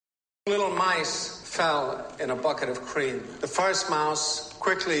mice fell in a bucket of cream. The first mouse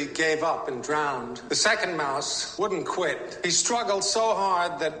quickly gave up and drowned. The second mouse wouldn't quit. He struggled so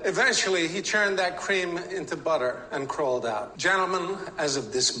hard that eventually he churned that cream into butter and crawled out. Gentlemen, as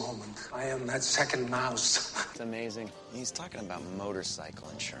of this moment, I am that second mouse. It's amazing. He's talking about motorcycle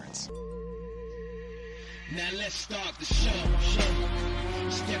insurance. Now let's start the show.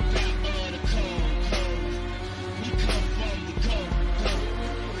 Step out of the cold. We come from the go.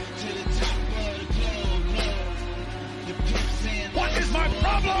 To the top of the globe. The pips and what is my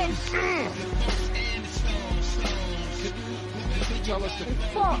problem? The first and the stones. Tell us to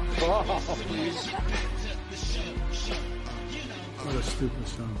fuck off, please. What a stupid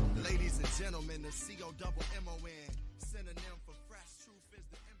son of a bitch. Ladies and gentlemen, the COMMON synonym for fresh truth is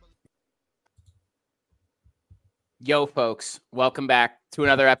the emblem. Yo, folks, welcome back to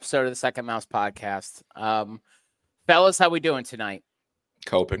another episode of the Second Mouse Podcast. Fellas, how we doing tonight?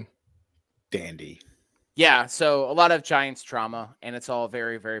 Coping. Dandy. Yeah, so a lot of Giants trauma, and it's all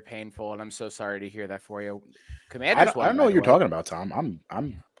very, very painful, and I'm so sorry to hear that for you. Commanders I don't know what you're talking about, Tom.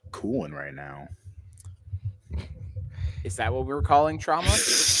 I'm cooling right now. Is that what we were calling trauma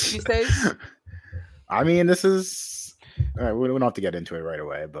these days? I mean, this is... All right, we don't have to get into it right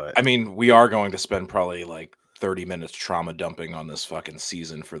away, but... I mean, we are going to spend probably like 30 minutes trauma dumping on this fucking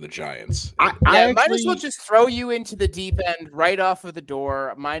season for the Giants. Might as well just throw you into the deep end right off of the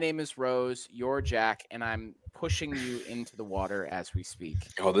door. My name is Rose, you're Jack, and I'm pushing you into the water as we speak.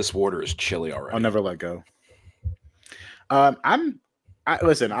 Oh, this water is chilly already. I'll never let go.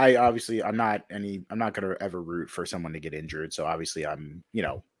 Listen, I'm not going to ever root for someone to get injured. So obviously I'm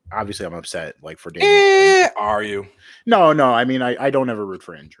upset like for Daniel. Are you? No. I mean, I don't ever root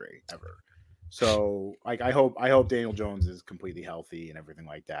for injury ever. So like, I hope Daniel Jones is completely healthy and everything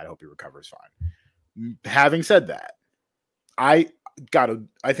like that. I hope he recovers fine. Having said that, I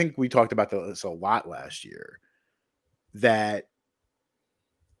think we talked about this a lot last year. That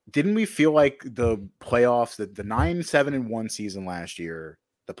didn't we feel like the playoffs, the 9-7-1 season last year,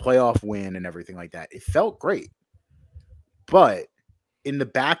 the playoff win and everything like that, it felt great. But in the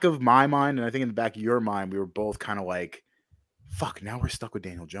back of my mind, and I think in the back of your mind, we were both kind of like, fuck, now we're stuck with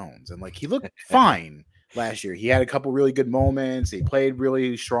Daniel Jones. And like, he looked fine last year. He had a couple really good moments. He played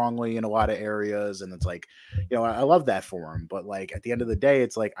really strongly in a lot of areas. And it's like, I love that for him. But like, at the end of the day,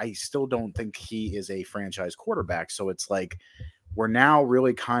 it's like, I still don't think he is a franchise quarterback. So it's like, we're now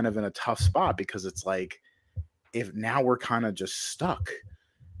really kind of in a tough spot because it's like, if now we're kind of just stuck.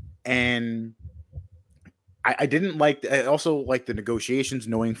 And I didn't like, I also like the negotiations,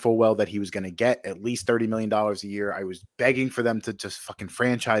 knowing full well that he was going to get at least $30 million a year. I was begging for them to just fucking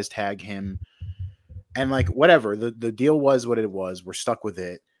franchise tag him. And like, whatever, the deal was what it was. We're stuck with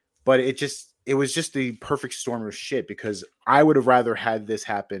it. But it was just the perfect storm of shit, because I would have rather had this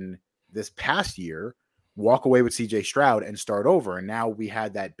happen this past year, walk away with CJ Stroud and start over. And now we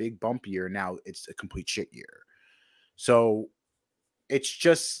had that big bump year. Now it's a complete shit year. So it's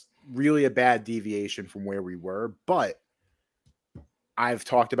just really a bad deviation from where we were. But I've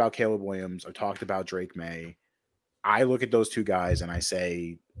talked about Caleb Williams. I've talked about Drake May. I look at those two guys and I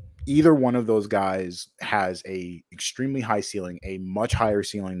say, either one of those guys has a extremely high ceiling, a much higher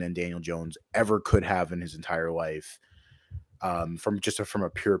ceiling than Daniel Jones ever could have in his entire life, from a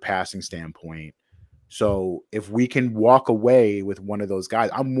pure passing standpoint. So if we can walk away with one of those guys,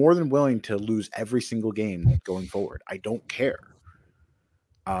 I'm more than willing to lose every single game going forward. I don't care.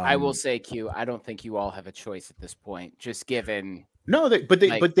 I will say, Q, I don't think you all have a choice at this point, just given. No,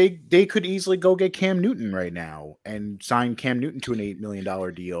 they could easily go get Cam Newton right now and sign Cam Newton to an $8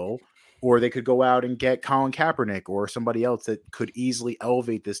 million deal, or they could go out and get Colin Kaepernick or somebody else that could easily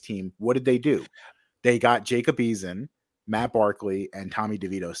elevate this team. What did they do? They got Jacob Eason, Matt Barkley, and Tommy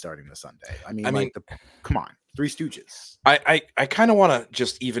DeVito starting this Sunday. Come on, Three Stooges. I kind of want to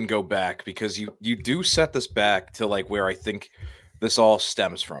just even go back, because you do set this back to like where I think this all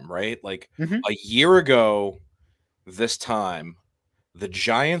stems from, right? Like a year ago this time, the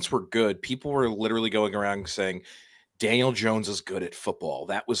Giants were good. People were literally going around saying Daniel Jones is good at football.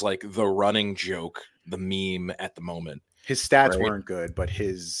 That was like the running joke, the meme at the moment. His stats weren't good, but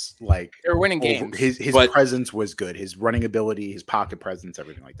his they were winning games. His presence was good. His running ability, his pocket presence,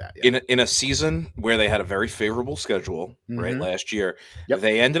 everything like that. Yeah. In a season where they had a very favorable schedule, right, last year,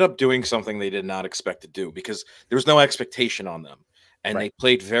 they ended up doing something they did not expect to do, because there was no expectation on them, and they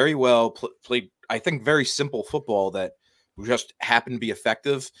played very well. Played, I think, very simple football that just happened to be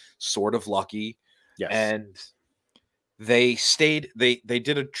effective, sort of lucky. Yes. And they stayed. They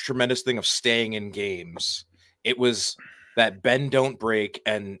did a tremendous thing of staying in games. It was that bend don't break,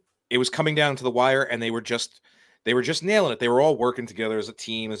 and it was coming down to the wire, and they were just nailing it. They were all working together as a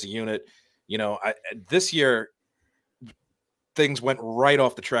team, as a unit. This year things went right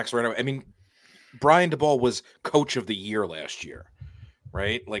off the tracks right away. I mean, Brian DeBall was coach of the year last year,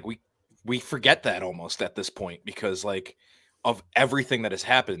 right? Like we forget that almost at this point because like of everything that has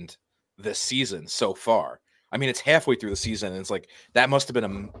happened this season so far. I mean, it's halfway through the season, and it's like that must have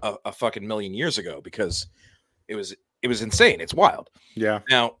been a fucking million years ago because it was insane. It's wild. Yeah.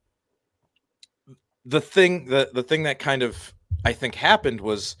 Now, the thing that kind of I think happened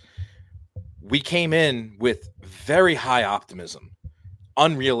was we came in with very high optimism,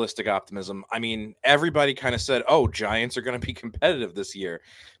 unrealistic optimism. I mean, everybody kind of said, "Oh, Giants are going to be competitive this year,"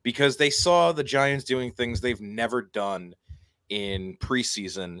 because they saw the Giants doing things they've never done in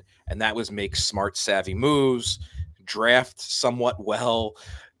preseason, and that was make smart, savvy moves, draft somewhat well.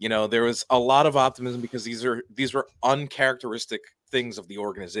 There was a lot of optimism because these were uncharacteristic things of the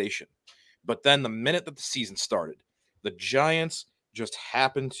organization. But then the minute that the season started, the Giants just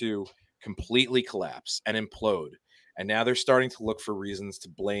happened to completely collapse and implode. And now they're starting to look for reasons to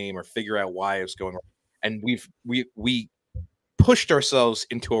blame or figure out why it's going wrong. And we pushed ourselves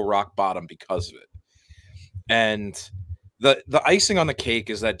into a rock bottom because of it. And the icing on the cake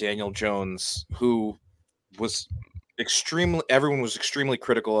is that Daniel Jones, who was everyone was extremely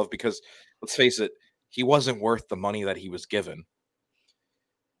critical of because, let's face it, he wasn't worth the money that he was given,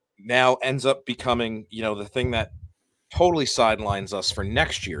 now ends up becoming, the thing that totally sidelines us for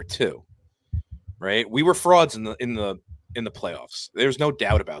next year too. Right? We were frauds in the playoffs. There's no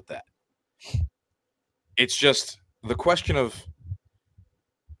doubt about that. It's just the question of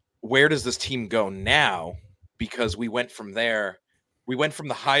where does this team go now? Because we went from there. We went from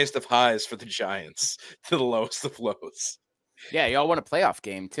the highest of highs for the Giants to the lowest of lows. Yeah, y'all won a playoff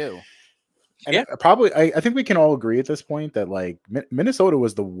game too. And yeah, probably. I think we can all agree at this point that like Minnesota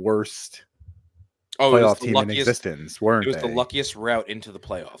was the worst playoff team in existence, weren't they? It was the luckiest route into the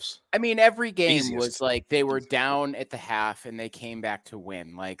playoffs. I mean, every game was like they were down at the half and they came back to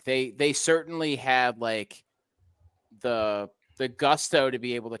win. Like they certainly had like the gusto to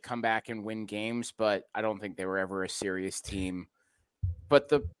be able to come back and win games, but I don't think they were ever a serious team. But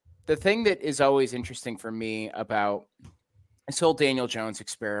the thing that is always interesting for me about this whole Daniel Jones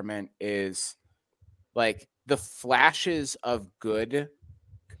experiment is like the flashes of good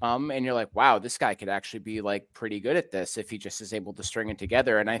come and you're like, wow, this guy could actually be like pretty good at this if he just is able to string it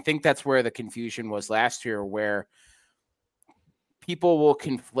together. And I think that's where the confusion was last year, where people will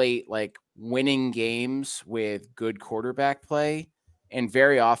conflate like winning games with good quarterback play. And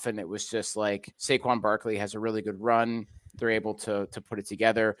very often it was just like Saquon Barkley has a really good run. They're able to put it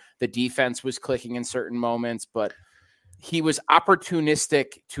together. The defense was clicking in certain moments, but he was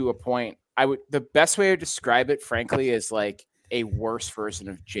opportunistic to a point. The best way to describe it, frankly, is like a worse version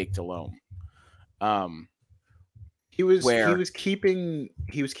of Jake Delhomme. He was keeping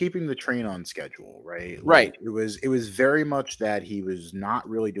the train on schedule, right? Like, right. It was very much that he was not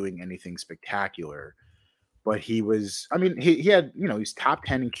really doing anything spectacular, but he was. I mean, he had he's top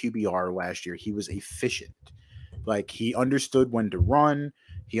 10 in QBR last year. He was efficient. Like he understood when to run.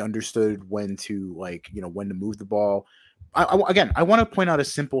 He understood when to when to move the ball. I want to point out a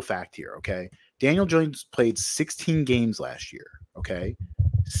simple fact here. Okay, Daniel Jones played 16 games last year. Okay,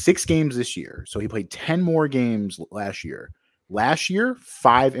 6 games this year. So he played 10 more games last year. Last year,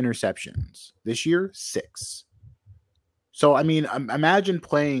 5 interceptions. This year, 6. So, I mean, imagine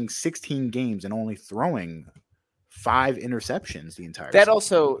playing 16 games and only throwing 5 interceptions the entire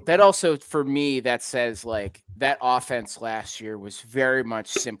season. That also, for me, that says like that offense last year was very much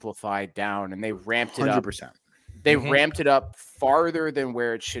simplified down and they ramped it 100%. up. They ramped it up farther than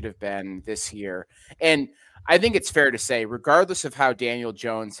where it should have been this year. And I think it's fair to say, regardless of how Daniel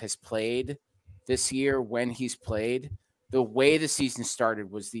Jones has played this year, when he's played, the way the season started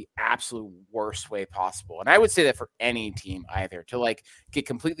was the absolute worst way possible. And I would say that for any team either, to like get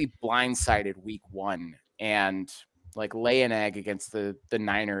completely blindsided week 1 and like lay an egg against the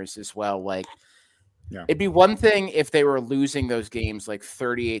Niners as well. Like, yeah. It'd be one thing if they were losing those games like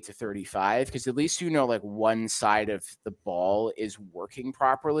 38-35, because at least like one side of the ball is working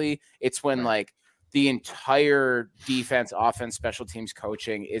properly. It's when like the entire defense, offense, special teams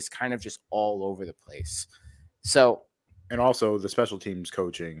coaching is kind of just all over the place. So, and also the special teams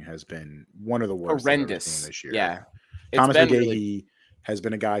coaching has been one of the worst horrendous this year. Yeah, Thomas McGahee has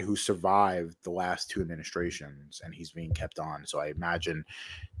been a guy who survived the last 2 administrations, and he's being kept on. So I imagine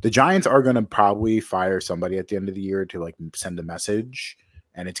the Giants are going to probably fire somebody at the end of the year to like send a message,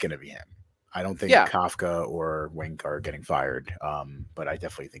 and it's going to be him. I don't think Kafka or Wink are getting fired, but I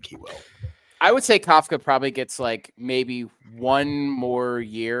definitely think he will. I would say Kafka probably gets like maybe one more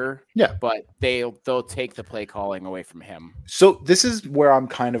year. Yeah. But they'll take the play calling away from him. So this is where I'm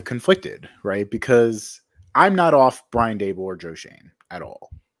kind of conflicted, right? Because I'm not off Brian Dable or Joe Shane at all.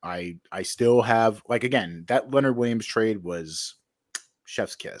 I still have, like, again, that Leonard Williams trade was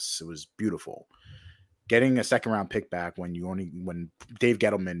chef's kiss. It was beautiful. Getting a second round pick back when Dave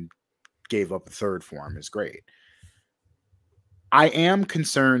Gettleman gave up a third for him is great. I am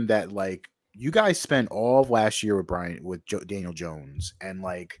concerned that, like, you guys spent all of last year with Daniel Jones, and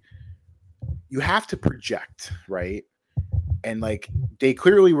like, you have to project, right? And like, they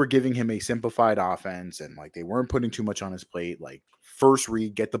clearly were giving him a simplified offense, and like, they weren't putting too much on his plate. Like, first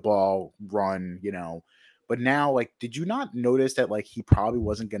read, get the ball, run, you know. But now, like, did you not notice that like he probably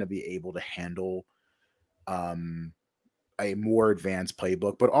wasn't going to be able to handle a more advanced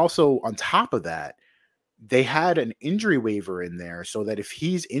playbook? But also on top of that, they had an injury waiver in there so that if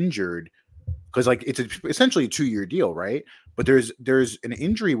he's injured, because like it's essentially a 2-year deal, right? But there's an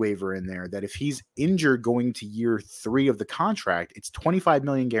injury waiver in there that if he's injured going to year 3 of the contract, it's $25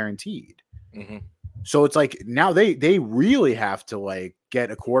 million guaranteed. Mm-hmm. So it's like now they really have to like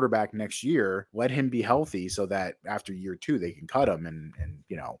get a quarterback next year, let him be healthy so that after year 2 they can cut him and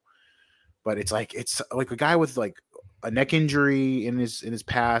you know. But it's like a guy with like a neck injury in his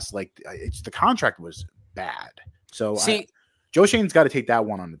past, like the contract was bad. So Joe Shane's got to take that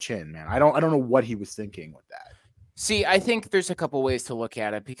one on the chin, man. I don't know what he was thinking with that. See, I think there's a couple ways to look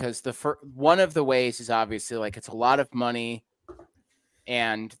at it, because one of the ways is obviously like it's a lot of money,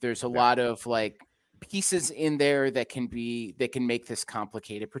 and there's a lot of like pieces in there that can make this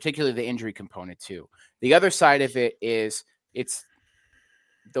complicated, particularly the injury component too. The other side of it is it's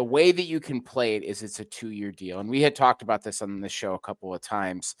the way that you can play it is it's a 2-year deal. And we had talked about this on the show a couple of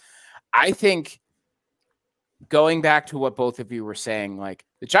times. I think, going back to what both of you were saying, like,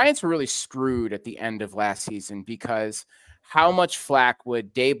 the Giants were really screwed at the end of last season, because how much flack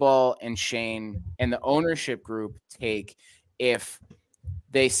would Daboll and Shane and the ownership group take if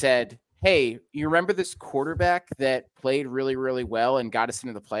they said, hey, you remember this quarterback that played really, really well and got us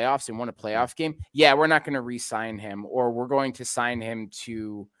into the playoffs and won a playoff game? Yeah, we're not going to re-sign him, or we're going to sign him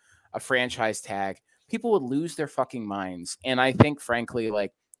to a franchise tag. People would lose their fucking minds. And I think, frankly,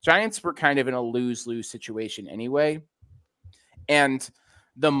 like, Giants were kind of in a lose-lose situation anyway. And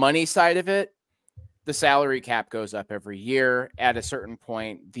the money side of it, the salary cap goes up every year. At a certain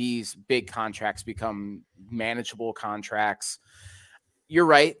point, these big contracts become manageable contracts. You're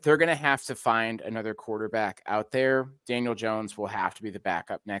right. They're going to have to find another quarterback out there. Daniel Jones will have to be the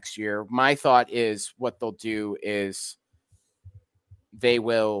backup next year. My thought is what they'll do is they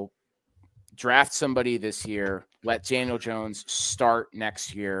will draft somebody this year, let Daniel Jones start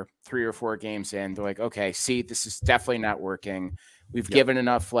next year, 3 or 4 games in. They're like, okay, see, this is definitely not working. We've given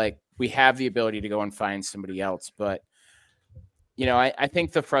enough, like, we have the ability to go and find somebody else. But, you know, I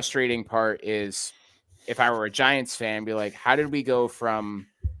think the frustrating part is, if I were a Giants fan, be like, how did we go from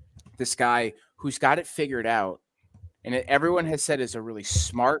this guy who's got it figured out, and everyone has said is a really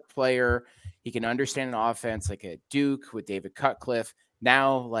smart player, he can understand an offense like a Duke with David Cutcliffe.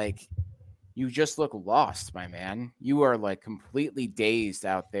 Now, like, you just look lost, my man. You are like completely dazed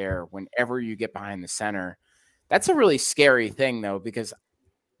out there whenever you get behind the center. That's a really scary thing, though, because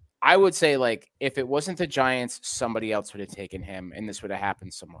I would say, like, if it wasn't the Giants, somebody else would have taken him, and this would have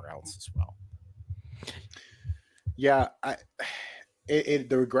happened somewhere else as well. Yeah, the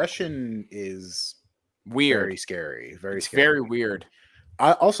regression is weird, very scary, very scary. Very weird.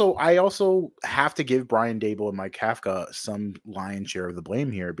 I also have to give Brian Dable and Mike Kafka some lion's share of the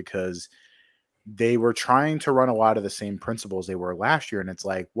blame here, because they were trying to run a lot of the same principles they were last year. And it's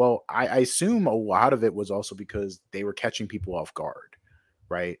like, well, I assume a lot of it was also because they were catching people off guard,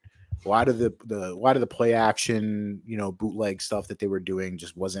 right? A lot of the play action, you know, bootleg stuff that they were doing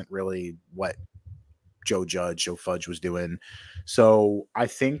just wasn't Joe Fudge was doing. So I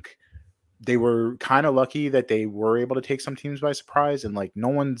think they were kind of lucky that they were able to take some teams by surprise, and like no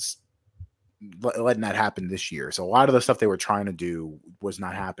one's letting that happen this year. So a lot of the stuff they were trying to do was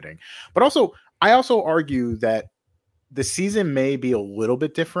not happening. But also, I also argue that the season may be a little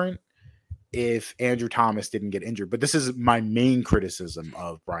bit different if Andrew Thomas didn't get injured. But this is my main criticism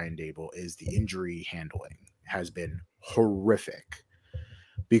of Brian Dable, is the injury handling has been horrific,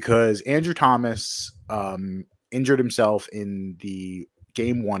 because Andrew Thomas injured himself in the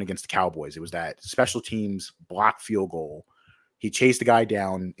game 1 against the Cowboys. It was that special teams block field goal. He chased the guy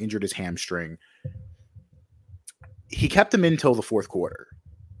down, injured his hamstring. He kept him until the 4th quarter.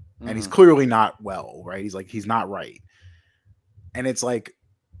 And he's clearly not well, right? He's not right. And it's like,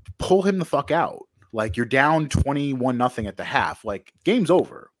 pull him the fuck out. Like, you're down 21-0 at the half. Like, game's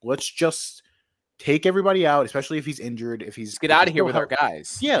over. Let's just take everybody out, especially if he's injured. If he's Let's get out of here still with our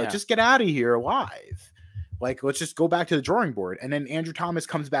guys. Yeah, just get out of here alive. Like, let's just go back to the drawing board. And then Andrew Thomas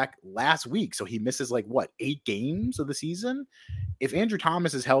comes back last week, so he misses 8 games of the season. If Andrew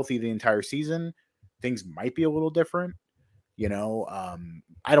Thomas is healthy the entire season, things might be a little different.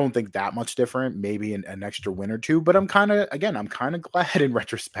 I don't think that much different, maybe an extra win or two, but I'm kind of glad in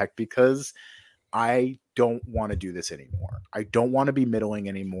retrospect because I don't want to do this anymore. I don't want to be middling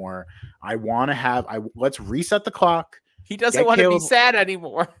anymore. I want to let's reset the clock. He doesn't want to be sad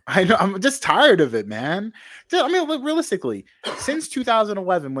anymore. I know. I'm just tired of it, man. I mean, realistically, since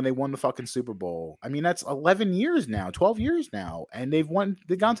 2011 when they won the fucking Super Bowl, I mean, that's 11 years now, 12 years now, and they've gone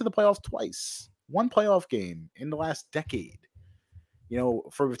to the playoffs twice. One playoff game in the last decade.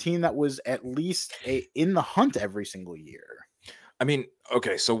 For a team that was at least in the hunt every single year. I mean,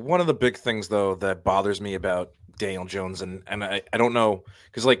 okay, so one of the big things though that bothers me about Daniel Jones, and I don't know,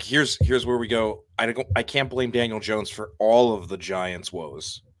 because here's where we go. I can't blame Daniel Jones for all of the Giants'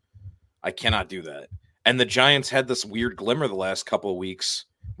 woes. I cannot do that. And the Giants had this weird glimmer the last couple of weeks,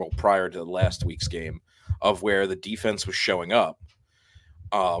 well, prior to last week's game, of where the defense was showing up.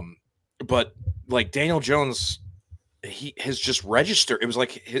 But Daniel Jones, his just register. It was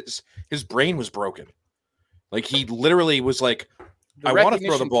like his brain was broken. He literally was like, I want to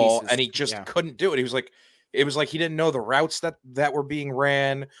throw the ball, and he just couldn't do it. It was like he didn't know the routes that were being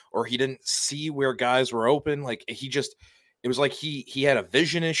ran, or he didn't see where guys were open. It was like he had a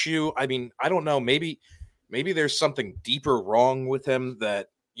vision issue. I mean, I don't know. Maybe there's something deeper wrong with him that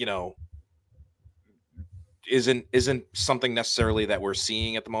isn't something necessarily that we're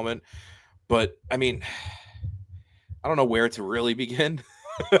seeing at the moment. But I mean, I don't know where to really begin.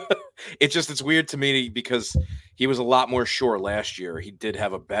 It's weird to me because he was a lot more sure last year. He did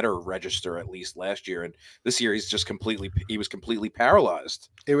have a better register at least last year, and this year he was completely paralyzed.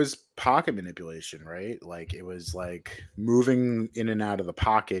 It was pocket manipulation, right? It was moving in and out of the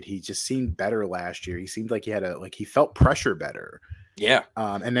pocket. He just seemed better last year. He seemed like he felt pressure better. Yeah.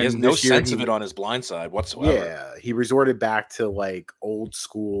 And then he has no sense of it on his blind side whatsoever. Yeah. He resorted back to old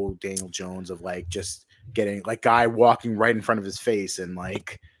school Daniel Jones of just getting guy walking right in front of his face and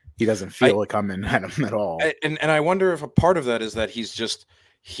he doesn't feel it coming at him at all. And I wonder if a part of that is that he's just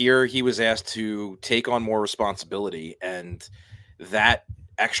here. He was asked to take on more responsibility, and that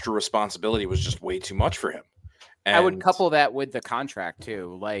extra responsibility was just way too much for him. And I would couple that with the contract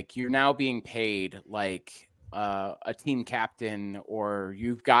too. You're now being paid a team captain, or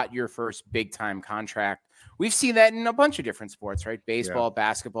you've got your first big time contract. We've seen that in a bunch of different sports, right? Baseball,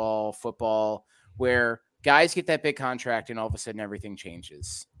 basketball, football, where guys get that big contract and all of a sudden everything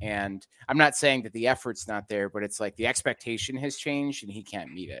changes. And I'm not saying that the effort's not there, but it's the expectation has changed and he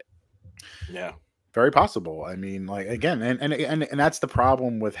can't meet it. Yeah. Very possible. I mean, again, and that's the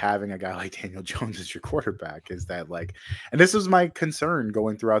problem with having a guy like Daniel Jones as your quarterback is that and this was my concern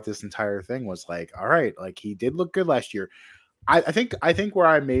going throughout this entire thing was all right, he did look good last year. I think where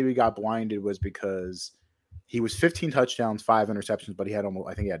I maybe got blinded was because he was 15 touchdowns, 5 interceptions, but he had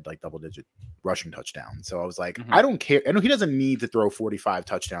double-digit rushing touchdowns. So I was I don't care. I know he doesn't need to throw 45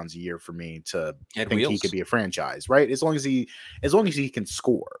 touchdowns a year for me to think he could be a franchise, right? As long as he can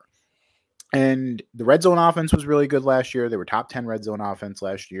score. And the red zone offense was really good last year. They were top 10 red zone offense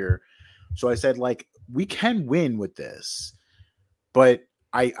last year. So I said, we can win with this. But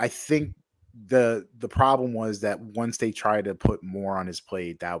I think the problem was that once they tried to put more on his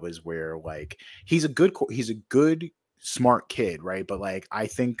plate, that was where he's a good smart kid, right? But I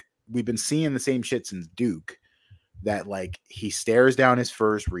think we've been seeing the same shit since Duke, that he stares down his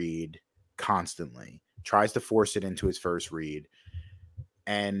first read constantly, tries to force it into his first read.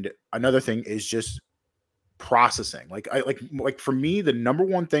 And another thing is just processing. For me, the number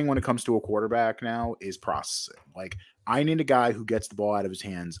one thing when it comes to a quarterback now is processing. I need a guy who gets the ball out of his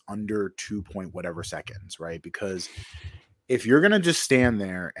hands under 2 point whatever seconds, right? Because if you're gonna just stand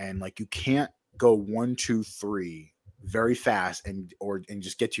there and you can't go 1, 2, 3 very fast and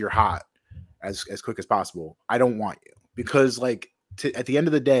just get to your hot as quick as possible, I don't want you. Because at the end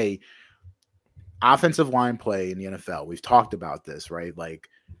of the day, offensive line play in the NFL, we've talked about this, right?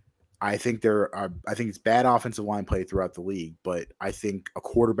 I think it's bad offensive line play throughout the league, but I think a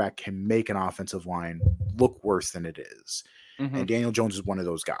quarterback can make an offensive line look worse than it is. Mm-hmm. And Daniel Jones is one of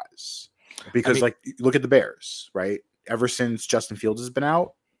those guys. Because look at the Bears, right? Ever since Justin Fields has been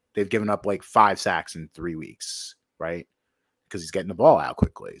out, they've given up 5 sacks in 3 weeks, right? Because he's getting the ball out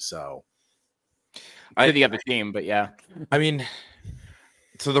quickly. So to the other team, but yeah. I mean,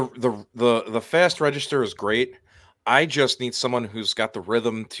 so the fast register is great. I just need someone who's got the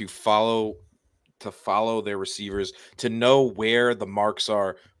rhythm to follow to follow their receivers, to know where the marks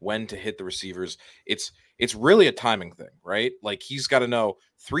are, when to hit the receivers. It's really a timing thing, right? Like he's got to know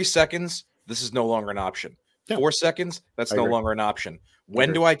 3 seconds, this is no longer an option. Yeah. 4 seconds, that's I no agree. longer an option.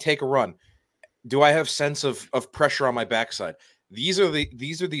 When do I take a run? Do I have sense of pressure on my backside? These are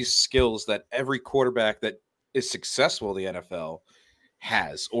these skills that every quarterback that is successful in the NFL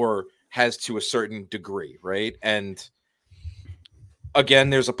has, or has to a certain degree, right? And again,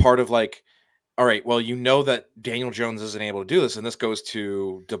 there's a part of like, all right, well, you know that Daniel Jones isn't able to do this, and this goes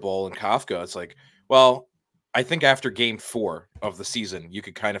to DeBoll and Kafka. It's like, well, I think after game 4 of the season, you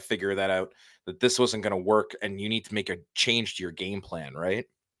could kind of figure that out, that this wasn't going to work, and you need to make a change to your game plan, right?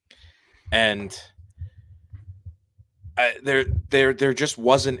 And there just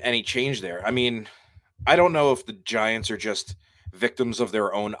wasn't any change there. I mean, I don't know if the Giants are just victims of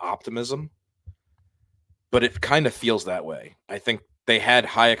their own optimism, but it kind of feels that way. I think they had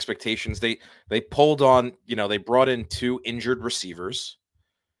high expectations. They pulled on, they brought in 2 injured receivers.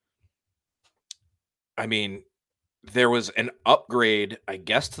 I mean, there was an upgrade, I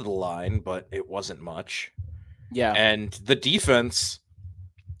guess, to the line, but it wasn't much. Yeah. And the defense,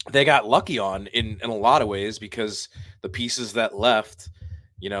 they got lucky on in a lot of ways, because the pieces that left,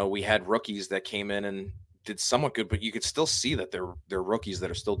 we had rookies that came in and did somewhat good, but you could still see that they're rookies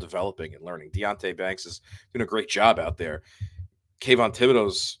that are still developing and learning. Deonte Banks is doing a great job out there. Kayvon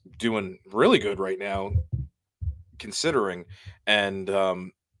Thibodeau's doing really good right now, considering. And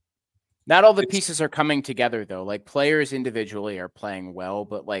not all the pieces are coming together, though. Like, players individually are playing well,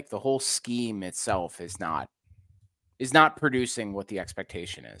 but like the whole scheme itself is not producing what the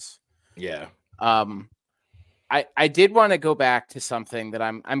expectation is. Yeah. I did want to go back to something that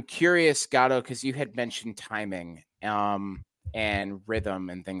I'm curious, Gatto, because you had mentioned timing and rhythm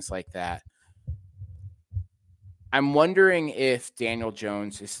and things like that. I'm wondering if Daniel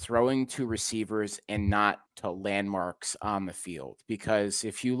Jones is throwing to receivers and not to landmarks on the field, because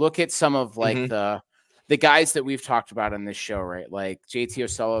if you look at some of like the guys that we've talked about on this show, right? Like JT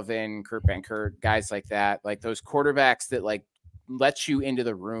O'Sullivan, Kurt Benkert, guys like that, like those quarterbacks that like let you into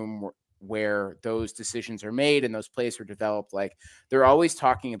the room where those decisions are made and those plays are developed. Like, they're always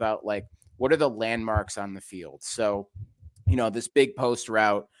talking about like, what are the landmarks on the field? So, this big post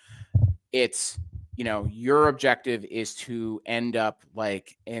route, it's, your objective is to end up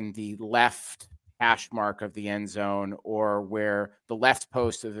like in the left hash mark of the end zone, or where the left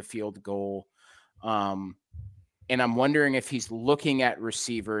post of the field goal. And I'm wondering if he's looking at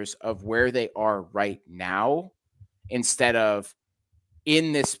receivers of where they are right now, instead of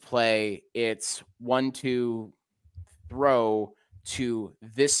in this play, it's 1-2 throw to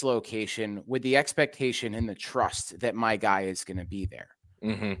this location with the expectation and the trust that my guy is going to be there.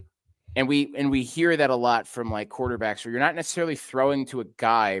 Mm-hmm. And we hear that a lot from like quarterbacks, where you're not necessarily throwing to a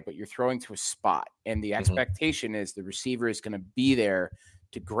guy, but you're throwing to a spot. And the expectation is the receiver is going to be there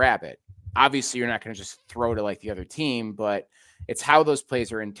to grab it. Obviously, you're not going to just throw to like the other team, but it's how those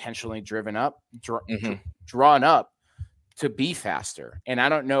plays are intentionally driven up, drawn up to be faster. And I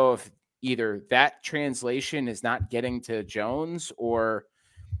don't know if either that translation is not getting to Jones, or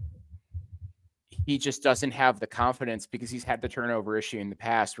he just doesn't have the confidence, because he's had the turnover issue in the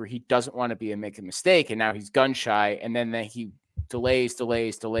past where he doesn't want to make a mistake. And now he's gun shy. And then he delays.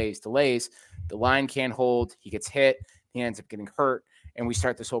 The line can't hold. He gets hit. He ends up getting hurt. And we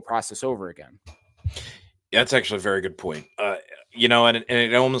start this whole process over again. Yeah, that's actually a very good point. And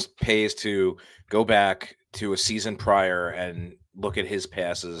it almost pays to go back to a season prior and look at his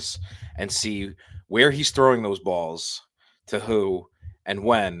passes and see where he's throwing those balls to who and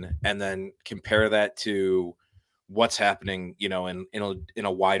when, and then compare that to what's happening, in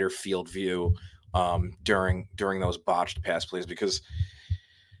a wider field view during those botched pass plays, because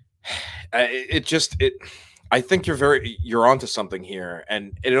I think you're onto something here.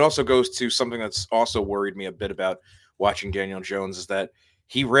 And it also goes to something that's also worried me a bit about watching Daniel Jones, is that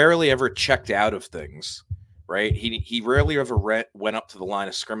he rarely ever checked out of things, right? He rarely ever went up to the line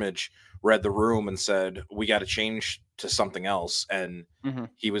of scrimmage, read the room, and said, we got to change to something else. And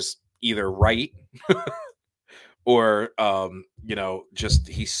he was either right or, just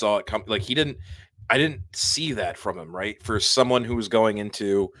he saw it come. Like, I didn't see that from him, right? For someone who was going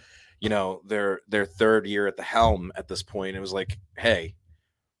into, their third year at the helm at this point, it was like, hey,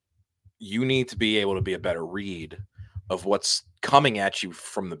 you need to be able to be a better read of what's coming at you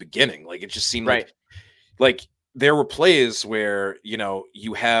from the beginning. Like, it just seemed like there were plays where,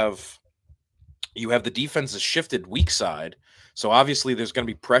 you have the defense is shifted weak side. So obviously there's going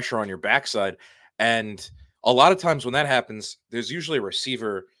to be pressure on your backside. And a lot of times when that happens, there's usually a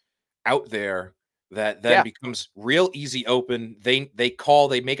receiver out there that then becomes real easy open. They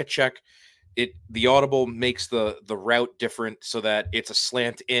make a check. the audible makes the route different so that it's a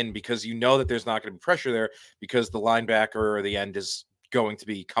slant in, because you know that there's not going to be pressure there because the linebacker or the end is going to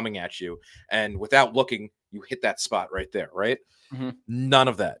be coming at you, and without looking, you hit that spot right there, right? Mm-hmm. None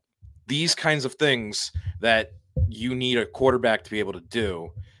of that. These kinds of things that you need a quarterback to be able to do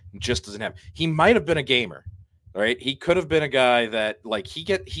just doesn't have. He might have been a gamer, right? He could have been a guy that like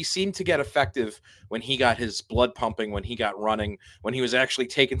he seemed to get effective when he got his blood pumping, when he got running, when he was actually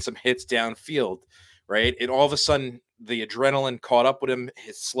taking some hits downfield, right? It all of a sudden the adrenaline caught up with him,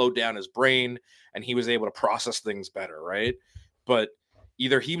 it slowed down his brain, and he was able to process things better, right? But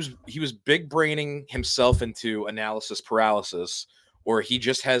either he was big braining himself into analysis paralysis, or he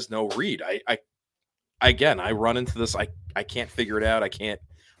just has no read. I run into this. I can't figure it out. I can't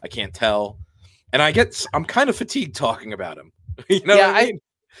tell. And I'm kind of fatigued talking about him. You know what I mean?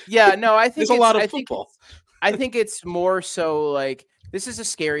 I think there's a lot of football. I think it's more so like this is a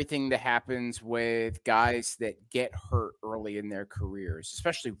scary thing that happens with guys that get hurt early in their careers,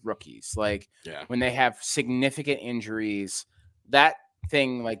 especially rookies. Like when they have significant injuries, that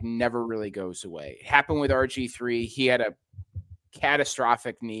thing like never really goes away. It happened with RG3. He had a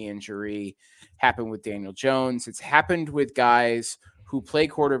catastrophic knee injury. Happened with Daniel Jones. It's happened with guys who play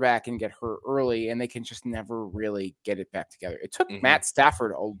quarterback and get hurt early, and they can just never really get it back together. It took Matt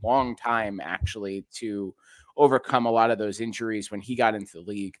Stafford a long time, actually, to overcome a lot of those injuries when he got into the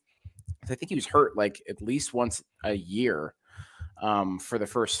league. I think he was hurt like at least once a year for the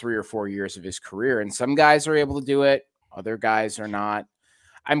first 3 or 4 years of his career. And some guys are able to do it. Other guys are not.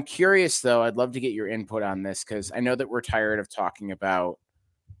 I'm curious, though. I'd love to get your input on this because I know that we're tired of talking about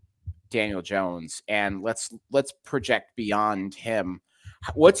Daniel Jones, and let's project beyond him.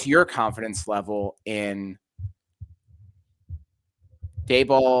 What's your confidence level in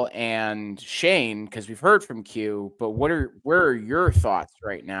Daboll and Shane? Because we've heard from Q, but where are your thoughts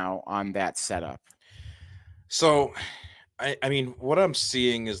right now on that setup? So, I mean, what I'm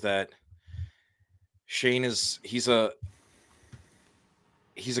seeing is that Shane he's a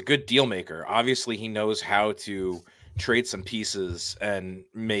good deal maker. Obviously, he knows how to trade some pieces and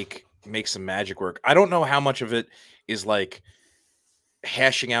make some magic work. I don't know how much of it is like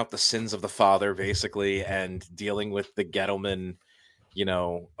hashing out the sins of the father, basically, and dealing with the Gettleman,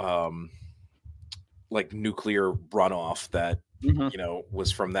 like nuclear runoff that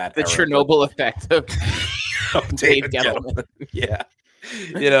was from that the era. Chernobyl effect of Dave Gettleman. Yeah.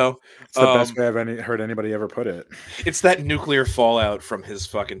 It's the best way I've heard anybody ever put it. It's that nuclear fallout from his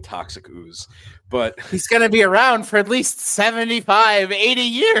fucking toxic ooze. But he's going to be around for at least 75, 80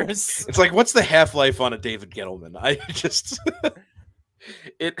 years. It's like, what's the half-life on a David Gettleman? A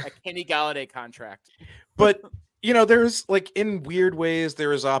Kenny Galladay contract. But, there's like in weird ways,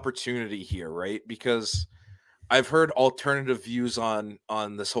 there is opportunity here, right? Because I've heard alternative views on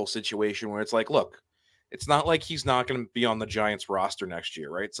this whole situation where it's like, look, it's not like he's not going to be on the Giants roster next year,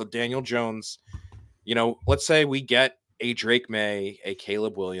 right? So Daniel Jones, let's say we get a Drake May, a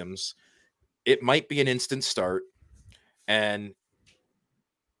Caleb Williams. It might be an instant start. And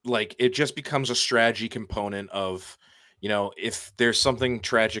like, it just becomes a strategy component of, if there's something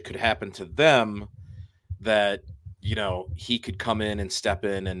tragic could happen to them that, he could come in and step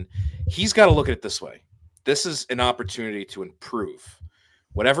in, and he's got to look at it this way. This is an opportunity to improve.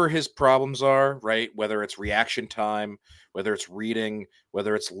 Whatever his problems are, right? Whether it's reaction time, whether it's reading,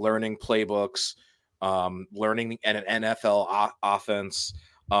 whether it's learning playbooks, learning an NFL offense,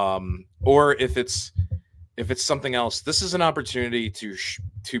 or if it's something else, this is an opportunity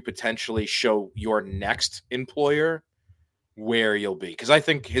to potentially show your next employer where you'll be. Because I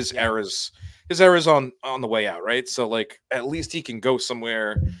think his era's on the way out, right? So like at least he can go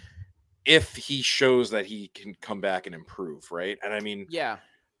somewhere if he shows that he can come back and improve, right? And I mean, yeah.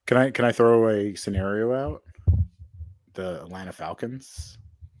 Can I throw a scenario out? The Atlanta Falcons.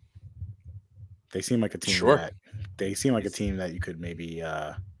 They seem like a team. Sure. They seem like a team that you could maybe.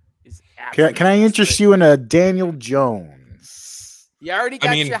 Can I interest you in a Daniel Jones? You already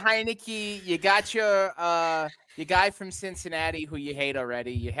got your Heineke. You got your guy from Cincinnati who you hate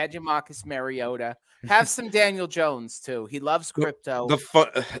already. You had your Marcus Mariota. Have some Daniel Jones too. He loves crypto.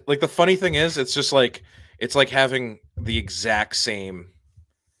 The funny thing is, it's just like it's like having the exact same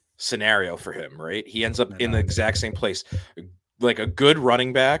scenario for him, right? He ends up in the exact same place, like a good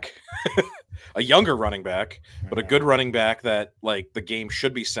running back, a younger running back, but a good running back that like the game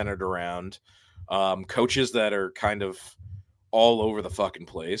should be centered around. Coaches that are kind of all over the fucking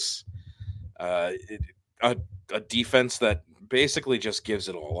place. A defense that basically just gives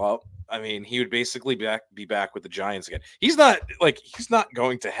it all up. I mean, he would basically be back with the Giants again. He's not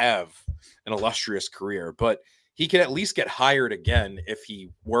going to have an illustrious career, but he can at least get hired again if he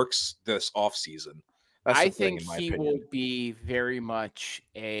works this offseason. I think he will be very much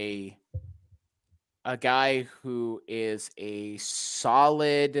a guy who is a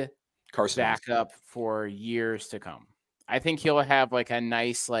solid backup for years to come. I think he'll have like a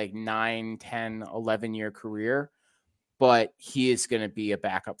nice 9, 10, 11-year career, but he is going to be a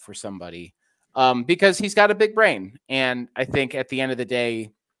backup for somebody because he's got a big brain. And I think at the end of the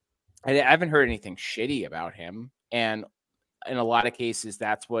day, I haven't heard anything shitty about him. And in a lot of cases,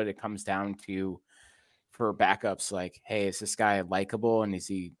 that's what it comes down to for backups. Like, hey, is this guy likable and does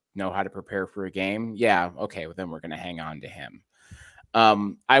he know how to prepare for a game? Yeah. Okay. Well, then we're going to hang on to him.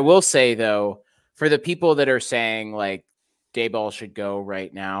 I will say, though, for the people that are saying like Dayball should go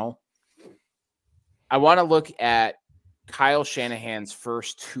right now, I want to look at Kyle Shanahan's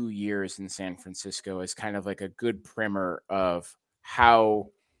first 2 years in San Francisco as kind of like a good primer of how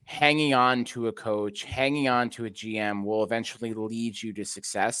hanging on to a coach, hanging on to a GM will eventually lead you to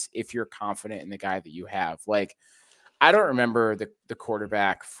success if you're confident in the guy that you have. Like, I don't remember the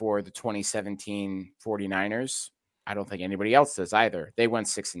quarterback for the 2017 49ers. I don't think anybody else does either. They went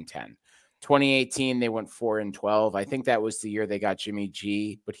 6-10. 2018, they went 4-12. I think that was the year they got Jimmy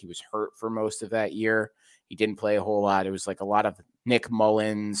G, but he was hurt for most of that year. He didn't play a whole lot. It was like a lot of Nick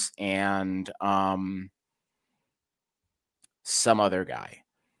Mullins and some other guy.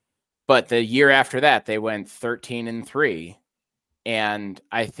 But the year after that, they went 13-3. And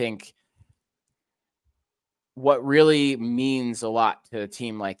I think what really means a lot to a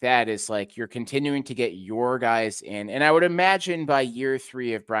team like that is like you're continuing to get your guys in. And I would imagine by year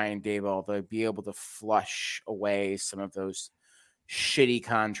 3 of Brian Daboll, they'll be able to flush away some of those shitty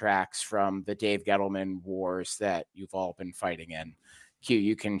contracts from the Dave Gettleman wars that you've all been fighting in. Q,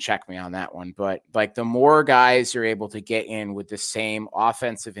 you can check me on that one. But like the more guys you're able to get in with the same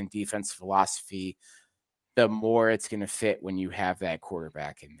offensive and defensive philosophy, the more it's going to fit when you have that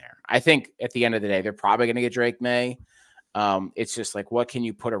quarterback in there. I think at the end of the day, they're probably going to get Drake May. It's just like, what can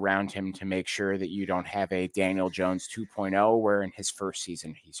you put around him to make sure that you don't have a Daniel Jones 2.0 where in his first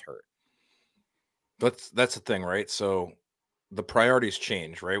season he's hurt? That's the thing, right? So the priorities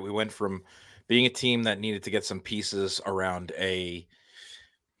change, right? We went from being a team that needed to get some pieces around a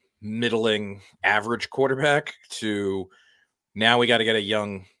middling average quarterback to now we got to get a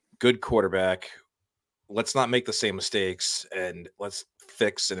young, good quarterback. Let's not make the same mistakes and let's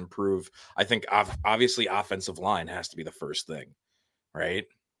fix and improve. I think obviously offensive line has to be the first thing, right?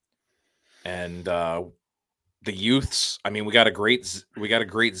 And the youths, I mean, we got a great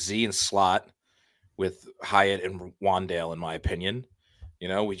Z in slot with Hyatt and Wandale, in my opinion. You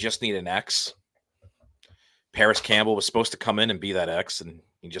know, we just need an X. Paris Campbell was supposed to come in and be that X, and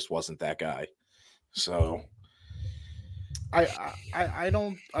he just wasn't that guy. So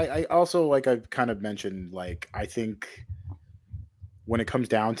I also, like I've kind of mentioned, like I think when it comes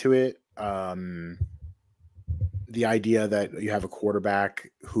down to it, the idea that you have a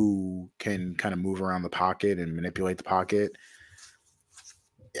quarterback who can kind of move around the pocket and manipulate the pocket,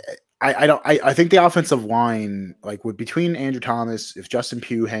 I think the offensive line, like with between Andrew Thomas, if Justin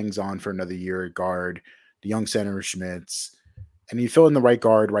Pugh hangs on for another year at guard, the young center Schmitz, and you fill in the right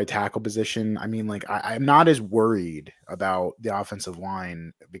guard, right tackle position. I mean, like I'm not as worried about the offensive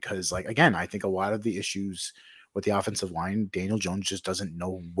line because, like, again, I think a lot of the issues with the offensive line, Daniel Jones just doesn't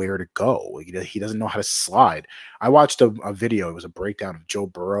know where to go. Like, he doesn't know how to slide. I watched a video. It was a breakdown of Joe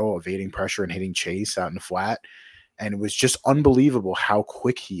Burrow evading pressure and hitting Chase out in the flat. And it was just unbelievable how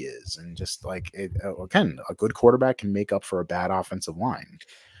quick he is. And just like, again, a good quarterback can make up for a bad offensive line.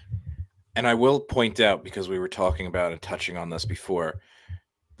 And I will point out, because we were talking about and touching on this before,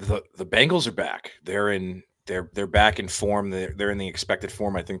 the Bengals are back. They're back in form. They're in the expected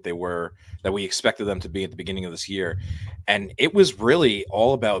form I think they were, that we expected them to be at the beginning of this year. And it was really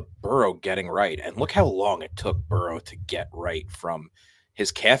all about Burrow getting right. And look how long it took Burrow to get right from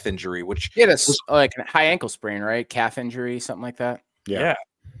his calf injury, which was like a high ankle sprain, right? Calf injury, something like that. Yeah.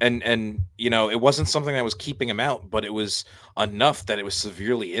 And you know, it wasn't something that was keeping him out, but it was enough that it was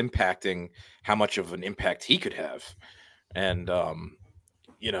severely impacting how much of an impact he could have. And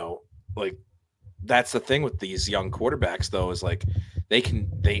you know, like that's the thing with these young quarterbacks though, is like they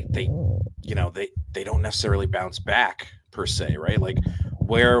don't necessarily bounce back per se, right? Like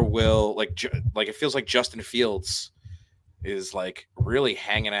where will like it feels like Justin Fields is like really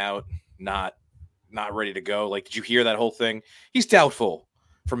hanging out, not ready to go. Like, did you hear that whole thing? He's doubtful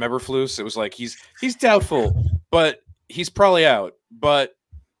from Eberflus. It was like he's doubtful, but he's probably out. But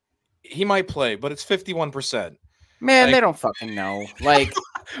he might play, but it's 51%. Man, like, they don't fucking know. Like,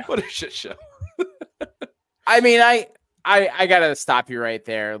 what a shit show. I mean, I gotta stop you right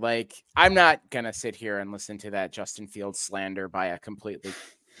there. Like, I'm not gonna sit here and listen to that Justin Fields slander by a completely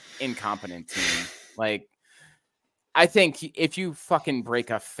incompetent team. Like, I think if you fucking break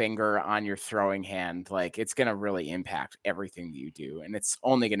a finger on your throwing hand, like, it's gonna really impact everything that you do, and it's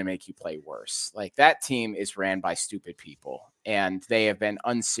only gonna make you play worse. Like, that team is ran by stupid people, and they have been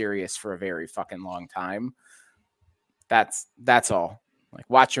unserious for a very fucking long time. That's all. Like,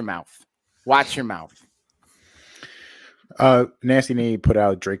 watch your mouth. Watch your mouth. Nasty Knee put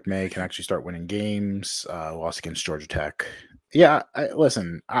out Drake May can actually start winning games. Lost against Georgia Tech. Yeah,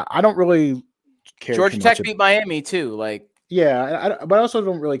 listen, I don't really care. Georgia Tech beat Miami too. Like, yeah, but I also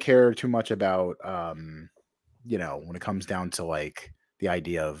don't really care too much about, when it comes down to like the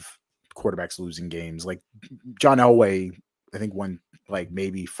idea of quarterbacks losing games. Like John Elway, I think won like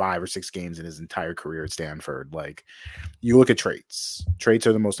maybe 5 or 6 games in his entire career at Stanford. Like, you look at traits. Traits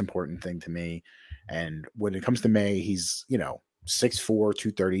are the most important thing to me. And when it comes to May, he's, 6'4",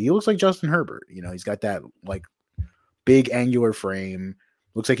 230. He looks like Justin Herbert. He's got that like big angular frame.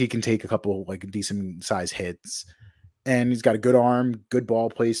 Looks like he can take a couple like decent size hits. And he's got a good arm, good ball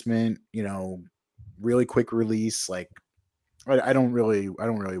placement, really quick release. Like, I don't really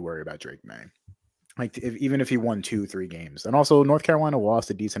worry about Drake May. Like, even if he won 2-3 games. And also North Carolina lost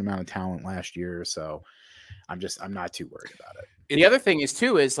a decent amount of talent last year. So I'm not too worried about it. The other thing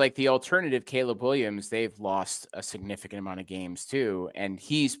is like the alternative Caleb Williams, they've lost a significant amount of games too, and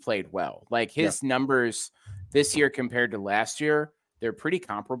he's played well. Like, his numbers this year compared to last year, they're pretty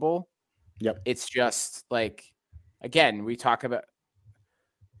comparable. Yep. It's just like, again, we talk about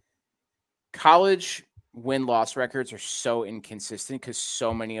college win-loss records are so inconsistent because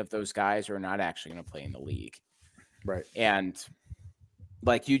so many of those guys are not actually going to play in the league. Right. And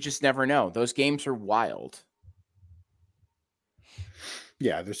like, you just never know. Those games are wild.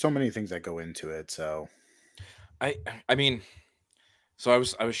 Yeah, there's so many things that go into it. So, I mean, so I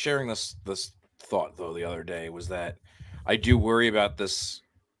was sharing this thought though the other day, was that I do worry about this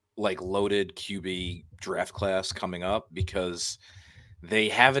like loaded QB draft class coming up because they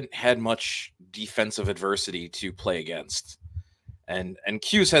haven't had much defensive adversity to play against, and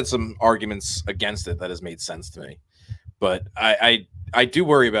Q's had some arguments against it that has made sense to me, but I do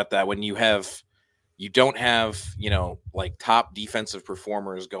worry about that when you don't have, like top defensive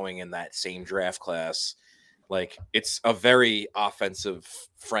performers going in that same draft class. Like, it's a very offensive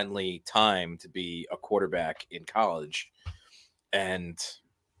friendly time to be a quarterback in college. And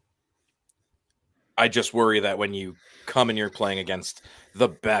I just worry that when you come and you're playing against the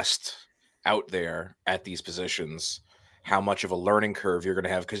best out there at these positions, how much of a learning curve you're going to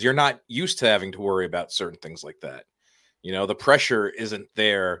have, because you're not used to having to worry about certain things like that. The pressure isn't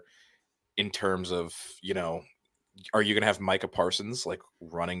there in terms of, are you going to have Micah Parsons like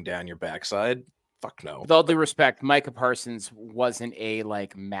running down your backside? Fuck no. With all due respect, Micah Parsons wasn't a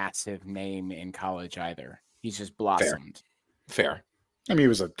like massive name in college either. He's just blossomed. Fair. I mean, he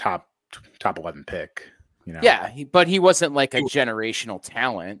was a top 11 pick. Yeah, but he wasn't like a generational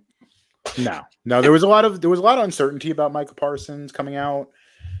talent. No. There was a lot of uncertainty about Micah Parsons coming out,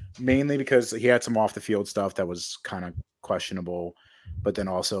 mainly because he had some off the field stuff that was kind of questionable. But then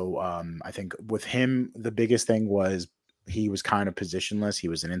also, I think with him, the biggest thing was he was kind of positionless. He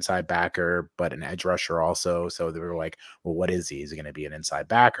was an inside backer, but an edge rusher also. So they were like, well, what is he? Is he going to be an inside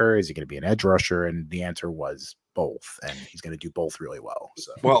backer? Is he going to be an edge rusher? And the answer was both. And he's going to do both really well.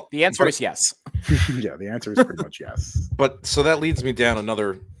 So, well, the answer is yes. Yeah, the answer is pretty much yes. But so that leads me down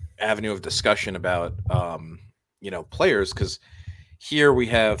another avenue of discussion about, players. Because here we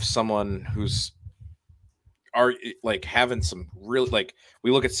have someone who's like having some real, like, we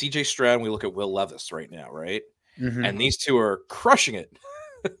look at CJ Stroud and we look at Will Levis right now, right? Mm-hmm. And these two are crushing it.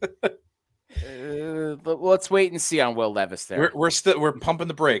 Let's wait and see on Will Levis there. We're pumping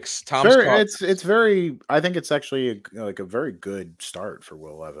the brakes. It's very. I think it's actually a very good start for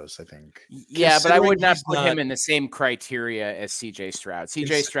Will Levis. I think. Yeah, but I would not put him in the same criteria as CJ Stroud.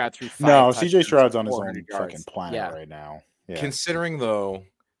 CJ Stroud threw 5. No, CJ Stroud's on his own fucking planet right now. Yeah. Considering though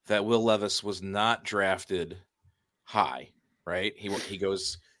that Will Levis was not drafted high, right? He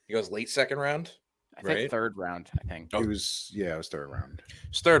goes late second round. I think third round. I think it was third round.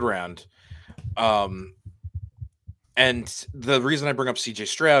 It's third round. And the reason I bring up CJ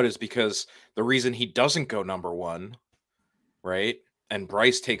Stroud is because the reason he doesn't go number 1, right? And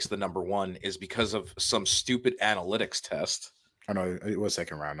Bryce takes the number 1 is because of some stupid analytics test. Oh no, it was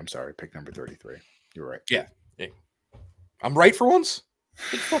second round. I'm sorry, pick number 33. You're right. Yeah. I'm right for once.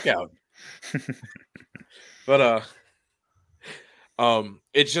 Get the fuck out. But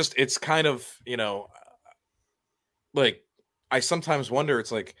it's kind of, like, I sometimes wonder,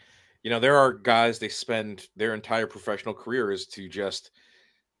 it's like, there are guys they spend their entire professional careers to just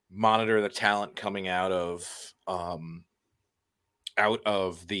monitor the talent coming out of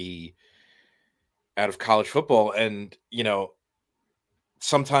the out of college football, and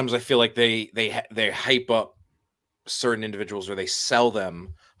sometimes I feel like they hype up certain individuals, or they sell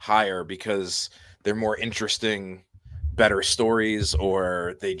them higher because they're more interesting, better stories,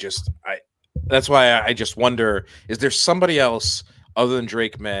 or that's why I just wonder, is there somebody else other than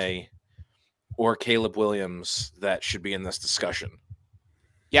Drake May or Caleb Williams that should be in this discussion?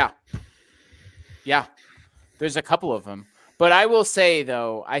 Yeah. There's a couple of them. But I will say,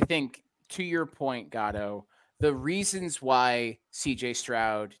 though, I think to your point, Gatto, the reasons why CJ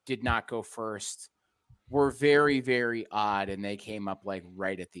Stroud did not go first were very, very odd, and they came up like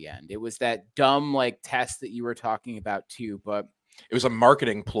right at the end. It was that dumb like test that you were talking about too, but it was a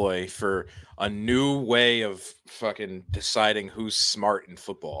marketing ploy for a new way of fucking deciding who's smart in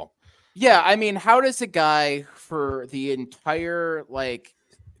football. Yeah, I mean, how does a guy for the entire like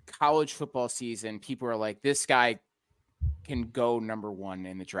college football season, people are like, this guy can go number one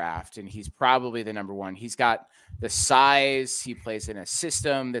in the draft, and he's probably the number one. He's got the size, he plays in a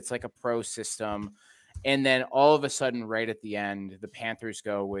system that's like a pro system. And then all of a sudden, right at the end, the Panthers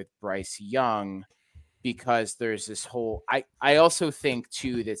go with Bryce Young because there's this whole I also think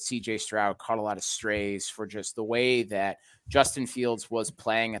too that CJ Stroud caught a lot of strays for just the way that Justin Fields was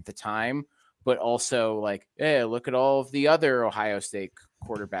playing at the time, but also like, hey, look at all of the other Ohio State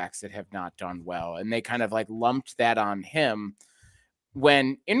quarterbacks that have not done well. And they kind of like lumped that on him,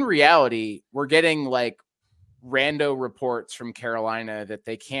 when in reality, we're getting like rando reports from Carolina that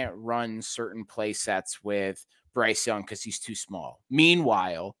they can't run certain play sets with Bryce Young because he's too small.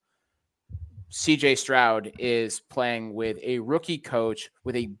 Meanwhile, CJ Stroud is playing with a rookie coach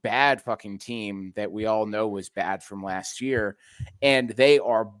with a bad fucking team that we all know was bad from last year, and they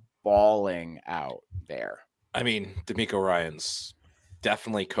are balling out there. I mean, D'Amico Ryan's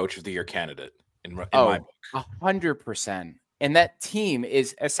definitely coach of the year candidate in my book. 100%. And that team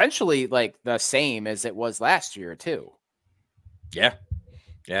is essentially like the same as it was last year too. Yeah.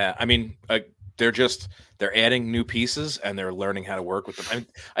 I mean, they're adding new pieces and they're learning how to work with them. I mean,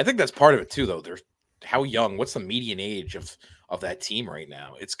 I think that's part of it too, though. They're how young? What's the median age of that team right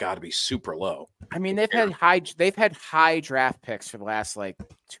now? It's got to be super low. I mean, they've had high draft picks for the last like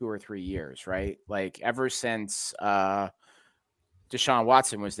 2 or 3 years, right? Like ever since Deshaun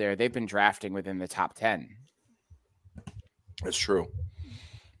Watson was there, they've been drafting within the top 10. That's true.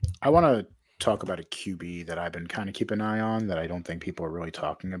 I want to talk about a QB that I've been kind of keeping an eye on that I don't think people are really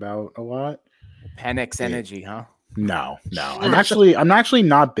talking about a lot. Penix energy, huh? No. I'm actually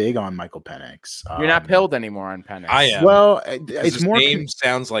not big on Michael Penix. You're not pilled anymore on Penix. I am. Well, it's more. Name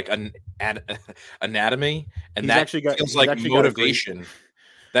sounds like an anatomy, and that feels like motivation.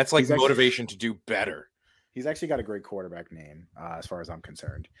 That's like motivation to do better. He's actually got a great quarterback name, as far as I'm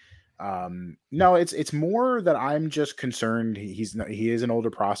concerned. No, it's more that I'm just concerned. He is an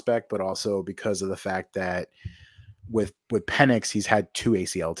older prospect, but also because of the fact that with Penix, he's had 2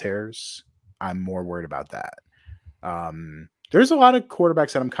 ACL tears. I'm more worried about that. There's a lot of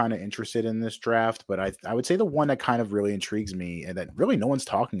quarterbacks that I'm kind of interested in this draft, but I would say the one that kind of really intrigues me and that really no one's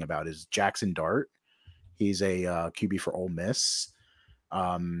talking about is Jackson Dart. He's a QB for Ole Miss.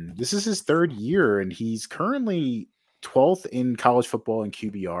 This is his 3rd year, and he's currently 12th in college football in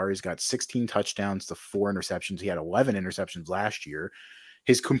QBR. He's got 16 touchdowns to 4 interceptions. He had 11 interceptions last year.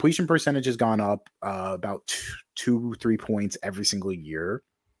 His completion percentage has gone up about 2-3 points every single year.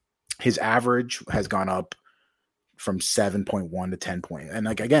 His average has gone up from 7.1 to 10 points. And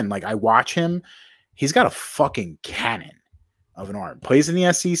I watch him, he's got a fucking cannon of an arm. Plays in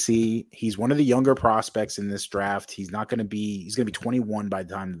the SEC. He's one of the younger prospects in this draft. He's going to be 21 by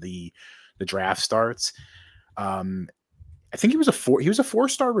the time the draft starts. I think he was a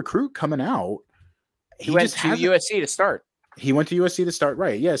 4-star recruit coming out. He went to USC to start. He went to USC to start,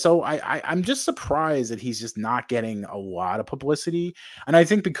 right? Yeah. So I'm just surprised that he's just not getting a lot of publicity, and I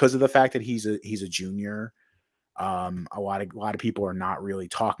think because of the fact that he's a junior, a lot of people are not really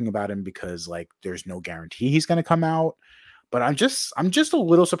talking about him because like there's no guarantee he's going to come out. But I'm just a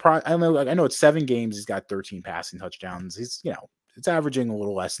little surprised. I know it's 7 games. He's got 13 passing touchdowns. He's it's averaging a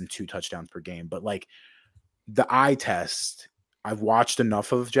little less than 2 touchdowns per game, but like the eye test. I've watched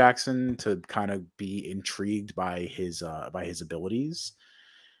enough of Jackson to kind of be intrigued by his abilities.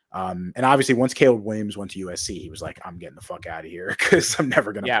 And obviously once Caleb Williams went to USC, he was like, I'm getting the fuck out of here because I'm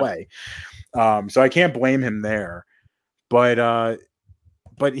never going to play. So I can't blame him there, but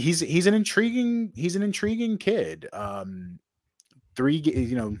he's an intriguing kid.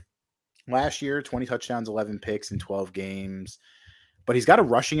 Last year, 20 touchdowns, 11 picks in 12 games. but he's got a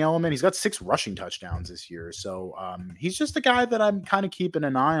rushing element. He's got 6 rushing touchdowns this year. So he's just a guy that I'm kind of keeping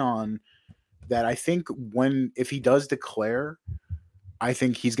an eye on, that I think if he does declare, I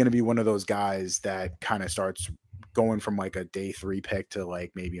think he's going to be one of those guys that kind of starts going from like a day 3 pick to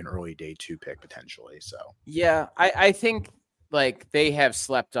like maybe an early day 2 pick potentially. So yeah, I think like they have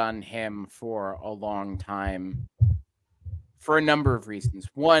slept on him for a long time for a number of reasons.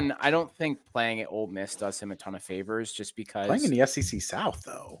 One, I don't think playing at Ole Miss does him a ton of favors, just because playing in the SEC South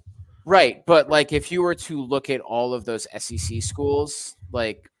though. Right. But like, if you were to look at all of those SEC schools,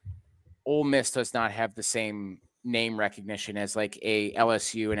 like Ole Miss does not have the same name recognition as like a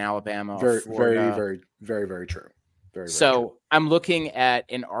LSU and Alabama. Very true. Very so I'm looking at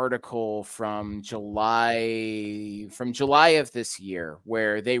an article from July of this year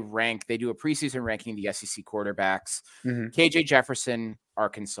where they do a preseason ranking of the SEC quarterbacks. KJ Jefferson,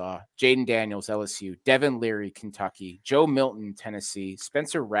 Arkansas; Jaden Daniels, LSU; Devin Leary, Kentucky; Joe Milton, Tennessee;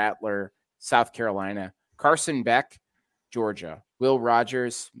 Spencer Rattler, South Carolina; Carson Beck, Georgia; Will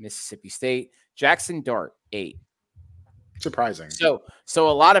Rogers, Mississippi State; Jackson Dart, 8. Surprising. So a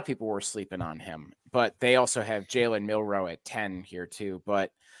lot of people were sleeping on him, but they also have Jalen Milroe at 10 here too.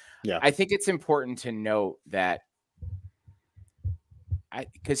 But yeah, I think it's important to note that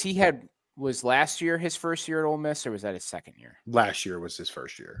because was last year his first year at Ole Miss, or was that his second year? Last year was his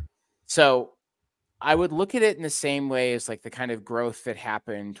first year. So I would look at it in the same way as like the kind of growth that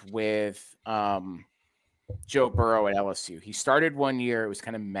happened with Joe Burrow at LSU. He started 1 year, it was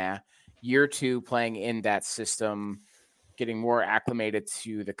kind of meh. Year 2, playing in that system, getting more acclimated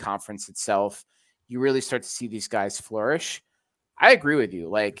to the conference itself, you really start to see these guys flourish. I agree with you.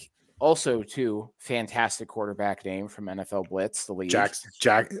 Like, also too, fantastic quarterback name from NFL Blitz, the league.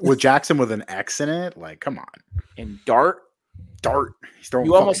 Jackson with an X in it. Like, come on. And Dart. He's throwing.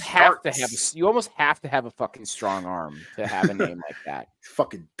 You almost have to have a fucking strong arm to have a name like that.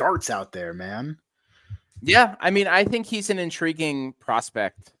 Fucking darts out there, man. Yeah, I mean, I think he's an intriguing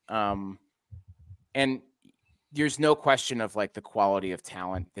prospect. And there's no question of like the quality of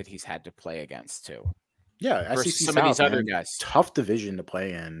talent that he's had to play against too. Yeah, SEC some South, of these other guys. Tough division to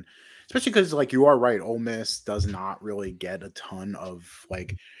play in, especially because like you are right, Ole Miss does not really get a ton of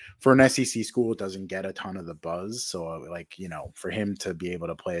like, for an SEC school, it doesn't get a ton of the buzz. So like, you know, for him to be able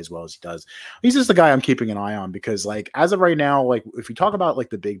to play as well as he does, he's just the guy I'm keeping an eye on, because like as of right now, like if we talk about like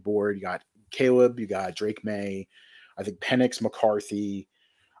the big board, you got Caleb, you got Drake May, I think Penix, McCarthy.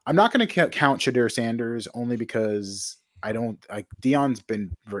 I'm not going to count Shadir Sanders only because I don't like Deion's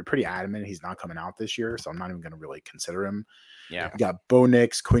been pretty adamant he's not coming out this year, so I'm not even going to really consider him. Yeah, you got Bo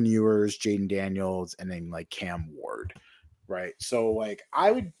Nix, Quinn Ewers, Jaden Daniels, and then like Cam Ward, right? So like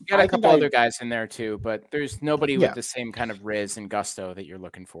you got a couple other guys in there too, but there's nobody with the same kind of riz and gusto that you're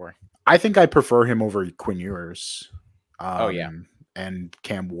looking for. I think I prefer him over Quinn Ewers. And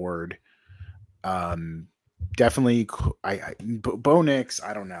Cam Ward. Definitely, Bo Nix.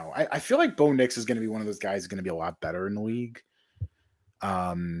 I don't know. I feel like Bo Nix is going to be one of those guys who's going to be a lot better in the league.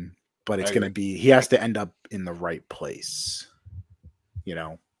 But it's going to be, he has to end up in the right place. You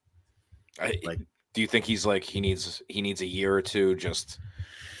know, do you think he's like he needs a year or two just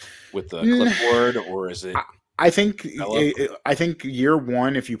with the clipboard, or is it? I think year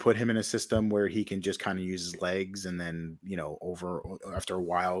 1, if you put him in a system where he can just kind of use his legs, and then, you know, after a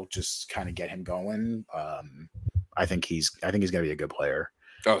while, just kind of get him going. I think he's going to be a good player.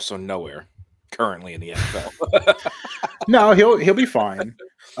 Oh, so nowhere currently in the NFL. No, he'll be fine.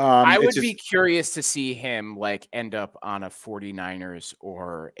 I would be curious to see him like end up on a 49ers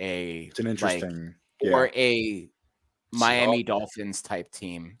or it's an interesting or a Miami Dolphins type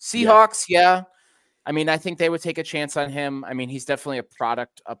team. Seahawks, yeah. I mean, I think they would take a chance on him. I mean, he's definitely a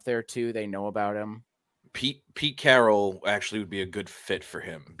product up there too. They know about him. Pete Carroll actually would be a good fit for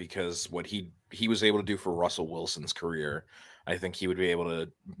him, because what he was able to do for Russell Wilson's career, I think he would be able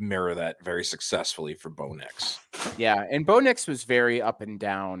to mirror that very successfully for Bo Nix. Yeah, and Bo Nix was very up and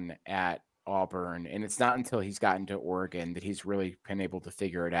down at Auburn, and it's not until he's gotten to Oregon that he's really been able to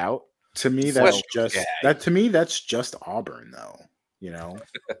figure it out. To me, that's just Auburn, though. You know,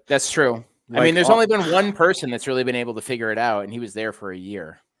 that's true. I mean, there's only been one person that's really been able to figure it out, and he was there for a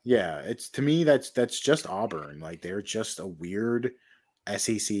year. Yeah, to me that's just Auburn. Like, they're just a weird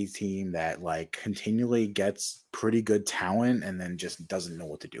SEC team that like continually gets pretty good talent and then just doesn't know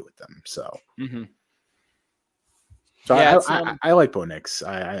what to do with them. So, so yeah, I like Bo Nix.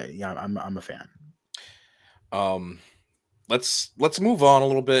 I'm a fan. Let's move on a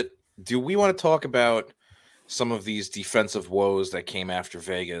little bit. Do we want to talk about some of these defensive woes that came after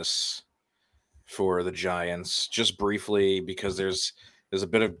Vegas for the Giants, just briefly, because there's a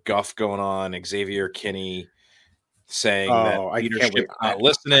bit of guff going on? Xavier Kinney saying that I can't leadership wait. not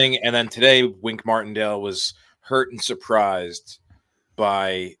listening. And then today, Wink Martindale was hurt and surprised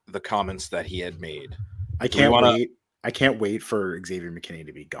by the comments that he had made. I can't wait. I can't wait for Xavier McKinney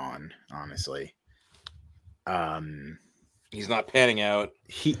to be gone, honestly. He's not panning out.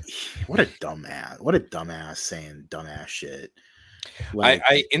 He what a dumbass saying dumbass shit. Like,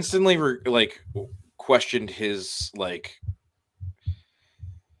 I instantly questioned his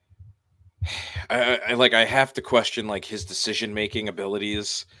I have to question his decision making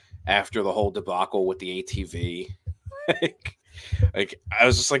abilities after the whole debacle with the ATV. I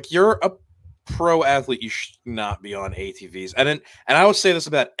was just like, you're a pro athlete, you should not be on ATVs. And I would say this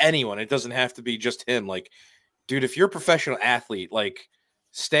about anyone. It doesn't have to be just him. Dude, if you're a professional athlete,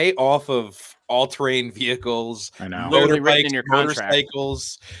 stay off of all-terrain vehicles, I know. Motorbikes, in your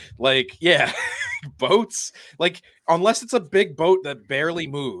motorcycles, boats. Unless it's a big boat that barely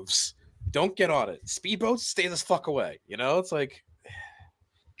moves, don't get on it. Speedboats, stay this fuck away. It's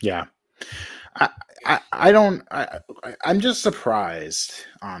yeah. I'm just surprised,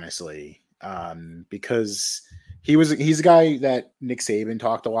 honestly, because he's a guy that Nick Saban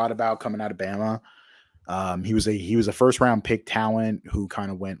talked a lot about coming out of Bama. He was a first round pick talent who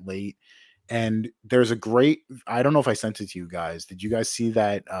kind of went late, and there's a great, I don't know if I sent it to you guys. Did you guys see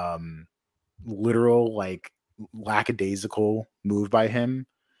that literal lackadaisical move by him?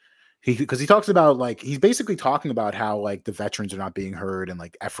 Because he talks about he's basically talking about how the veterans are not being heard and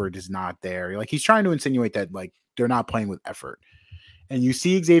effort is not there. He's trying to insinuate that they're not playing with effort. And you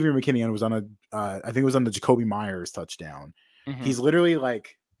see Xavier McKinney, and it was on I think it was on the Jacoby Myers touchdown. Mm-hmm. He's literally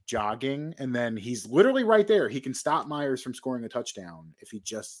jogging, and then he's literally right there. He can stop Myers from scoring a touchdown if he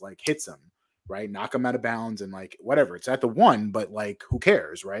just hits him, right? Knock him out of bounds and whatever. It's at the 1, but who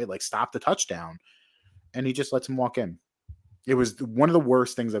cares, right? Stop the touchdown. And he just lets him walk in. It was one of the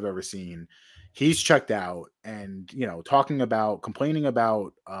worst things I've ever seen. He's checked out and, complaining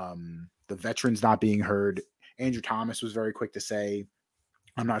about the veterans not being heard. Andrew Thomas was very quick to say,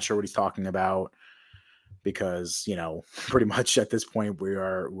 I'm not sure what he's talking about, because, pretty much at this point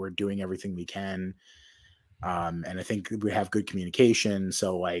we're doing everything we can. And I think we have good communication.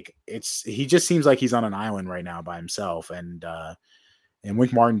 So he just seems like he's on an island right now by himself. And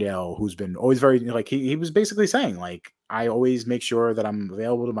Wink Martindale, who's been always very he was basically saying I always make sure that I'm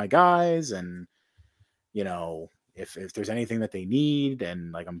available to my guys, and if there's anything that they need,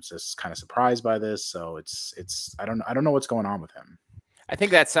 and I'm just kind of surprised by this. So it's I don't know what's going on with him. I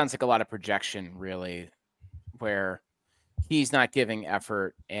think that sounds like a lot of projection, really, where he's not giving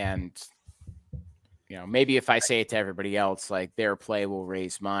effort, and maybe if I say it to everybody else, their play will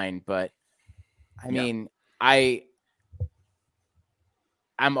raise mine. But I mean, I'm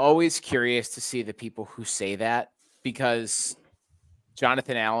always curious to see the people who say that, because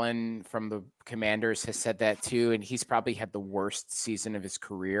Jonathan Allen from the Commanders has said that too, and he's probably had the worst season of his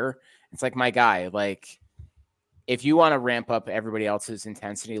career. It's my guy, if you want to ramp up everybody else's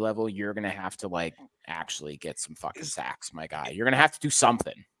intensity level, you're going to have to actually get some fucking sacks, my guy. You're going to have to do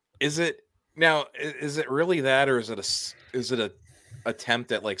something. Is it really that, or is it a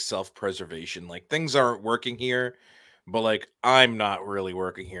attempt at self-preservation? Things aren't working here, but I'm not really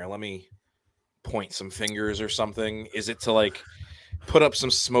working here. Let me point some fingers or something. Is it to put up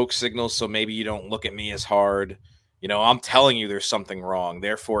some smoke signals so maybe you don't look at me as hard? I'm telling you there's something wrong,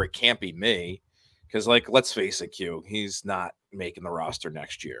 therefore it can't be me. Because let's face it, Q, he's not making the roster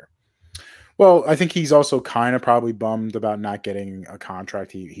next year. Well, I think he's also kind of probably bummed about not getting a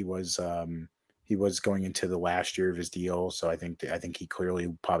contract. He was going into the last year of his deal, so I think he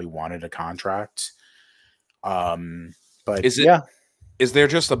clearly probably wanted a contract. But is there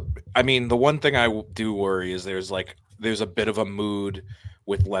just the one thing I do worry is there's a bit of a mood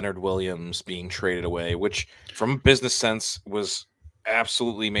with Leonard Williams being traded away, which from a business sense was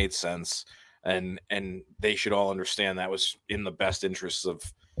absolutely made sense. And they should all understand that was in the best interests of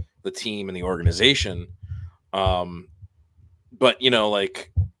the team and the organization. But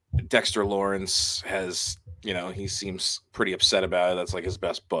Dexter Lawrence has, he seems pretty upset about it. That's his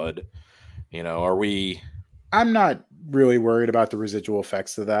best bud. I'm not really worried about the residual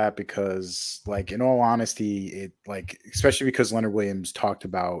effects of that, because in all honesty, it especially because Leonard Williams talked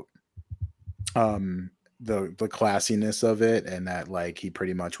about the classiness of it, and that he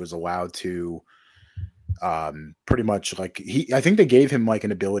pretty much was allowed to pretty much I think they gave him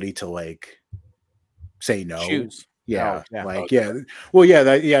an ability to say no. Choose. Yeah. Oh, yeah. Well,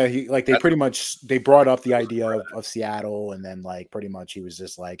 he they pretty much, they brought up the idea of Seattle, and then pretty much he was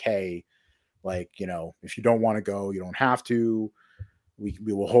just hey, if you don't want to go, you don't have to. We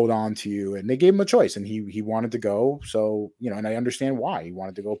will hold on to you. And they gave him a choice, and he wanted to go. So, and I understand why he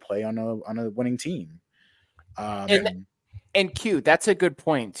wanted to go play on a winning team. And Q, that's a good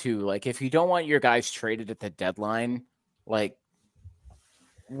point too. Like, if you don't want your guys traded at the deadline, like,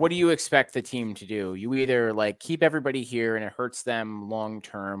 what do you expect the team to do? You either like keep everybody here and it hurts them long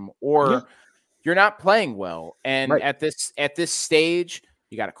term, or you're not playing well. And at this stage,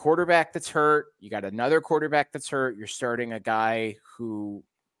 you got a quarterback that's hurt. You got another quarterback that's hurt. You're starting a guy who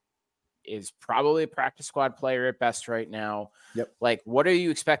is probably a practice squad player at best right now. Like, what do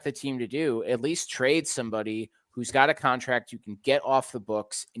you expect the team to do? At least trade somebody who's got a contract you can get off the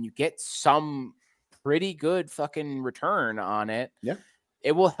books and you get some pretty good fucking return on it.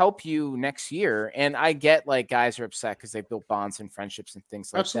 It will help you next year. And I get like guys are upset because they built bonds and friendships and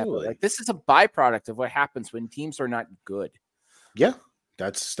things like that. But like, this is a byproduct of what happens when teams are not good. Yeah,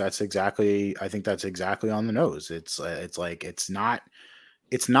 that's exactly. I think that's exactly on the nose. It's like it's not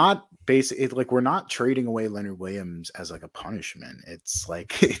basic. Like, we're not trading away Leonard Williams as like a punishment. It's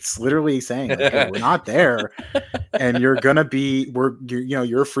like it's literally saying like, hey, we're not there, and you're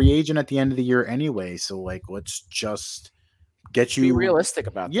a free agent at the end of the year anyway. So like, let's just get you be realistic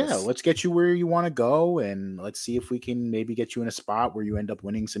about this. Let's get you where you want to go, and let's see if we can maybe get you in a spot where you end up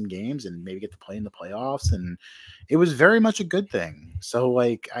winning some games and maybe get to play in the playoffs. And it was very much a good thing. So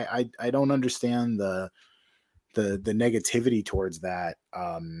like, I don't understand the negativity towards that.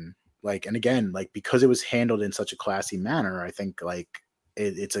 Like, and again, like, because it was handled in such a classy manner, I think like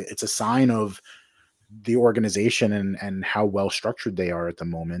it's a sign of the organization and how well structured they are at the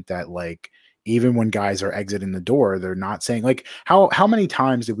moment, that like, even when guys are exiting the door, they're not saying like, how many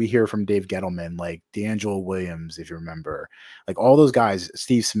times did we hear from Dave Gettleman, like D'Angelo Williams, if you remember, like all those guys,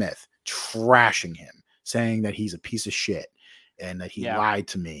 Steve Smith, trashing him, saying that he's a piece of shit and that he lied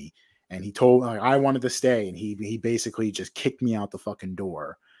to me. And he told like, I wanted to stay, and he basically just kicked me out the fucking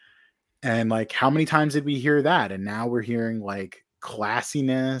door. And like, how many times did we hear that? And now we're hearing like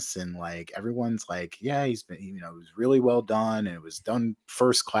classiness, and like everyone's like, yeah, he's been, it was really well done, and it was done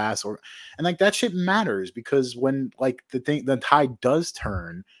first class, and like that shit matters, because when like the tide does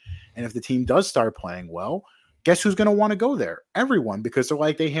turn, and if the team does start playing well, guess who's going to want to go there? Everyone, because they're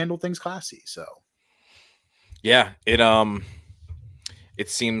like, they handle things classy. So yeah, it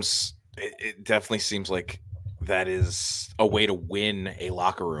definitely seems like that is a way to win a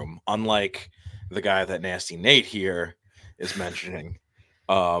locker room, unlike the guy that Nasty Nate here is mentioning.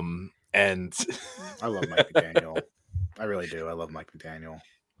 And I love Mike McDaniel. I really do. I love Mike McDaniel.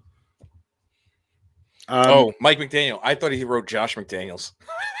 Mike McDaniel. I thought he wrote Josh McDaniels.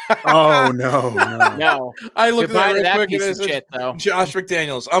 Oh no. I looked at that real quick. Piece of shit, though. Josh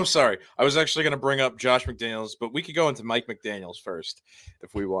McDaniels. I'm sorry. I was actually going to bring up Josh McDaniels, but we could go into Mike McDaniels first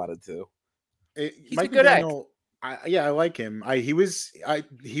if we wanted to. He's Mike a good McDaniel, I like him. He was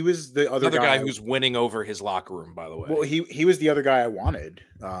the other guy who's winning over his locker room, by the way. Well, he was the other guy I wanted.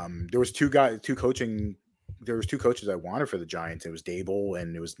 There was two coaches I wanted for the Giants. It was Dable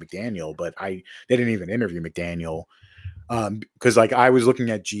and it was McDaniel, but they didn't even interview McDaniel. Because like I was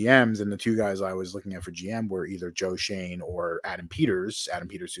looking at GMs, and the two guys I was looking at for GM were either Joe Shane or Adam Peters. Adam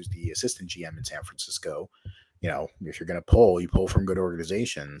Peters, who's the assistant GM in San Francisco. If you're going to pull, you pull from good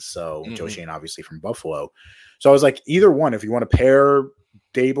organizations. So Joe Shane, obviously from Buffalo. So I was like, either one, if you want to pair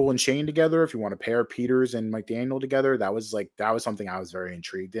Dable and Shane together, if you want to pair Peters and McDaniel together, that was something I was very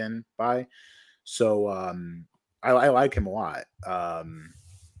intrigued by. So I like him a lot.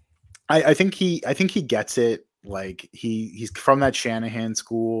 I think he gets it. Like he's from that Shanahan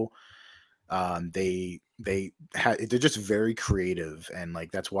school. They're just very creative, and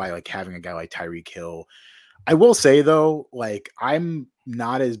like that's why like having a guy like Tyreek Hill. I will say though, like I'm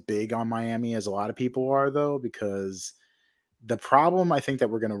not as big on Miami as a lot of people are though, because the problem I think that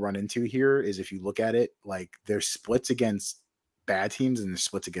we're going to run into here is if you look at it, like their splits against bad teams and their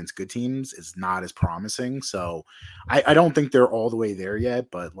splits against good teams is not as promising. So I don't think they're all the way there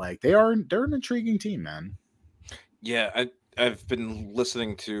yet, but like they're an intriguing team, man. Yeah, I've been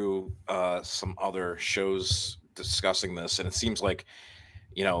listening to some other shows discussing this, and it seems like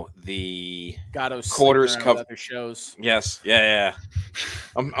the quarters cover other shows. Yes, yeah.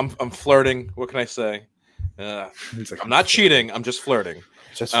 I'm flirting. What can I say? I'm not cheating. I'm just flirting.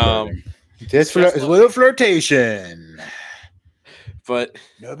 Just flirting. Just a little flirtation. But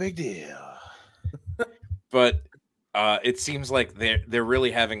no big deal. But it seems like they're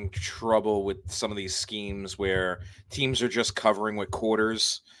really having trouble with some of these schemes where teams are just covering with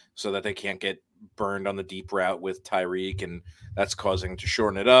quarters so that they can't get burned on the deep route with Tyreek, and that's causing to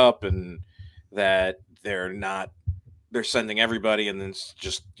shorten it up, and that they're sending everybody, and then it's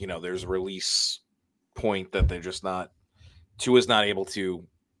just there's a release point that they're just not. Tua's not able to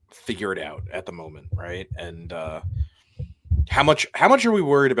figure it out at the moment, right? And how much are we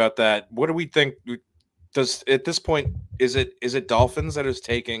worried about that? What do we think? Does at this point is it Dolphins that are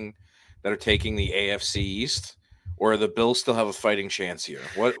taking the AFC East, or the Bills still have a fighting chance here?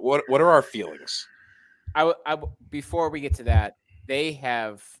 What are our feelings? Before we get to that,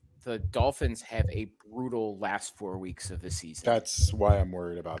 the Dolphins have a brutal last 4 weeks of the season. That's why I'm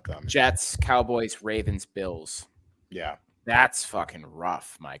worried about them. Jets, Cowboys, Ravens, Bills. Yeah. That's fucking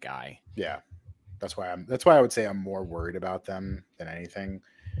rough, my guy. Yeah. That's why I would say I'm more worried about them than anything.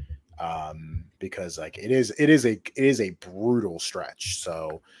 Because like it is a brutal stretch.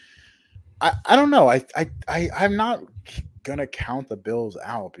 So I don't know. I'm not gonna count the Bills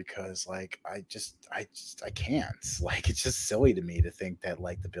out because like I can't. Like it's just silly to me to think that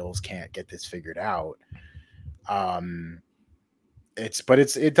like the Bills can't get this figured out.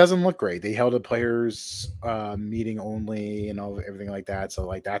 It doesn't look great. They held a players meeting only and everything like that. So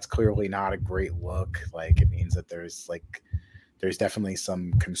like that's clearly not a great look. Like it means that there's definitely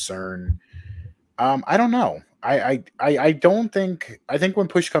some concern. I don't know. I don't think. I think when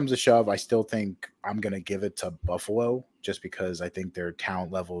push comes to shove, I still think I'm gonna give it to Buffalo just because I think their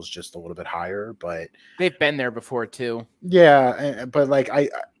talent level is just a little bit higher. But they've been there before too. Yeah, but like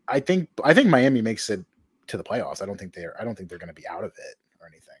I think Miami makes it to the playoffs. I don't think they're gonna be out of it or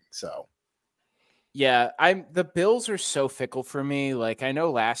anything. So yeah, the Bills are so fickle for me. Like I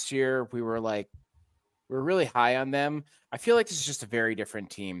know last year we were really high on them. I feel like this is just a very different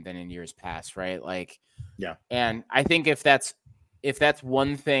team than in years past, right? Like, yeah. And I think if that's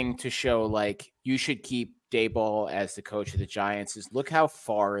one thing to show, like you should keep Daboll as the coach of the Giants, is look how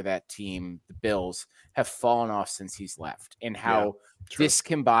far that team, the Bills, have fallen off since he's left, and how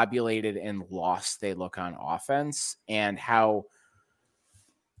discombobulated and lost they look on offense, and how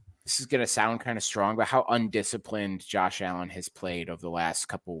this is going to sound kind of strong, but how undisciplined Josh Allen has played over the last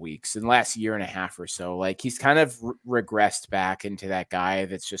couple of weeks and last year and a half or so. Like he's kind of regressed back into that guy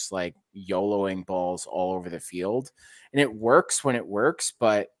that's just like YOLOing balls all over the field. And it works when it works,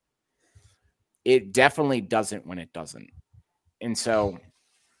 but it definitely doesn't when it doesn't. And so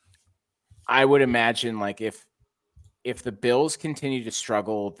I would imagine like if the Bills continue to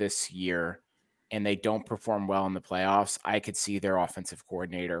struggle this year and they don't perform well in the playoffs, I could see their offensive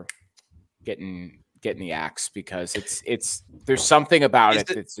coordinator getting the axe because there's something about it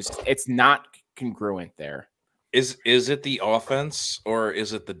that's just it's not congruent there. Is it the offense or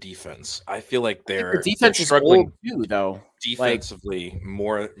is it the defense? I feel like the defense is struggling too, though. Defensively,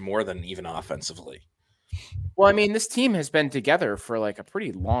 like, more than even offensively. Well, I mean, this team has been together for like a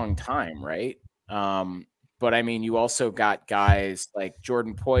pretty long time, right? But I mean, you also got guys like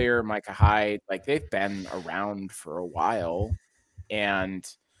Jordan Poyer, Micah Hyde, like they've been around for a while. And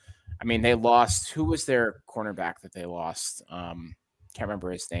I mean, they lost, who was their cornerback that they lost? Can't remember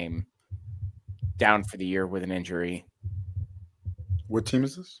his name. Down for the year with an injury. What team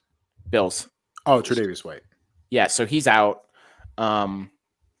is this? Bills. Oh, Tre'Davious White. Yeah, so he's out. I'm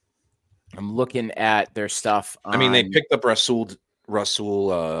looking at their stuff. I mean, they picked up Rasul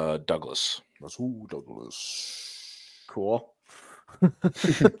Douglas. Rasul Douglas. Cool.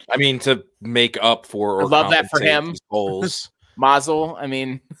 I mean, to make up for I love that for him. Goals. Mazel. I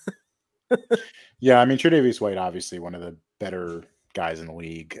mean, yeah, I mean, Tre'Davious White, obviously one of the better guys in the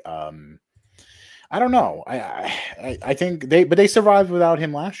league. I don't know. I think they survived without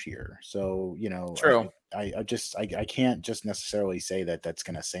him last year. So, you know, true. I can't just necessarily say that that's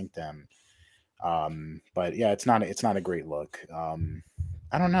going to sink them. But yeah, it's not a great look.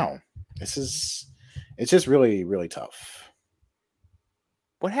 I don't know. It's just really, really tough.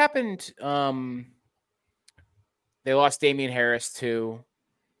 What happened? They lost Damian Harris too.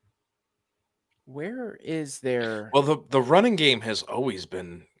 Where is their... Well, the running game has always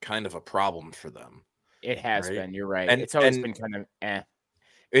been kind of a problem for them. It has been. You're right. And, it's always been kind of eh.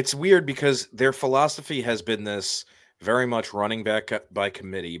 It's weird because their philosophy has been this very much running back by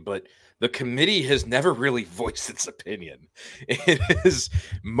committee, but the committee has never really voiced its opinion. It has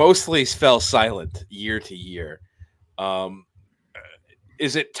mostly fell silent year to year.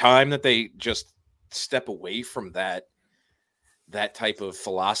 Is it time that they just step away from that type of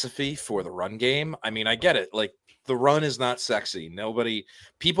philosophy for the run game? I mean, I get it. Like, the run is not sexy.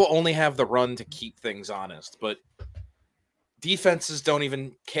 People only have the run to keep things honest, but defenses don't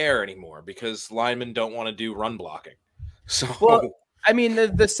even care anymore because linemen don't want to do run blocking. So, well, I mean,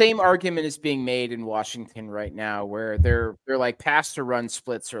 the same argument is being made in Washington right now, where they're like pass to run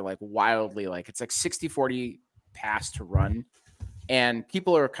splits are like wildly, like it's like 60-40 pass to run. And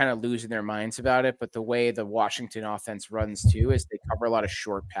people are kind of losing their minds about it. But the way the Washington offense runs too is they cover a lot of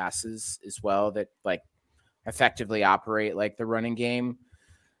short passes as well that like effectively operate like the running game.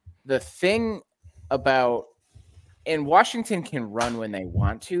 The thing about and Washington can run when they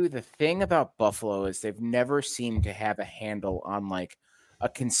want to. The thing about Buffalo is they've never seemed to have a handle on like a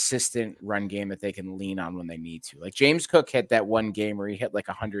consistent run game that they can lean on when they need to. Like James Cook had that one game where he hit like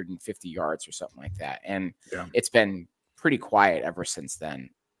 150 yards or something like that. And it's been pretty quiet ever since then.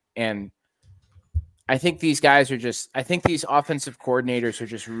 And I think these offensive coordinators are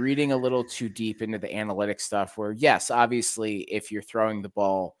just reading a little too deep into the analytics stuff where, yes, obviously, if you're throwing the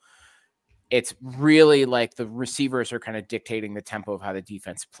ball, it's really like the receivers are kind of dictating the tempo of how the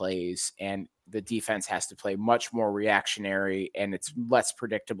defense plays, and the defense has to play much more reactionary, and it's less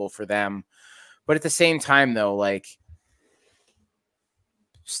predictable for them. But at the same time, though, like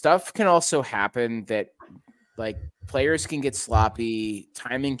stuff can also happen that like players can get sloppy,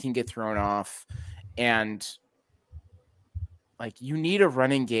 timing can get thrown off, and like you need a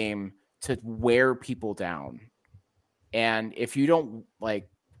running game to wear people down. And if you don't, like,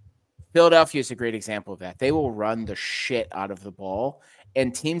 Philadelphia is a great example of that. They will run the shit out of the ball,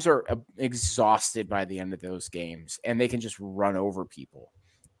 and teams are exhausted by the end of those games, and they can just run over people.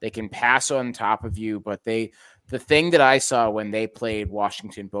 They can pass on top of you, but the thing that I saw when they played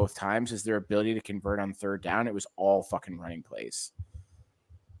Washington both times is their ability to convert on third down. It was all fucking running plays.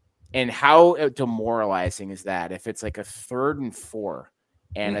 And how demoralizing is that if it's like a 3rd and 4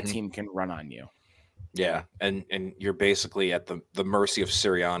 and a team can run on you? Yeah, and you're basically at the mercy of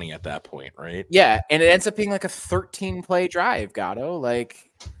Sirianni at that point, right? Yeah, and it ends up being like a 13-play drive, Gatto.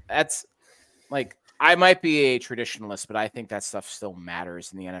 Like, that's like, I might be a traditionalist, but I think that stuff still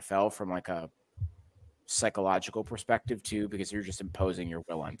matters in the NFL from like a psychological perspective too, because you're just imposing your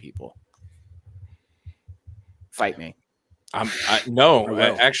will on people. Fight me. I was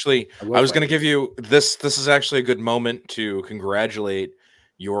going to give you this. This is actually a good moment to congratulate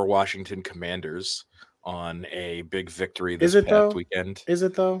your Washington Commanders on a big victory this past weekend. Is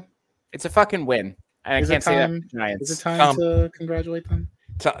it though? It's a fucking win. I can't say that for Giants. Is it time to congratulate them?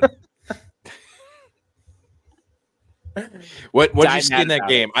 What did you see in that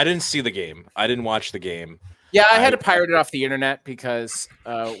game? I didn't see the game. I didn't watch the game. Yeah, I had to pirate it off the internet because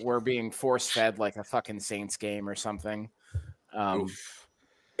we're being force-fed like a fucking Saints game or something.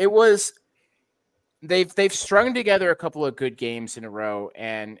 It was they've strung together a couple of good games in a row,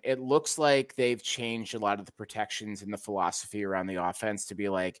 and it looks like they've changed a lot of the protections and the philosophy around the offense to be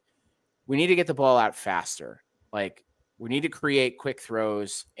like, we need to get the ball out faster. Like, we need to create quick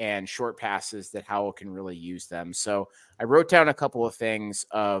throws and short passes that Howell can really use them. So I wrote down a couple of things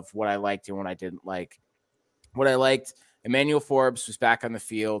of what I liked and what I didn't like. What I liked, Emmanuel Forbes was back on the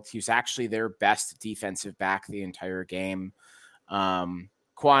field. He was actually their best defensive back the entire game.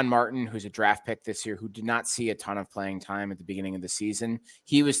 Quan Martin, who's a draft pick this year, who did not see a ton of playing time at the beginning of the season,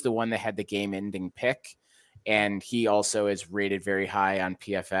 he was the one that had the game-ending pick, and he also is rated very high on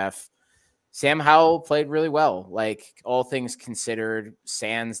PFF. Sam Howell played really well, like all things considered,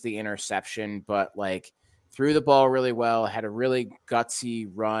 sans the interception, but like threw the ball really well, had a really gutsy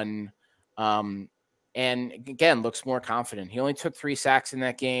run, and again, looks more confident. He only took 3 sacks in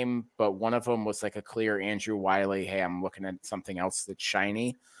that game, but one of them was like a clear Andrew Wiley, hey, I'm looking at something else that's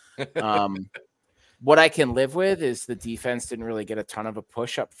shiny. What I can live with is the defense didn't really get a ton of a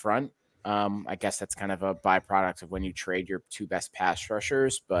push up front. I guess that's kind of a byproduct of when you trade your 2 best pass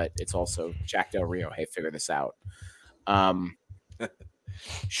rushers, but it's also Jack Del Rio, hey, figure this out.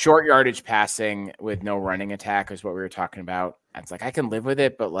 Short yardage passing with no running attack is what we were talking about. It's like, I can live with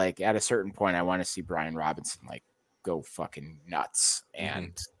it, but like at a certain point, I want to see Brian Robinson like go fucking nuts.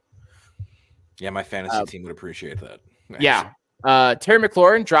 And yeah, my fantasy team would appreciate that. Yeah. Terry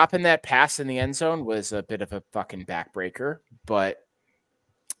McLaurin dropping that pass in the end zone was a bit of a fucking backbreaker, but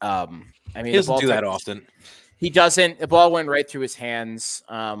I mean, he doesn't do that often. He doesn't. The ball went right through his hands,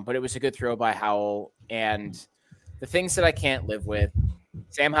 but it was a good throw by Howell. And the things that I can't live with,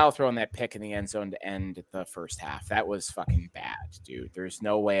 Sam Howell throwing that pick in the end zone to end the first half. That was fucking bad, dude. There's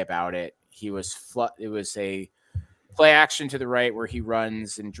no way about it. It was a play action to the right where he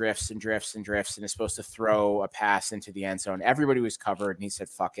runs and drifts and is supposed to throw a pass into the end zone. Everybody was covered, and he said,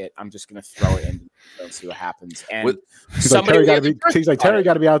 fuck it. I'm just going to throw it in and see what happens. And Terry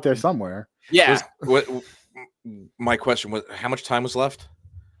got to be out there somewhere. Yeah. My question was, how much time was left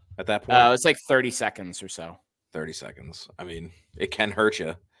at that point? It was like 30 seconds or so. 30 seconds. I mean, it can hurt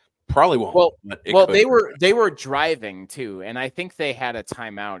you. Probably won't. Well, they were driving too, and I think they had a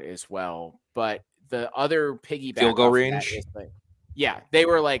timeout as well. But the other piggyback field goal range. They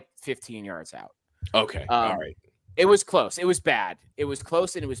were like 15 yards out. Okay, all right. It was close. It was bad. It was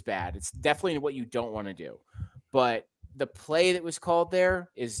close and it was bad. It's definitely what you don't want to do. But the play that was called there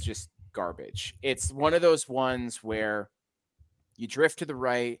is just garbage. It's one of those ones where you drift to the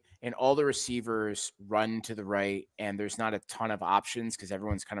right, and all the receivers run to the right, and there's not a ton of options because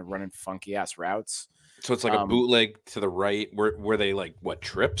everyone's kind of running funky ass routes. So it's like a bootleg to the right. Were they like what,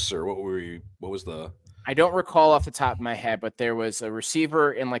 trips, or what was the? I don't recall off the top of my head, but there was a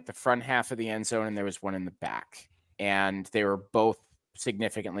receiver in like the front half of the end zone, and there was one in the back, and they were both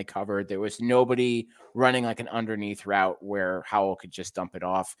significantly covered. There was nobody running like an underneath route where Howell could just dump it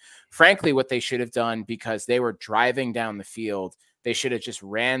off. Frankly, what they should have done, because they were driving down the field, they should have just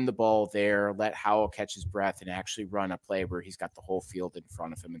ran the ball there, let Howell catch his breath, and actually run a play where he's got the whole field in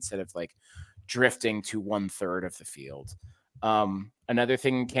front of him instead of like drifting to 1/3 of the field. Another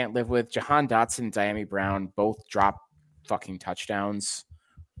thing you can't live with, Jahan Dotson and Diami Brown both drop fucking touchdowns.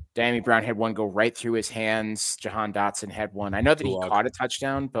 Diami Brown had one go right through his hands. Jahan Dotson had one. I know that he caught a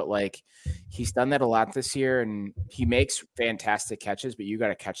touchdown, but like he's done that a lot this year, and he makes fantastic catches, but you got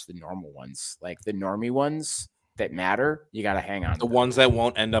to catch the normal ones, like the normie ones that matter. You got to hang on. The ones that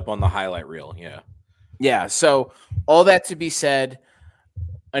won't end up on the highlight reel. Yeah. Yeah. So all that to be said,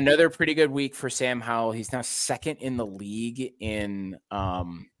 another pretty good week for Sam Howell. He's now second in the league in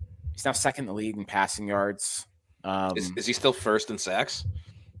passing yards. Is he still first in sacks?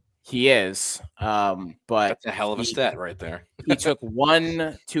 He is, but that's a hell of a stat right there. He took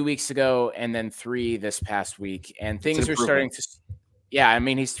 1 2 weeks ago and then 3 this past week, and things are starting to. Yeah, I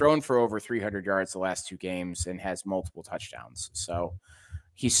mean, he's thrown for over 300 yards the last 2 games and has multiple touchdowns. So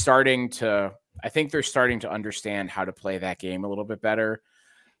he's starting to. I think they're starting to understand how to play that game a little bit better.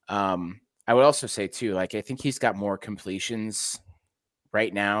 I would also say too, like I think he's got more completions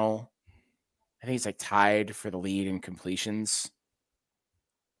right now. I think he's like tied for the lead in completions.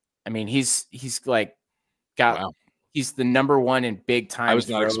 I mean, he's like got he's the number 1 in big time. I was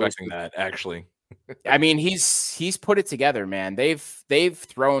not expecting that, actually. I mean, he's put it together, man. They've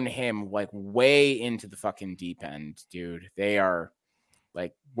thrown him like way into the fucking deep end, dude. They are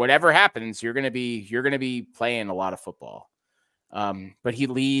like, whatever happens, you're gonna be playing a lot of football. But he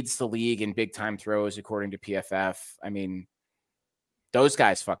leads the league in big time throws according to PFF. I mean, those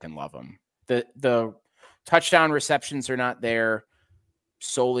guys fucking love him. The touchdown receptions are not there.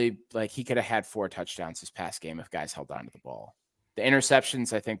 Solely, like he could have had 4 touchdowns this past game if guys held on to the ball. The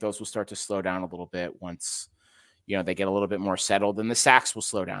interceptions, I think those will start to slow down a little bit once, they get a little bit more settled, and the sacks will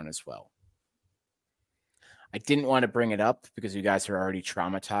slow down as well. I didn't want to bring it up because you guys are already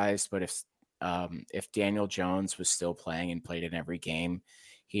traumatized, but if Daniel Jones was still playing and played in every game,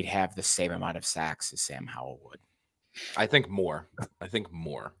 he'd have the same amount of sacks as Sam Howell would. I think more.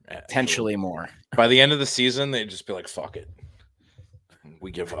 Potentially more. By the end of the season, they'd just be like, fuck it.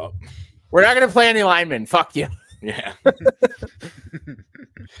 We give up. We're not going to play any linemen. Fuck you. Yeah.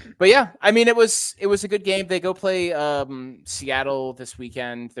 But yeah, I mean, it was a good game. They go play Seattle this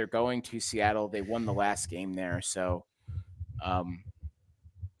weekend. They're going to Seattle. They won the last game there. So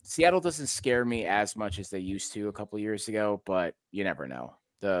Seattle doesn't scare me as much as they used to a couple of years ago, but you never know.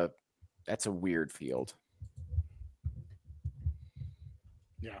 That's a weird field.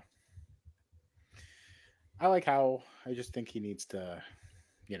 Yeah. I like how I just think he needs to,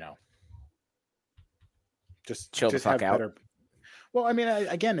 just chill the fuck out. Well, I mean,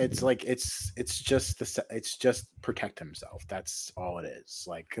 again, it's like it's just protect himself. That's all it is.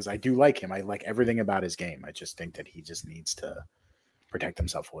 Like, because I do like him. I like everything about his game. I just think that he just needs to protect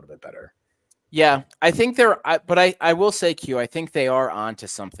himself a little bit better. Yeah, I think but I will say, Q, I think they are onto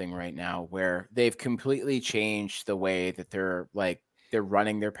something right now where they've completely changed the way that they're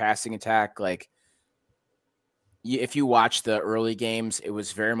running their passing attack. Like, if you watch the early games, it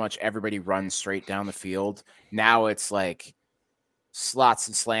was very much everybody runs straight down the field. Now it's like slots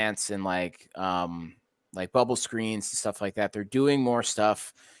and slants and like bubble screens and stuff like that. They're doing more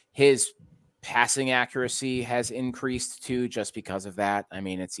stuff. His passing accuracy has increased too, just because of that. I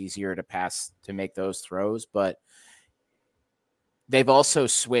mean, it's easier to make those throws, but they've also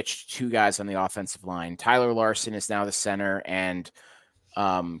switched 2 guys on the offensive line. Tyler Larson is now the center, and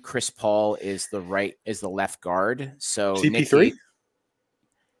Chris Paul is the left guard. So CP3,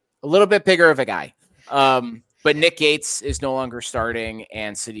 a little bit bigger of a guy. But Nick Gates is no longer starting,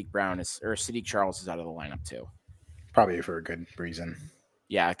 and Sadiq Charles is out of the lineup too. Probably for a good reason.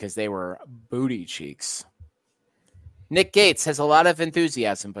 Yeah, because they were booty cheeks. Nick Gates has a lot of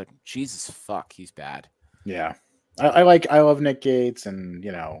enthusiasm, but Jesus fuck, he's bad. Yeah. I love Nick Gates, and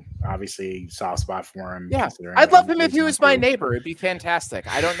obviously soft spot for him. Yeah, I'd love him if he was my neighbor. It'd be fantastic.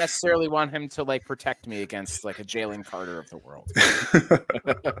 I don't necessarily want him to protect me against a Jalen Carter of the world.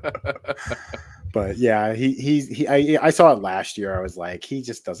 But yeah, I saw it last year. I was like, he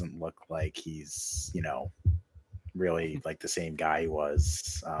just doesn't look like he's really like the same guy he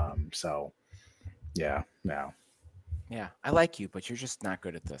was. So yeah, no. Yeah, I like you, but you're just not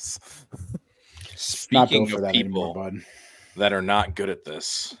good at this. Not Speaking built for of that people anymore, bud. that are not good at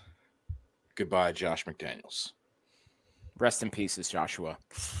this, goodbye, Josh McDaniels. Rest in pieces, Joshua.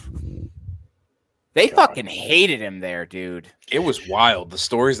 They God. fucking hated him there, dude. It was wild. The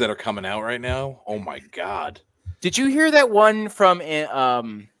stories that are coming out right now. Oh my God. Did you hear that one from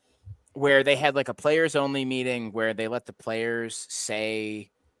where they had like a players only meeting where they let the players say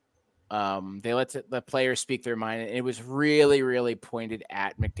they let the players speak their mind, and it was really, really pointed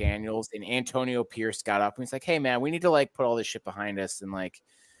at McDaniels. And Antonio Pierce got up and he's like, "Hey, man, we need to like put all this shit behind us, and like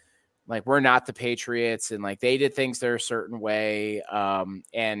we're not the Patriots, and like they did things their certain way,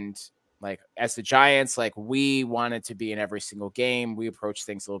 and like as the Giants, like we wanted to be in every single game. We approach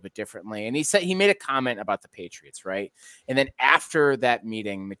things a little bit differently." And he made a comment about the Patriots, right? And then after that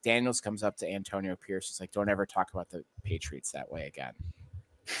meeting, McDaniels comes up to Antonio Pierce. He's like, "Don't ever talk about the Patriots that way again."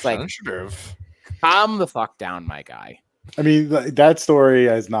 It's like, calm the fuck down, my guy. I mean, that story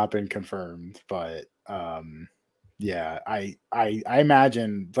has not been confirmed, but yeah, I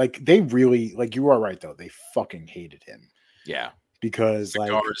imagine like they really, like, you are right though, they fucking hated him. Yeah, because cigars,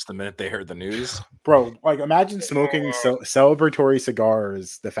 like the minute they heard the news, bro, like imagine smoking celebratory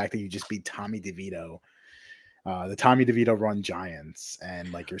cigars. The fact that you just beat Tommy DeVito, the Tommy DeVito run Giants,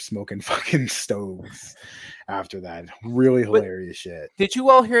 and like you're smoking fucking stoves after that. Really hilarious shit. Did you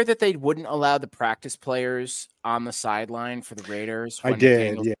all hear that they wouldn't allow the practice players on the sideline for the Raiders? I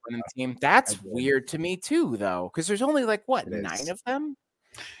did. Yeah. The team? That's weird to me too, though, because there's only like what, 9 of them?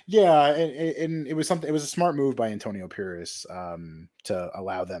 Yeah, and it was something. It was a smart move by Antonio Pierce to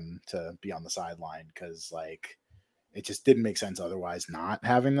allow them to be on the sideline, because like it just didn't make sense otherwise not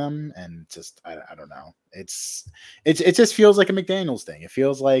having them. And just I don't know. It just feels like a McDaniels thing. It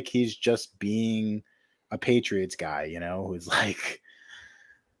feels like he's just being a Patriots guy, you know, who's like,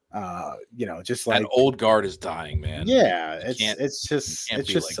 you know, just like that old guard is dying, man. Yeah, it's just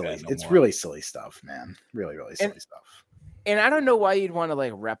silly. It's really silly stuff, man. Really, really silly stuff. And I don't know why you'd want to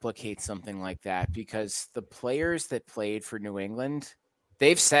like replicate something like that, because the players that played for New England,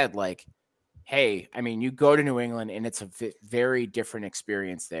 they've said like, hey, I mean, you go to New England and it's a very different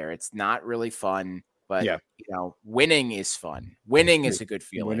experience there. It's not really fun, but you know, winning is fun. Winning is a good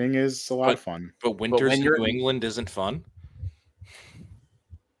feeling. Winning is a lot of fun. But winters in New England isn't fun.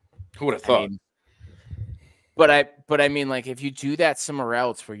 Who would have thought? But I mean, like, if you do that somewhere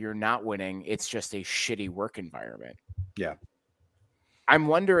else where you're not winning, it's just a shitty work environment. Yeah. I'm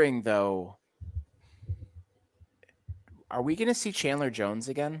wondering though, are we going to see Chandler Jones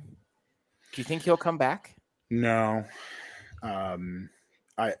again? Do you think he'll come back? No.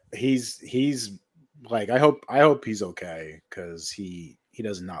 He's like, I hope he's okay, because he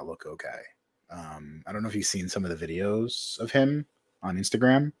does not look okay. I don't know if you've seen some of the videos of him on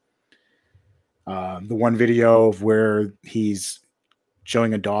Instagram. The one video of where he's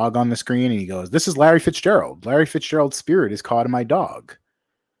showing a dog on the screen and he goes, "This is Larry Fitzgerald. Larry Fitzgerald's spirit is caught in my dog."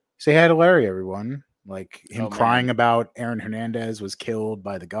 Say hi to Larry, everyone. Like him crying about Aaron Hernandez was killed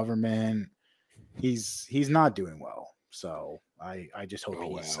by the government. He's not doing well. So I just hope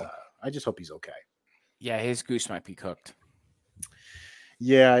I just hope he's okay. Yeah, his goose might be cooked.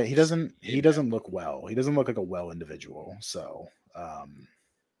 Yeah, he doesn't look well. He doesn't look like a well individual. So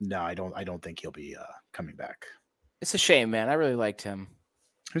no, I don't think he'll be coming back. It's a shame, man. I really liked him.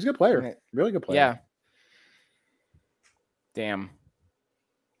 He's a good player. Really good player. Yeah. Damn.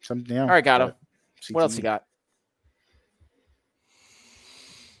 All right, Gatto. What else you got?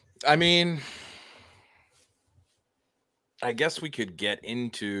 I mean, I guess we could get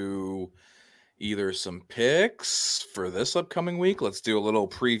into either some picks for this upcoming week. Let's do a little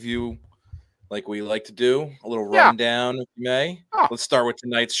preview like we like to do, a little rundown, if you may. Let's start with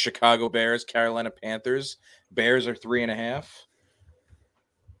tonight's Chicago Bears, Carolina Panthers. Bears are 3.5.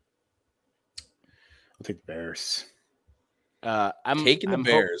 I'll take the Bears. I'm taking the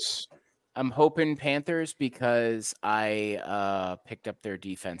Bears. I'm hoping Panthers, because I picked up their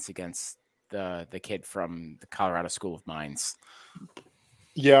defense against the kid from the Colorado School of Mines.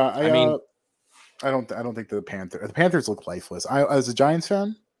 Yeah, I mean, I don't think the Panthers look lifeless. As a Giants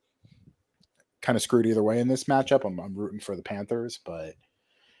fan, kind of screwed either way in this matchup. I'm rooting for the Panthers, but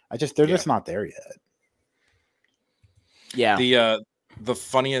they're just not there yet. Yeah. The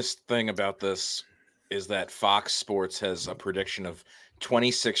funniest thing about this is that Fox Sports has a prediction of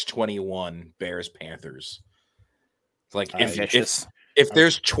 26-21 Bears Panthers. Like if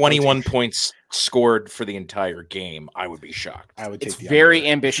there's 21 points scored for the entire game, I would be shocked. It's very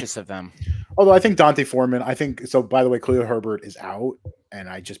ambitious of them. Although I think Dante Foreman, so by the way, Khalil Herbert is out, and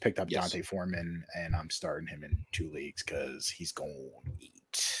I just picked up Dante Foreman, and I'm starting him in 2 leagues because he's going to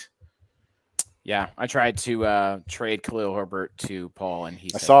eat. Yeah, I tried to trade Khalil Herbert to Paul, and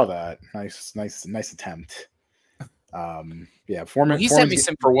he I said saw no. that. Nice attempt. Yeah, Well, he sent me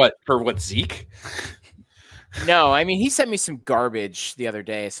some. For what? For what, Zeke? No, I mean he sent me some garbage the other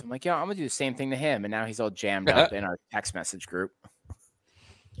day, so I'm like, I'm gonna do the same thing to him, and now he's all jammed up in our text message group.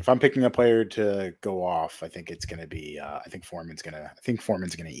 If I'm picking a player to go off, I think it's going to be. I think Foreman's going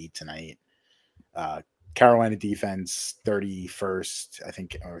to eat tonight. Carolina defense 31st, I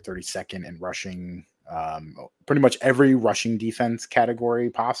think, or 32nd in rushing. Pretty much every rushing defense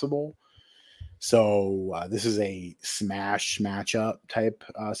category possible. So this is a smash matchup type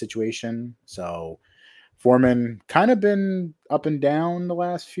situation. So Foreman kind of been up and down the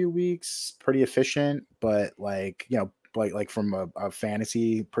last few weeks, pretty efficient, but like from a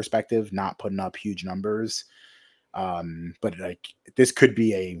fantasy perspective, not putting up huge numbers. But like this could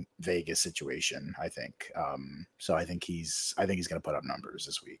be a Vegas situation, I think. So I think he's going to put up numbers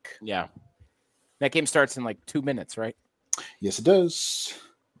this week. Yeah, that game starts in like 2 minutes, right? Yes, it does.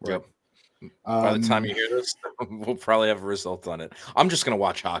 Yep. By the time you hear this, we'll probably have a result on it. I'm just gonna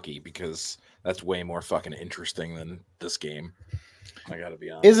watch hockey because that's way more fucking interesting than this game. I gotta be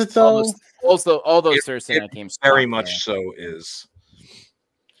honest. Is it though? All those Thursday night games very much so is.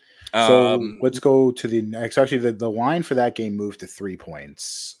 So let's go to the next. Actually, the line for that game moved to 3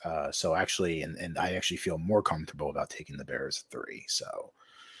 points. So actually, and I actually feel more comfortable about taking the Bears at 3. So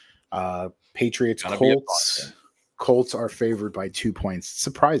Patriots, Colts. Colts are favored by 2 points.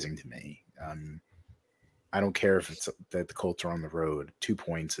 Surprising to me. I don't care if it's that the Colts are on the road. 2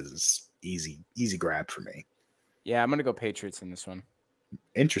 points is easy grab for me. Yeah, I'm gonna go Patriots in this one.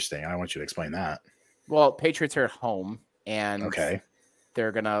 Interesting. I want you to explain that. Well, Patriots are at home, and okay,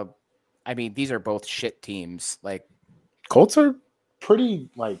 they're gonna. I mean, these are both shit teams. Like Colts are pretty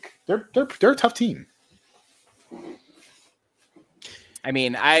like they're a tough team. I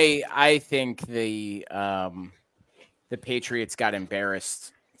mean, I think the Patriots got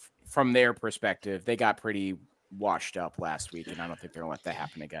embarrassed from their perspective. They got pretty washed up last week, and I don't think they're gonna let that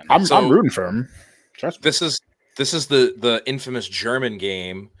happen again. I'm rooting for them. This is the infamous German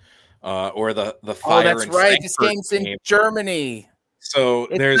game, or the fire. Oh, that's right. This game's in Germany. So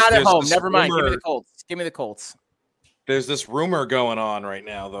it's not at home. Never mind. Give me the Colts. Give me the Colts. There's this rumor going on right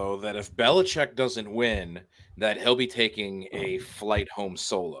now, though, that if Belichick doesn't win, that he'll be taking a flight home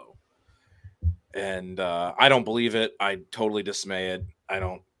solo. And I don't believe it. I totally dismay it. I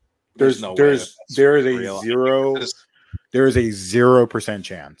don't. There is a 0%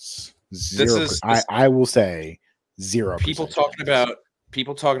 chance. I will say 0%. People talking about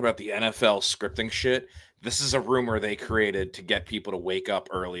the NFL scripting shit. This is a rumor they created to get people to wake up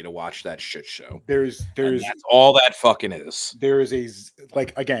early to watch that shit show. There's that's all that fucking is. There is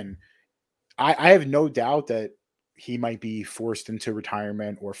again, I have no doubt that he might be forced into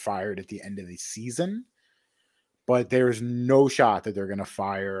retirement or fired at the end of the season, but there's no shot that they're going to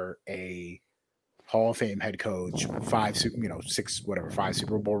fire a Hall of Fame head coach, 5 Super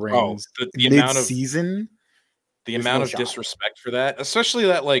Bowl rings. The amount of season, the amount of disrespect for that, especially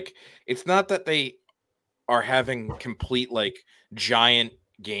that it's not that they are having complete giant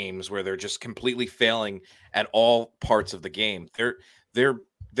games where they're just completely failing at all parts of the game. They're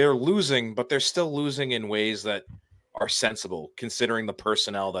losing, but they're still losing in ways that are sensible considering the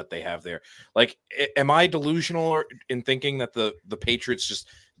personnel that they have there. Am I delusional in thinking that the Patriots just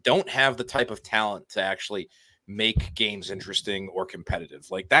don't have the type of talent to actually make games interesting or competitive?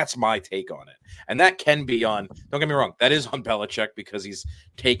 That's my take on it. And that can be on, don't get me wrong, that is on Belichick because he's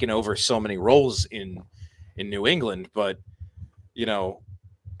taken over so many roles in New England, but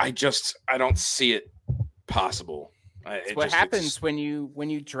I don't see it possible. It's what happens when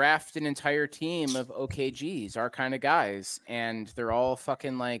you draft an entire team of OKGs, our kind of guys, and they're all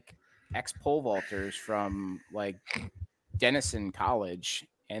fucking ex pole vaulters from Denison College,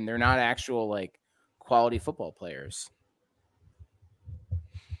 and they're not actual quality football players.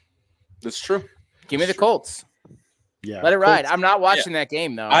 That's true. Give me the Colts. Yeah, let it ride. I'm not watching that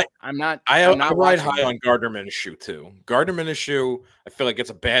game though. I ride high on Gardner Minshew too. Gardner Minshew, I feel like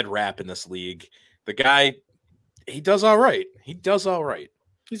gets a bad rap in this league. The guy, he does all right. He's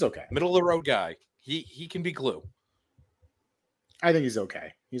okay. Middle of the road guy. He can be glue. I think he's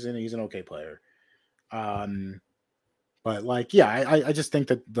okay. He's an okay player. But I just think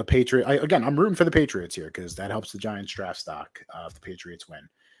that the Patriots. I'm rooting for the Patriots here because that helps the Giants draft stock if the Patriots win.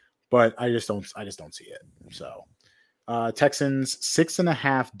 But I just don't see it. So. Texans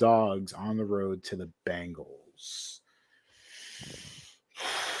 6.5 dogs on the road to the Bengals.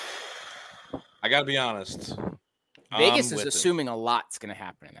 I gotta be honest. Vegas is assuming a lot's gonna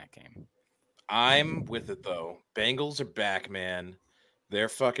happen in that game. I'm with it though. Bengals are back, man. They're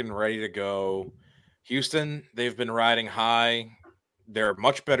fucking ready to go. Houston, they've been riding high. They're a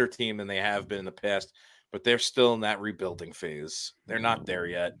much better team than they have been in the past, but they're still in that rebuilding phase. They're not there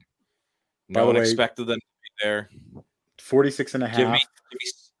yet. By No the one way, expected them to be there. 46 and a half. Give me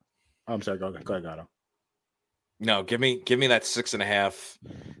Oh, I'm sorry. Go ahead, Gatto. No, give me that 6.5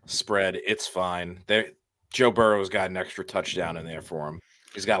 spread. It's fine. Joe Burrow's got an extra touchdown in there for him.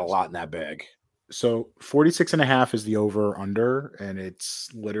 He's got a lot in that bag. So 46 and a half is the over under, and it's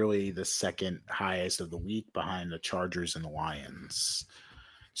literally the second highest of the week behind the Chargers and the Lions.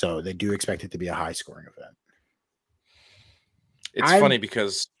 So they do expect it to be a high scoring event. It's funny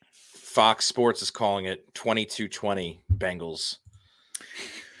because Fox Sports is calling it 22-20 Bengals.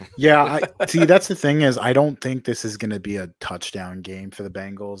 Yeah, see, that's the thing is I don't think this is going to be a touchdown game for the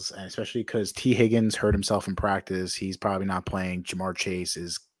Bengals, and especially because T. Higgins hurt himself in practice. He's probably not playing. Jamar Chase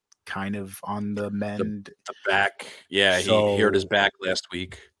is kind of on the mend. The back. Yeah, he hurt his back last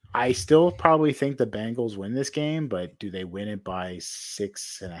week. I still probably think the Bengals win this game, but do they win it by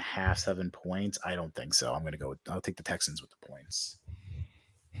 6.5, 7 points? I don't think so. I'll take the Texans with the points.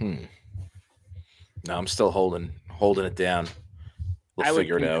 No, I'm still holding it down. I would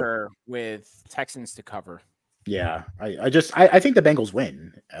concur with Texans to cover. Yeah, I think the Bengals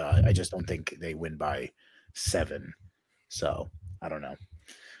win. I just don't think they win by 7. So I don't know.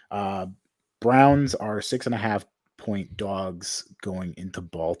 Browns are 6.5 point dogs going into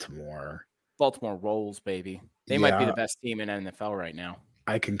Baltimore. Baltimore rolls, baby. They might be the best team in NFL right now.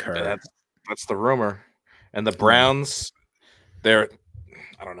 I concur. That's the rumor. And the Browns, I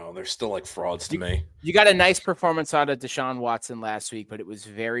don't know. They're still like frauds to me. You got a nice performance out of Deshaun Watson last week, but it was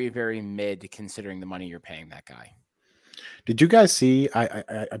very, very mid considering the money you're paying that guy. Did you guys see?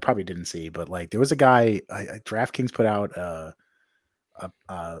 I probably didn't see, but like there was a guy. DraftKings put out a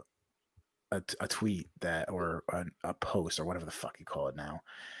tweet or a post or whatever the fuck you call it now,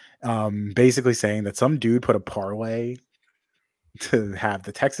 basically saying that some dude put a parlay to have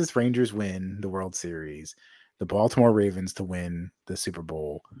the Texas Rangers win the World Series, the Baltimore Ravens to win the Super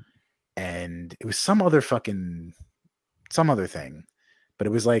Bowl, and it was some other thing, but it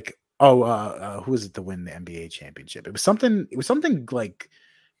was like, who was it to win the NBA championship? It was something like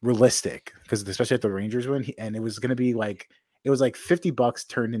realistic because especially if the Rangers win, and it was going to be like, it was like $50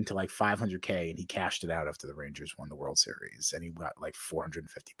 turned into like $500K, and he cashed it out after the Rangers won the World Series, and he got like $450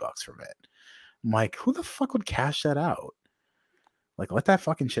 from it. I'm like, who the fuck would cash that out? Like, let that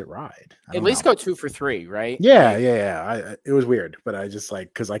fucking shit ride. At least go 2 for 3, right? Yeah. It was weird, but I just like,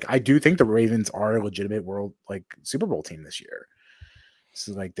 because like I do think the Ravens are a legitimate Super Bowl team this year.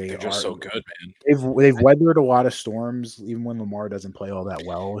 So like they're just so good, man. They've weathered a lot of storms, even when Lamar doesn't play all that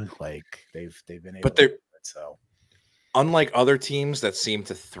well. Like they've been able. But they're so. Unlike other teams that seem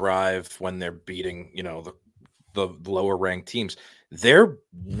to thrive when they're beating, the lower ranked teams, they're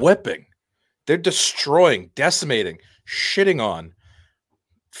whipping, they're destroying, decimating, shitting on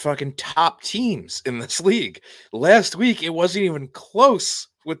fucking top teams in this league. Last week, it wasn't even close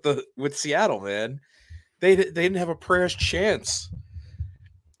with Seattle, man. They didn't have a prayer's chance.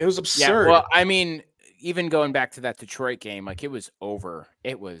 It was absurd. Yeah, well, I mean, even going back to that Detroit game, like it was over.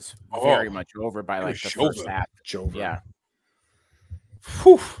 It was very much over by like the first half. Jover. Yeah.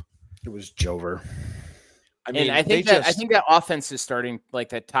 Whew. It was Jover. I mean, I think that offense is starting, like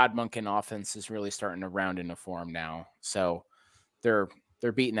that Todd Monken offense is really starting to round into form now. So they're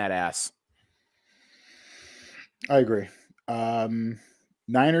beating that ass. I agree.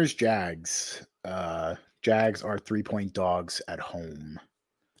 Niners, Jags. Jags are 3-point dogs at home.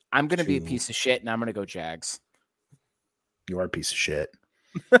 I'm going to be a piece of shit, and I'm going to go Jags. You are a piece of shit.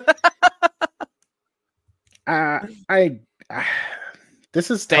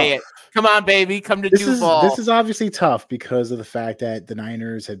 This is Stay tough. It. Come on, baby. Come to Duval. This is obviously tough because of the fact that the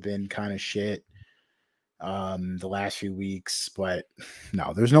Niners have been kind of shit the last few weeks. But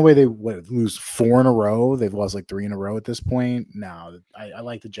no, there's no way they would lose 4 in a row. They've lost like 3 in a row at this point. No, I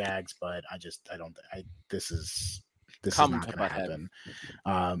like the Jags, but this is not going to happen.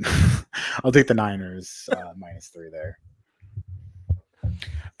 I'll take the Niners -3 there.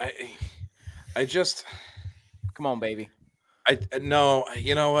 I just come on, baby. No,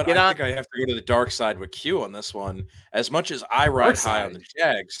 you know what? I think I have to go to the dark side with Q on this one. As much as I ride high on the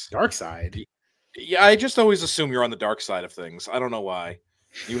Jags, dark side. Yeah, I just always assume you're on the dark side of things. I don't know why.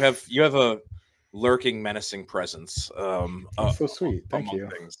 You have a lurking, menacing presence. That's so sweet. Thank you.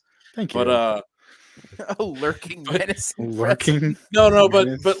 Thank you. But a lurking, menacing. Lurking. No,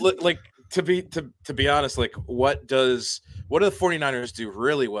 but like to be honest, like what do the 49ers do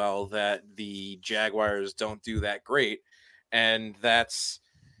really well that the Jaguars don't do that great? And that's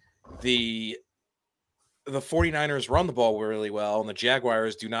the the 49ers run the ball really well, and the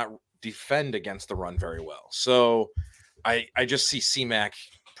Jaguars do not defend against the run very well. So I just see C-Mac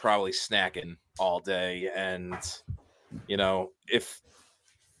probably snacking all day. And, you know,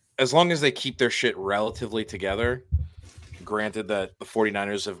 as long as they keep their shit relatively together, granted that the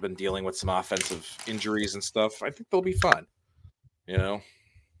 49ers have been dealing with some offensive injuries and stuff, I think they'll be fine. You know?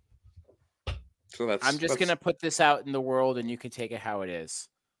 So I'm just going to put this out in the world, and you can take it how it is.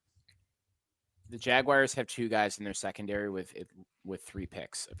 The Jaguars have 2 guys in their secondary with 3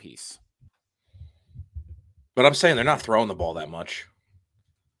 picks apiece. But I'm saying they're not throwing the ball that much.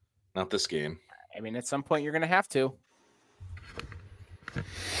 Not this game. I mean, at some point, you're going to have to.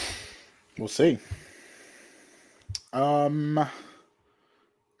 We'll see. All right,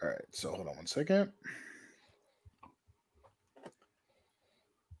 so hold on one second.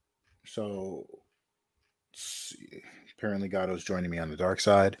 So, let's see. Apparently, Gatto's joining me on the dark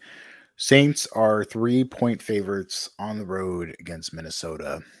side. Saints are 3-point favorites on the road against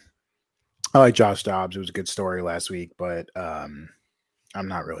Minnesota. I like Josh Dobbs. It was a good story last week, but I'm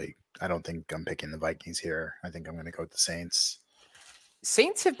not really. I don't think I'm picking the Vikings here. I think I'm going to go with the Saints.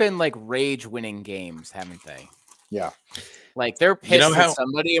 Saints have been like rage winning games, haven't they? Yeah. Like they're pissed at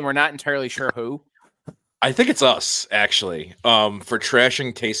somebody and we're not entirely sure who. I think it's us, actually, for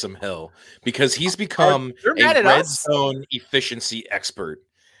trashing Taysom Hill because he's become a red zone efficiency expert.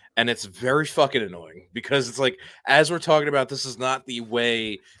 And it's very fucking annoying because it's like, as we're talking about, this is not the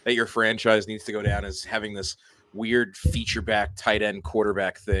way that your franchise needs to go down, is having this weird feature back tight end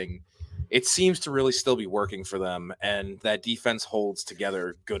quarterback thing. It seems to really still be working for them, and that defense holds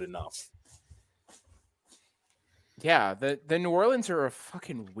together good enough. Yeah, the New Orleans are a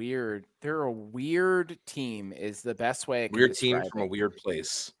fucking weird. They're a weird team is the best way I can weird describe team from it. a weird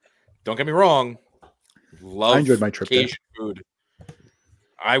place. Don't get me wrong. Love I enjoyed my trip Cajun food.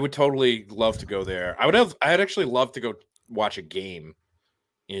 I would totally love to go there. I'd actually love to go watch a game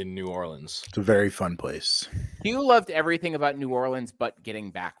in New Orleans. It's a very fun place. You loved everything about New Orleans but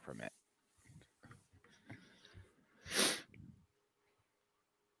getting back from it.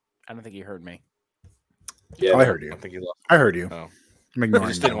 I don't think you heard me. Yeah, I heard you. I heard you. Oh. I'm ignoring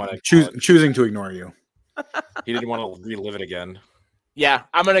just you. didn't want to choosing to ignore you. He didn't want to relive it again. Yeah,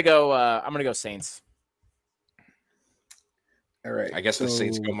 I'm gonna go Saints. All right. I guess the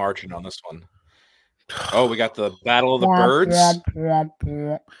Saints go marching on this one. Oh, we got the Battle of the Birds.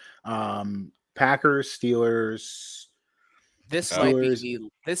 Packers, Steelers.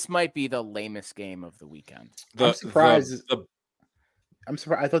 This might be the lamest game of the weekend. I'm surprised. I'm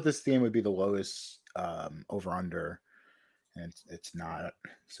surprised. I thought this game would be the lowest over under, and it's not.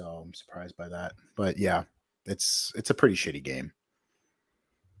 So I'm surprised by that. But yeah, it's a pretty shitty game.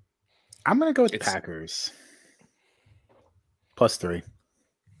 I'm gonna go with Packers. +3.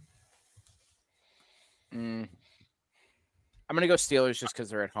 I'm gonna go Steelers just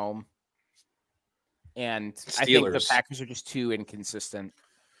because they're at home, and I think the Packers are just too inconsistent.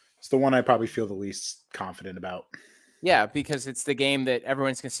 It's the one I probably feel the least confident about. Yeah, because it's the game that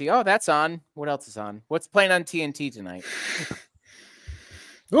everyone's gonna see. Oh, that's on. What else is on? What's playing on TNT tonight?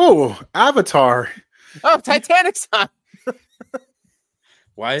 Oh, Avatar. Oh, Titanic's on.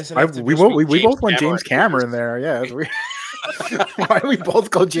 Why is it? We both went James Cameron there. Yeah, that's weird. Why do we both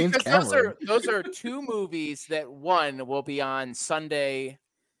go James Cameron? Those are 2 movies that one will be on Sunday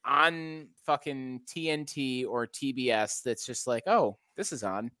on fucking TNT or TBS. That's just like, oh, this is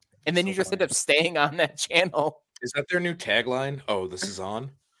on, and then you just end up staying on that channel. Is that their new tagline? Oh, this is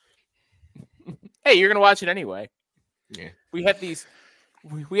on. Hey, you're gonna watch it anyway. Yeah, we have these.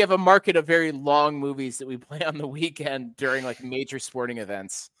 We have a market of very long movies that we play on the weekend during like major sporting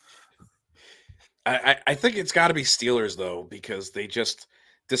events. I think it's got to be Steelers, though, because they just,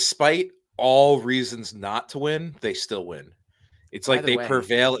 despite all reasons not to win, they still win. It's like they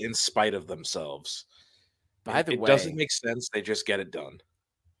prevail in spite of themselves. It doesn't make sense. They just get it done.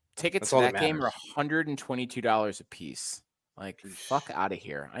 Tickets to that game are $122 a piece. Like, fuck out of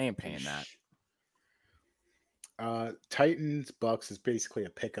here. I ain't paying that. Titans Bucks is basically a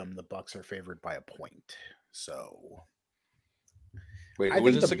pick 'em. The Bucks are favored by a point. So wait,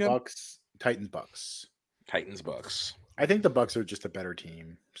 what is this again? Titans Bucks. I think the Bucks are just a better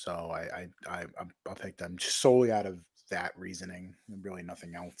team, so I'll pick them just solely out of that reasoning, and really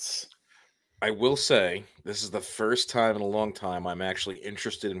nothing else. I will say this is the first time in a long time I'm actually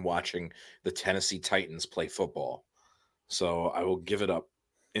interested in watching the Tennessee Titans play football. So I will give it up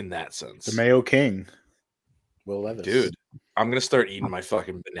in that sense. The Mayo King, Will Levis. Dude, I'm going to start eating my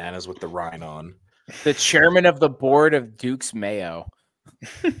fucking bananas with the rind on. The chairman of the board of Duke's Mayo.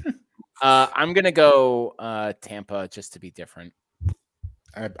 I'm going to go Tampa just to be different.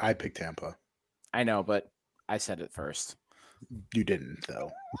 I picked Tampa. I know, but I said it first. You didn't,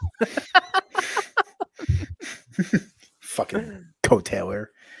 though. Fucking coattailer.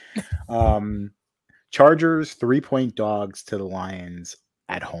 Chargers 3-point dogs to the Lions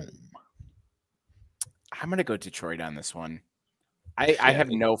at home. I'm gonna go Detroit on this one. I have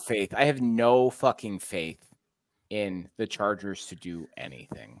no faith. I have no fucking faith in the Chargers to do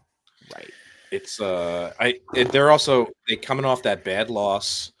anything right. It's they're also coming off that bad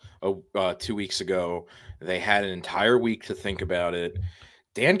loss 2 weeks ago. They had an entire week to think about it.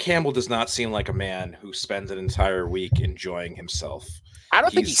 Dan Campbell does not seem like a man who spends an entire week enjoying himself. I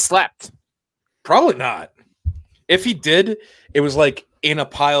don't think he slept. Probably not. If he did, it was like in a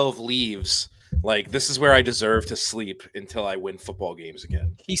pile of leaves. Like, this is where I deserve to sleep until I win football games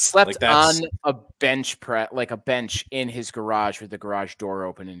again. He slept on a bench like a bench in his garage with the garage door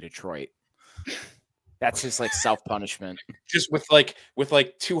open in Detroit. That's his like self-punishment. Just with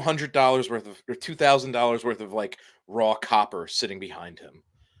 $200 worth of or $2,000 worth of like raw copper sitting behind him.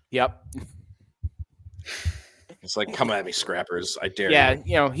 Yep. It's like, come at me, scrappers. I dare you.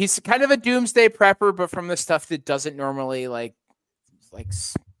 Yeah, he's kind of a doomsday prepper, but from the stuff that doesn't normally like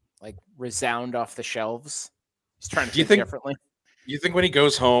resound off the shelves. He's trying to think differently. You think when he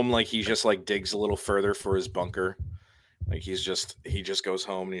goes home, like he just like digs a little further for his bunker? Like he just goes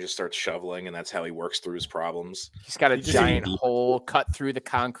home and he just starts shoveling, and that's how he works through his problems. He's got a giant hole cut through the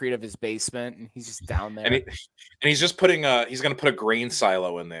concrete of his basement, and he's just down there. And he's just putting he's gonna put a grain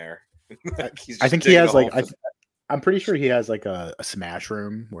silo in there. I think he has like I'm pretty sure he has like a smash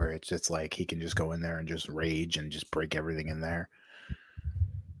room where it's just like he can just go in there and just rage and just break everything in there.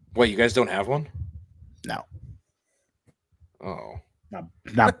 What, you guys don't have one? No. Oh.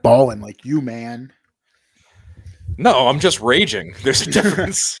 Not balling like you, man. No, I'm just raging. There's a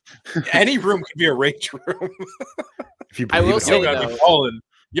difference. Any room could be a rage room. If you I will say, you don't gotta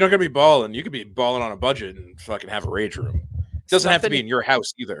be balling. You could be balling on a budget and fucking have a rage room. It doesn't have to be in your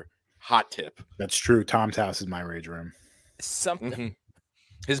house either. Hot tip. That's true. Tom's house is my rage room. Something. Mm-hmm.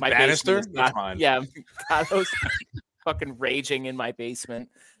 His banister? That's mine. Yeah, Tado's fucking raging in my basement.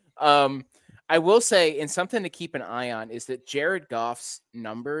 I will say, and something to keep an eye on is that Jared Goff's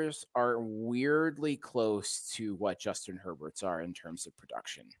numbers are weirdly close to what Justin Herbert's are in terms of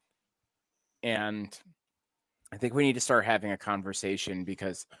production. And I think we need to start having a conversation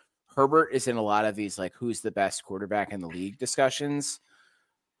because Herbert is in a lot of these, like, who's the best quarterback in the league discussions.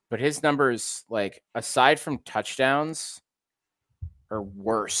 But his numbers, like, aside from touchdowns, are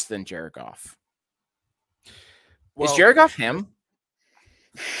worse than Jared Goff. Is Jared Goff him?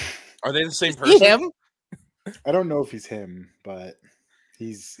 Are they the same person? Him? I don't know if he's him, but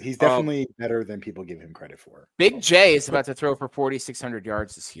he's definitely better than people give him credit for. Big J is about to throw for 4,600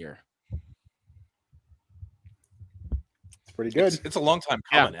 yards this year. It's pretty good. It's a long time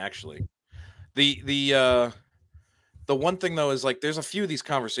coming, actually. The one thing though is like there's a few of these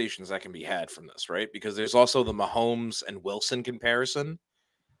conversations that can be had from this, right? Because there's also the Mahomes and Wilson comparison.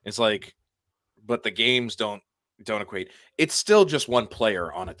 It's like, but the games don't equate. It's still just one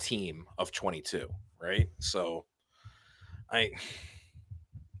player on a team of 22, right? So I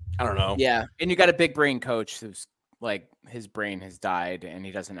don't know. Yeah, and you got a big brain coach who's like his brain has died and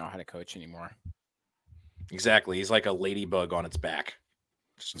he doesn't know how to coach anymore. Exactly. He's like a ladybug on its back.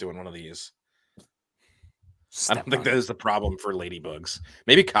 Just doing one of these. I don't think that is the problem for ladybugs.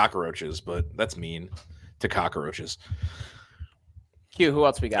 Maybe cockroaches, but that's mean to cockroaches. Q, who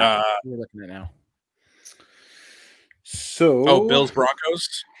else we got? We're looking at now. So, Bills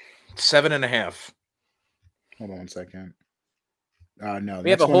Broncos 7.5. Hold on 1 second. No, we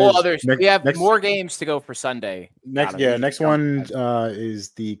have a whole other. We have more games to go for Sunday. Next one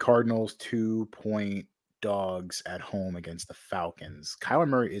is the Cardinals 2-point dogs at home against the Falcons. Kyler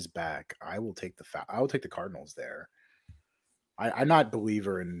Murray is back. I will take the Cardinals there. I'm not a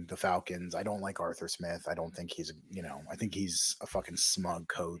believer in the Falcons. I don't like Arthur Smith. I don't think he's I think he's a fucking smug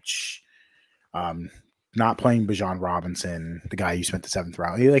coach. Not playing Bijan Robinson, the guy you spent the 7th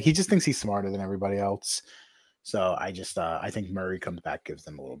round. He just thinks he's smarter than everybody else. So I think Murray comes back, gives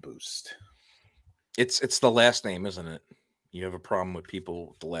them a little boost. It's the last name, isn't it? You have a problem with people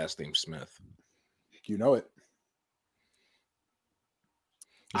with the last name Smith. You know it.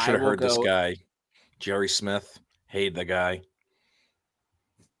 You should have heard this guy, Jerry Smith. Hated the guy.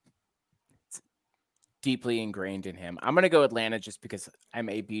 It's deeply ingrained in him. I'm going to go Atlanta just because I'm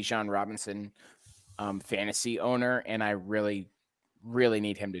a Bijan Robinson fantasy owner, and I really, really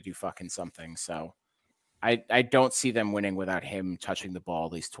need him to do fucking something. So I don't see them winning without him touching the ball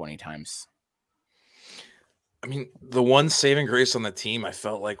at least 20 times. I mean, the one saving grace on the team I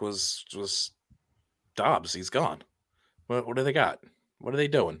felt like was Dobbs. He's gone. What do they got? What are they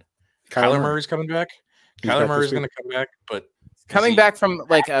doing? Kyler Murray's coming back. Kyler Murray is going to come back, but coming back from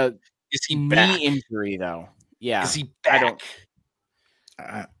like a is he knee back? injury though. Yeah, Is he back?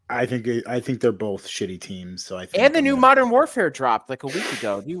 I think they're both shitty teams. So I think and the new Modern Warfare dropped like a week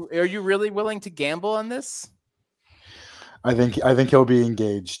ago. Are you really willing to gamble on this? I think he'll be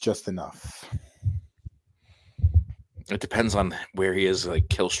engaged just enough. It depends on where he is, like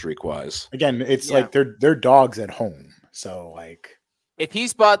kill streak wise. Again, it's like they're dogs at home. So like, if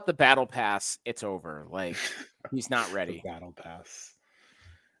he's bought the battle pass, it's over. Like he's not ready. Battle pass.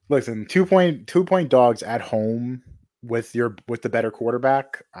 Listen, 2-point dogs at home with the better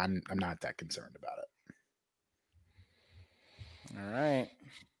quarterback. I'm not that concerned about it. All right.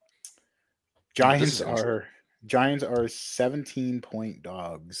 Giants are 17-point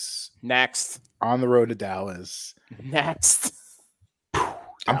dogs. Next. On the road to Dallas. Next.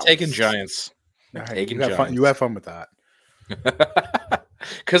 I'm taking Giants. You have fun with that.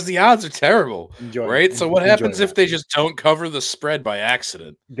 Because the odds are terrible, right? So what happens if they just don't cover the spread by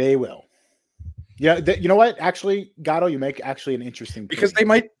accident? They will. Yeah, you know what? Actually, Gatto, you make actually an interesting point. Because they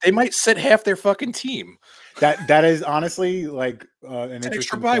might sit half their fucking team. That is honestly like an interesting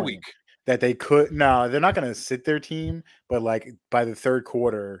extra bye week. That they could they're not going to sit their team, but like by the third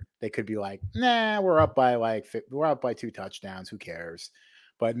quarter they could be like, nah, we're up by 2 touchdowns. Who cares?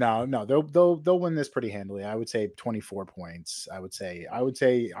 But no, they'll win this pretty handily. I would say 24 points. I would say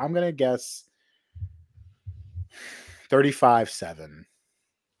I'm going to guess 35-7.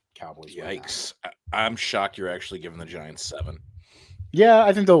 Cowboys. Yikes! I'm shocked you're actually giving the Giants 7. Yeah,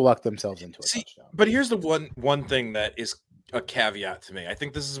 I think they'll luck themselves into a touchdown. But here's the one thing that is a caveat to me. I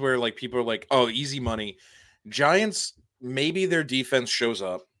think this is where like people are like, oh, easy money. Giants, maybe their defense shows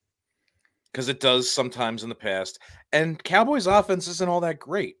up because it does sometimes in the past, and Cowboys offense isn't all that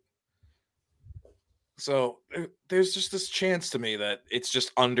great. So there's just this chance to me that it's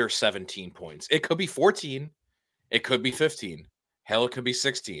just under 17 points. It could be 14. It could be 15. Hell, it could be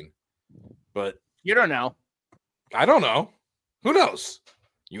 16. But you don't know. I don't know. Who knows?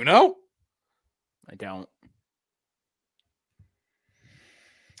 You know? I don't.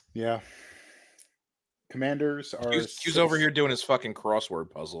 Yeah. Commanders are. Q's over here doing his fucking crossword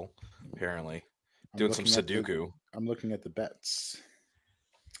puzzle, apparently. Doing some Sudoku. I'm looking at the bets.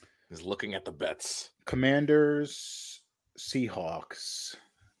 He's looking at the bets. Commanders, Seahawks.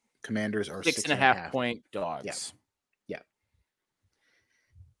 Commanders are 6.5 point dogs. Yeah.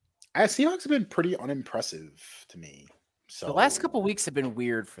 Seahawks have been pretty unimpressive to me. So the last couple weeks have been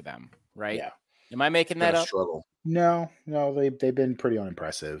weird for them, right? Yeah. Am I making that up? Struggle. No, they've been pretty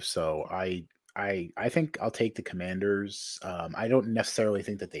unimpressive. So I think I'll take the Commanders. I don't necessarily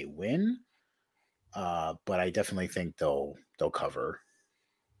think that they win, but I definitely think they'll cover.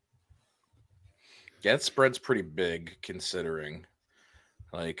 Yeah, that spread's pretty big considering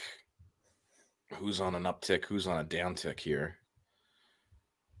like who's on an uptick, who's on a downtick here.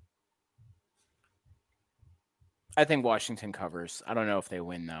 I think Washington covers. I don't know if they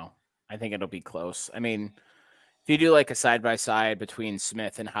win though. I think it'll be close. I mean, if you do like a side by side between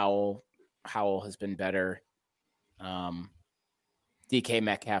Smith and Howell has been better. DK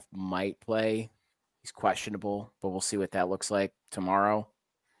Metcalf might play. He's questionable, but we'll see what that looks like tomorrow.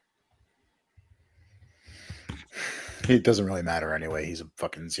 It doesn't really matter anyway. He's a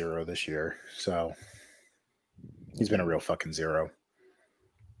fucking zero this year. So he's been a real fucking zero.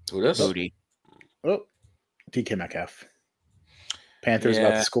 Who does? Booty. Oh, DK Metcalf. Panthers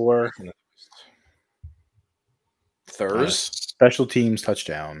about to score. Special teams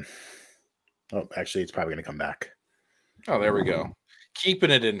touchdown. Oh, actually, it's probably going to come back. Oh, there we go. Keeping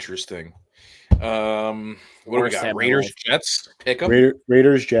it interesting. What do we got? Raiders, Jets, pick 'em?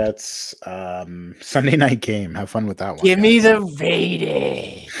 Raiders, Jets. Sunday night game. Have fun with that one. Give me the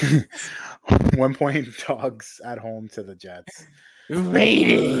Raiders. 1 point dogs at home to the Jets.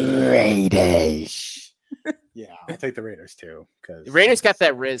 Raiders. Yeah, I'll take the Raiders too. Because the Raiders got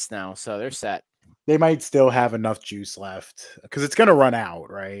that Riz now, so they're set. They might still have enough juice left because it's going to run out,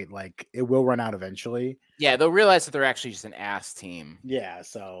 right? Like it will run out eventually. Yeah, they'll realize that they're actually just an ass team. Yeah,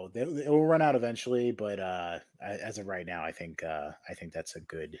 so it will run out eventually, but as of right now, I think that's a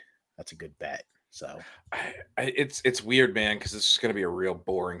good bet. So it's weird, man, because it's just going to be a real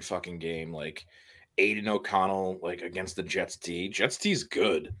boring fucking game. Like Aiden O'Connell, like against the Jets D. Jets D is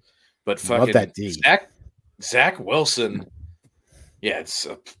good, but fucking love that D. Zach Wilson. Yeah, it's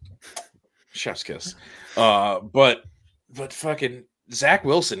a chef's kiss. But fucking Zach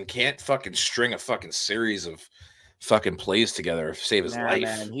Wilson can't fucking string a fucking series of fucking plays together to save his life.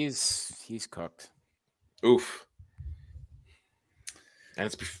 Man, he's cooked. Oof. And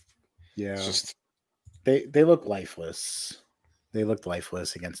it's yeah. just they look lifeless. They looked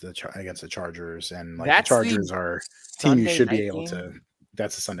lifeless against the Chargers, and like That's the the Chargers are a team you Sunday should be night able game? to.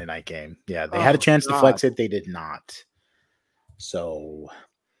 That's a Sunday night game. Yeah, they had a Oh, chance to God. flex it. They did not. So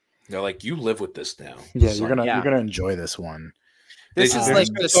They're like, you live with this now. yeah, son." you're gonna enjoy this one. This is They're like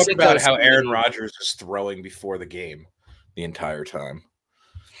just the gonna talk about sickos how Aaron committee. Rodgers is throwing before the game the entire time.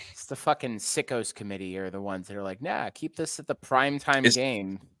 It's the fucking sickos committee are the ones that are like, nah, keep this at the primetime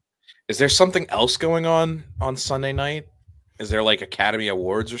game. Is there something else going on Sunday night? Is there like Academy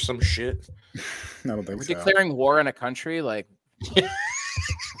Awards or some shit? I don't We're think so. declaring war on a country, like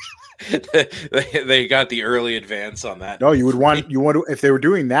they got the early advance on that. No, you would want if they were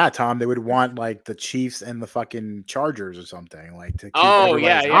doing that, Tom. They would want like the Chiefs and the fucking Chargers or something, like to keep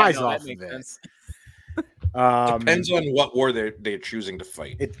everybody's eyes no, off that of makes it. sense. Depends on what war they're choosing to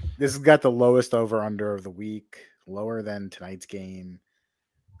fight. This has got the lowest over under of the week, lower than tonight's game,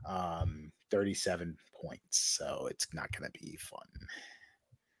 37 points. So it's not going to be fun.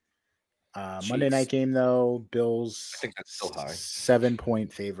 Monday night game though, Bills. I think that's still high.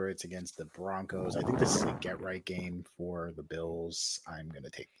 7-point favorites against the Broncos. I think this is a get right game for the Bills. I'm going to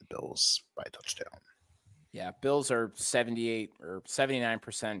take the Bills by a touchdown. Yeah, Bills are 78 or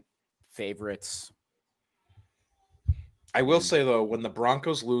 79% favorites. I will say though, when the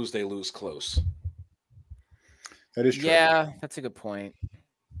Broncos lose, they lose close. That is true. Yeah, that's a good point.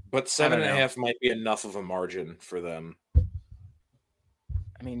 But 7.5 might be enough of a margin for them.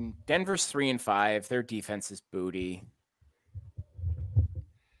 I mean, Denver's 3-5. Their defense is booty.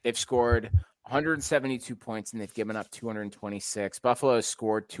 They've scored 172 points and they've given up 226. Buffalo has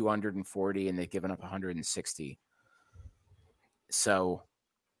scored 240 and they've given up 160. So,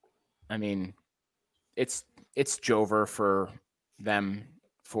 I mean, it's Jover for them,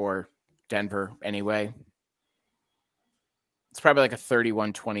 for Denver anyway. It's probably like a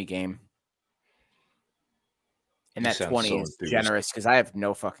 31-20 game. And that 20 is generous because I have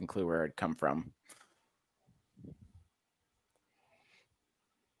no fucking clue where it'd come from.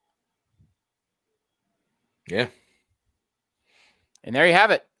 Yeah. And there you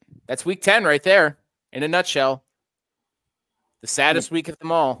have it. That's week 10 right there in a nutshell. The saddest week of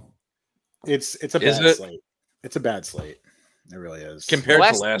them all. It's a bad slate. It's a bad slate. It really is. Compared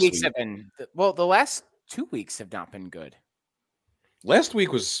to last week. The last 2 weeks have not been good. Last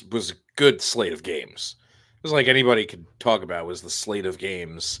week was a good slate of games. It was like anybody could talk about was the slate of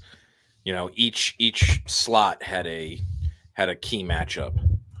games. You know, each slot had a key matchup.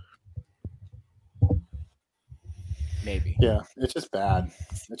 Maybe. Yeah, it's just bad.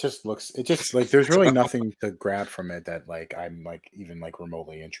 It just like there's really nothing to grab from it that like I'm like even like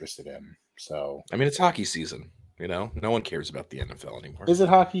remotely interested in. So I mean, it's hockey season. You know, no one cares about the NFL anymore. Is it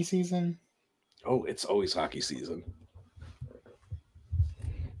hockey season? Oh, it's always hockey season.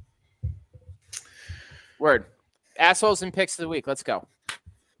 Word. Assholes and picks of the week. Let's go.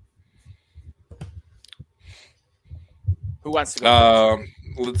 Who wants to go?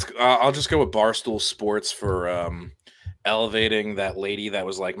 I'll just go with Barstool Sports for elevating that lady that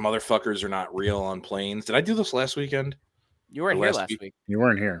was like, motherfuckers are not real on planes. Did I do this last weekend? You weren't here last week. You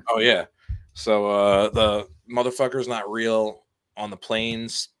weren't here. Oh, yeah. So the motherfuckers not real on the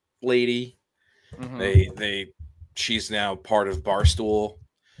planes lady. Mm-hmm. She's now part of Barstool.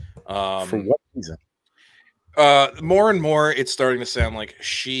 For what reason? More and more, it's starting to sound like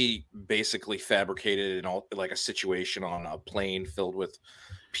she basically fabricated a situation on a plane filled with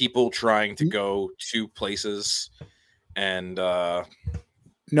people trying to go to places, and well,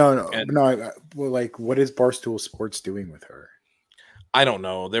 like, what is Barstool Sports doing with her? I don't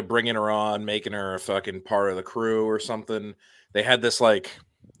know. They're bringing her on, making her a fucking part of the crew or something. They had this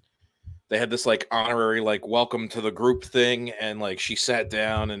honorary like welcome to the group thing, and like she sat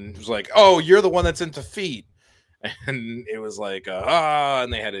down and was like, "Oh, you're the one that's into feet." And it was like,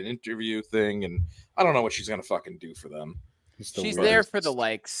 and they had an interview thing, and I don't know what she's gonna fucking do for them. She's there for the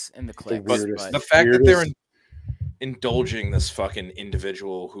likes and the clicks. But the fact that they're indulging this fucking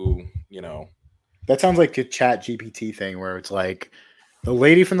individual who, you know, that sounds like a Chat GPT thing where it's like the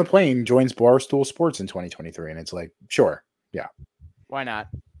lady from the plane joins Barstool Sports in 2023, and it's like, sure, yeah, why not?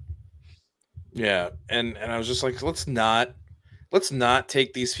 Yeah, and I was just like, let's not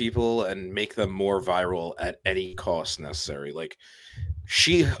take these people and make them more viral at any cost necessary. Like,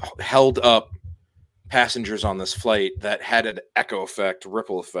 she held up passengers on this flight that had an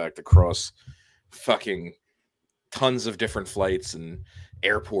ripple effect across fucking tons of different flights and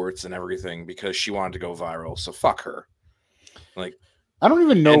airports and everything because she wanted to go viral. So fuck her. Like, I don't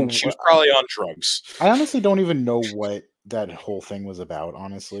even know. She was probably on drugs. I honestly don't even know what that whole thing was about.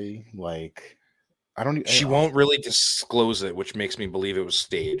 Honestly, like, She won't really disclose it, which makes me believe it was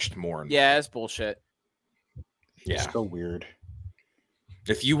staged more. Yeah, it's bullshit. Yeah, so weird.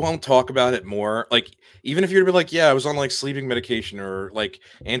 If you won't talk about it more, like even if you're to be like, yeah, I was on like sleeping medication or like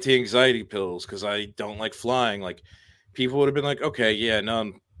anti-anxiety pills because I don't like flying, like people would have been like, okay, yeah,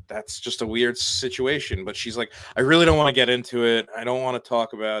 no, that's just a weird situation. But she's like, I really don't want to get into it. I don't want to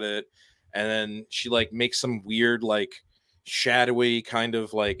talk about it. And then she like makes some weird, like shadowy kind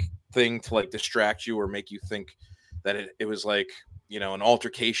of like thing to like distract you or make you think that it was like, you know, an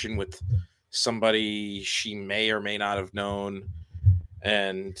altercation with somebody she may or may not have known.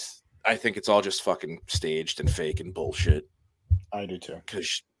 And I think it's all just fucking staged and fake and bullshit. I do too.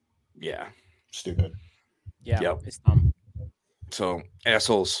 Because, yeah. Stupid. Yeah, Yep. it's dumb. So,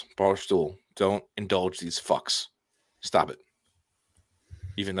 assholes, Barstool, don't indulge these fucks. Stop it.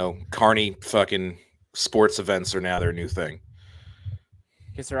 Even though carny fucking sports events are now their new thing.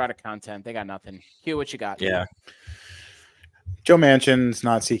 Because they're out of content. They got nothing. Q, what you got? Yeah. Joe Manchin's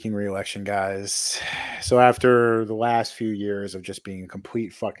not seeking re-election, guys. So after the last few years of just being a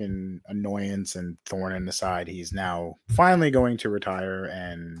complete fucking annoyance and thorn in the side, he's now finally going to retire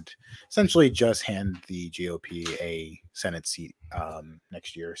and essentially just hand the GOP a Senate seat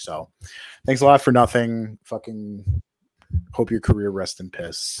next year. So thanks a lot for nothing. Fucking hope your career rests in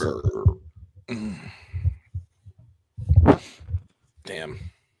piss. Damn.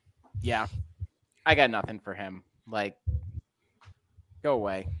 Yeah. I got nothing for him. Like, go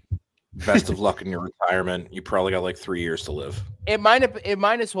away. Best of luck in your retirement. You probably got like 3 years to live. It might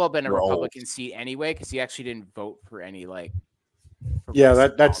as well have been a We're Republican seat anyway, because he actually didn't vote for any like. Yeah,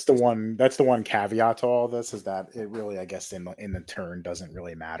 that's the one caveat to all this is that it really, I guess, in the turn doesn't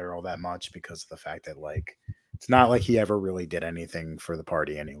really matter all that much because of the fact that like it's not like he ever really did anything for the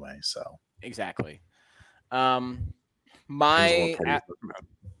party anyway. So exactly.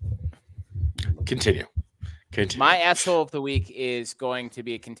 Continue. My asshole of the week is going to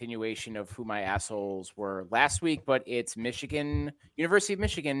be a continuation of who my assholes were last week, but it's University of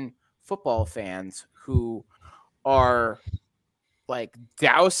Michigan football fans who are like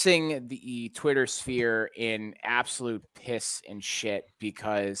dousing the Twitter sphere in absolute piss and shit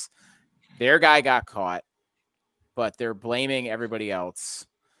because their guy got caught, but they're blaming everybody else.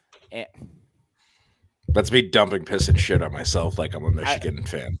 That's me dumping piss and shit on myself like I'm a Michigan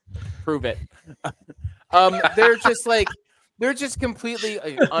fan. Prove it. They're just completely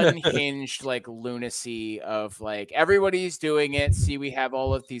unhinged, like lunacy of like everybody's doing it. See, we have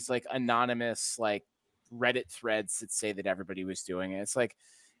all of these like anonymous like Reddit threads that say that everybody was doing it. It's like,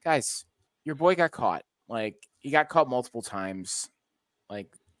 guys, your boy got caught. Like he got caught multiple times. Like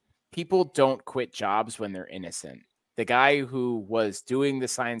people don't quit jobs when they're innocent. The guy who was doing the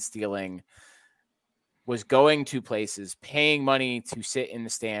sign stealing was going to places, paying money to sit in the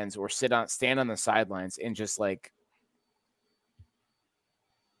stands or stand on the sidelines and just like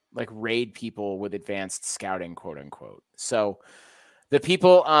raid people with advanced scouting, quote unquote. So the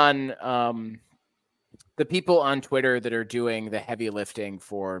people on Twitter that are doing the heavy lifting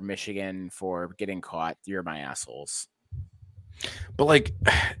for Michigan for getting caught, you're my assholes. But like,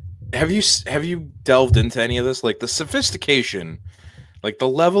 have you delved into any of this? Like the sophistication, like the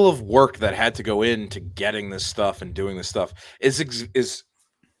level of work that had to go into getting this stuff and doing this stuff is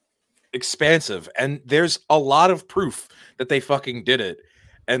expansive. And there's a lot of proof that they fucking did it.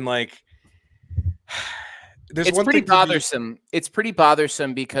 And like, it's pretty bothersome. It's pretty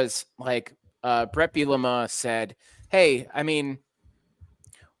bothersome because like Brett Bielema said, hey, I mean,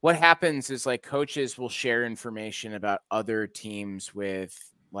 what happens is like coaches will share information about other teams with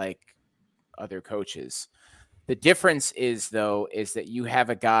like other coaches. The difference is that you have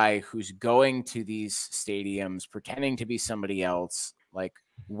a guy who's going to these stadiums, pretending to be somebody else, like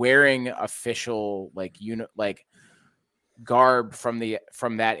wearing official like garb from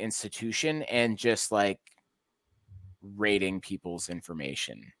that institution and just like raiding people's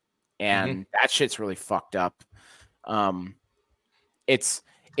information. And that shit's really fucked up. It's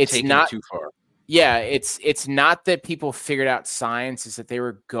taking not too far. Yeah, it's not that people figured out science, it's that they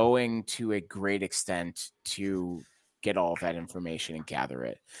were going to a great extent to get all of that information and gather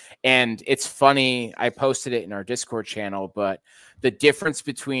it. And it's funny, I posted it in our Discord channel, but the difference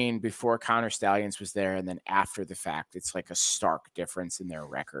between before Connor Stallions was there and then after the fact, it's like a stark difference in their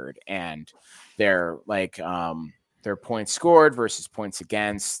record and their like their points scored versus points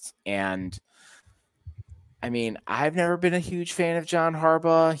against. And I mean, I've never been a huge fan of John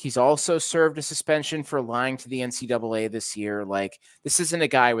Harbaugh. He's also served a suspension for lying to the NCAA this year. Like, this isn't a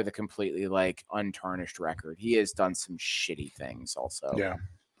guy with a completely like untarnished record. He has done some shitty things also. Yeah,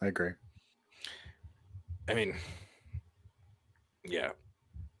 I agree. I mean, yeah.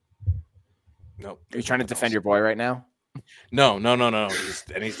 Nope. Are you trying to defend your boy right now? No.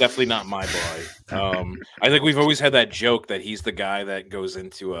 He's definitely not my boy. I think we've always had that joke that he's the guy that goes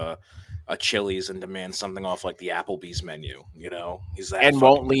into a Chili's and demands something off like the Applebee's menu. He's that And fucking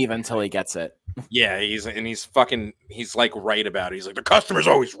won't leave until he gets it. Yeah, he's like right about it. He's like, the customer's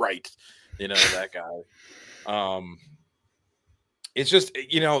always right. That guy. It's just,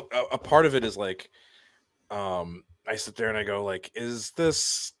 a part of it is like, I sit there and I go like, is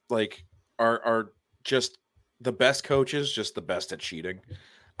this like, are just the best coaches just the best at cheating?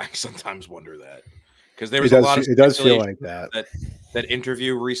 I sometimes wonder that, because there was a lot of it does feel like that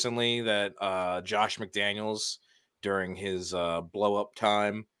interview recently that Josh McDaniels, during his blow up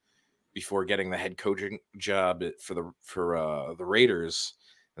time before getting the head coaching job for the Raiders,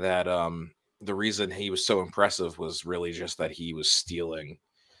 that the reason he was so impressive was really just that he was stealing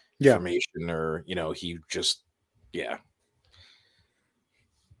information, or he just he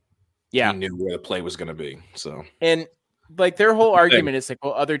knew where the play was going to be. So, and like their whole argument is like,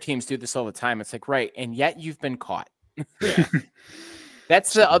 well, other teams do this all the time. It's like, right, and yet you've been caught. Yeah.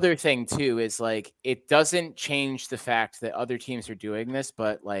 That's the other thing too, is like, it doesn't change the fact that other teams are doing this,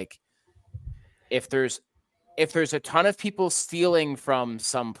 but like, if there's a ton of people stealing from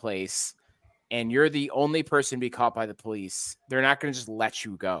someplace and you're the only person to be caught by the police, they're not going to just let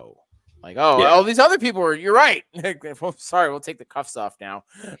you go. Like, all these other people you're right. Well, sorry, we'll take the cuffs off now.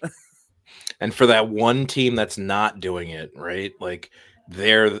 And for that one team that's not doing it, right? Like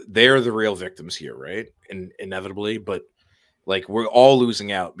they're the real victims here, right? And inevitably, but like we're all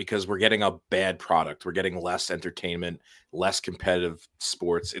losing out because we're getting a bad product. We're getting less entertainment, less competitive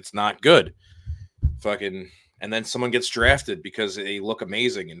sports. It's not good. And then someone gets drafted because they look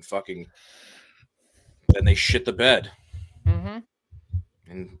amazing and then they shit the bed. Mm-hmm.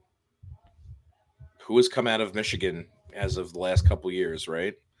 And who has come out of Michigan as of the last couple years,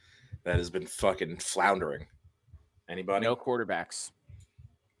 right? That has been fucking floundering. Anybody? No quarterbacks.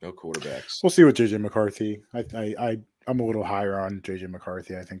 We'll see with JJ McCarthy. I'm a little higher on JJ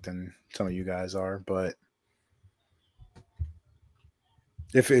McCarthy, I think, than some of you guys are. But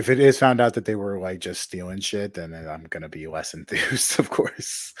if it is found out that they were like just stealing shit, then I'm gonna be less enthused, of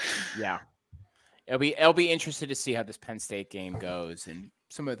course. Yeah. I'll be interested to see how this Penn State game goes and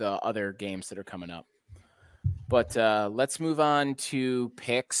some of the other games that are coming up. But let's move on to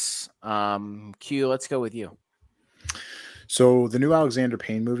picks. Q, let's go with you. So the new Alexander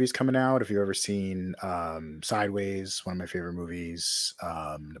Payne movie is coming out. If you've ever seen Sideways, one of my favorite movies,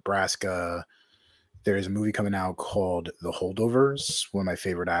 Nebraska, there's a movie coming out called The Holdovers. One of my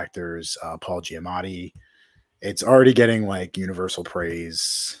favorite actors, Paul Giamatti. It's already getting like universal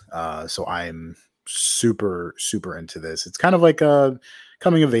praise. So I'm super, super into this. It's kind of like a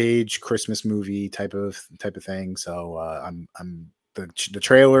coming of age Christmas movie type of thing. So the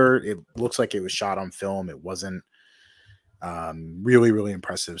trailer, it looks like it was shot on film. It wasn't really, really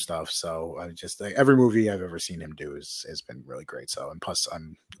impressive stuff. So I just like every movie I've ever seen him do has been really great. So, and plus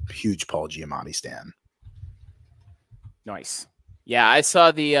I'm a huge Paul Giamatti stan. Nice. Yeah. I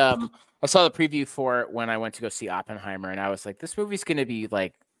saw the preview for it when I went to go see Oppenheimer, and I was like, this movie's going to be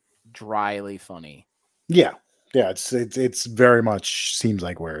like dryly funny. Yeah. It's very much seems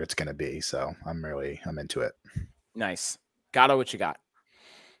like where it's going to be. So I'm into it. Nice. Gato, what you got?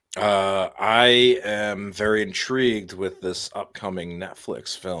 I am very intrigued with this upcoming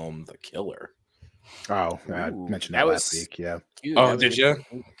Netflix film, The Killer. Oh, I mentioned that last week. Yeah. Did you?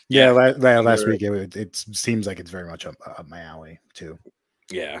 Yeah, last week it seems like it's very much up my alley too.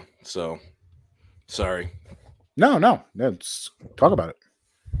 Yeah. So, sorry. No. Let's talk about it.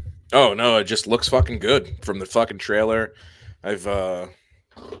 Oh no, it just looks fucking good from the fucking trailer. I'm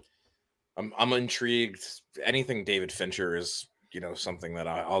intrigued. Anything David Fincher is, something that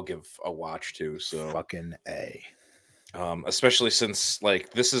I'll give a watch to. So fucking A. Especially since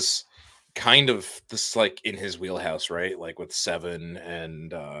like this is kind of like in his wheelhouse, right? Like with Seven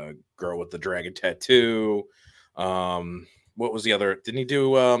and Girl with the Dragon Tattoo. What was the other? Didn't he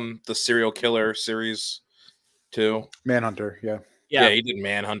do the serial killer series too? Manhunter, yeah. Yeah, he did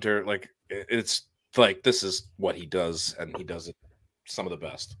Manhunter. Like it's like this is what he does, and he does it some of the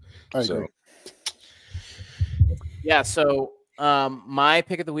best. I agree. Yeah, so my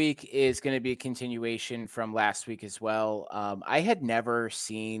pick of the week is going to be a continuation from last week as well. I had never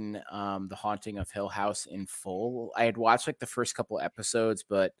seen The Haunting of Hill House in full. I had watched like the first couple episodes,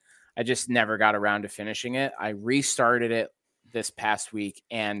 but I just never got around to finishing it. I restarted it this past week,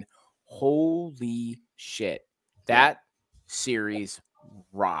 and holy shit, that series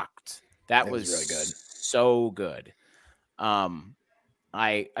rocked. That was really good. So good.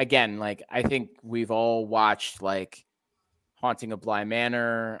 I think we've all watched like Haunting of Bly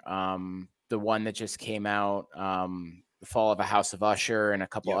Manor, the one that just came out, The Fall of a House of Usher, and a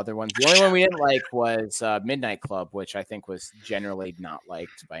couple other ones. The only one we didn't like was Midnight Club, which I think was generally not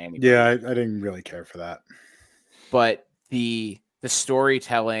liked by anybody. Yeah, I didn't really care for that. But the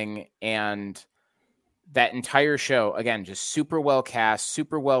storytelling and that entire show, again, just super well cast,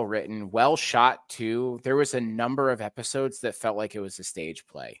 super well written, well shot too. There was a number of episodes that felt like it was a stage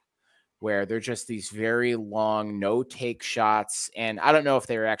play, where they're just these very long no take shots. And I don't know if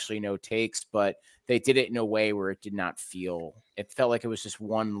they were actually no takes, but they did it in a way where it did not feel, it felt like it was just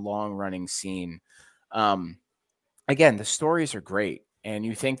one long running scene. Again, the stories are great, and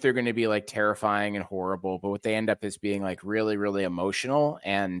you think they're going to be like terrifying and horrible, but what they end up is being like really, really emotional.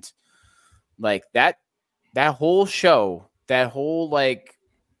 And like that whole show, that whole like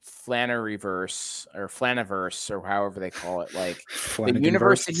Flaniverse or however they call it, like the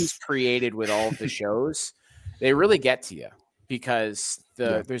universe that he's created with all of the shows, they really get to you, because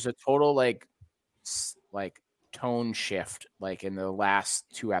there's a total like tone shift like in the last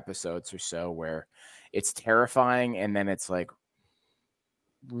 2 episodes or so, where it's terrifying and then it's like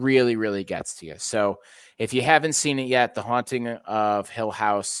really, really gets to you. So if you haven't seen it yet, The Haunting of Hill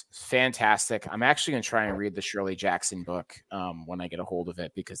House, fantastic. I'm actually going to try and read the Shirley Jackson book when I get a hold of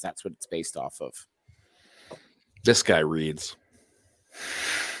it, because that's what it's based off of. This guy reads.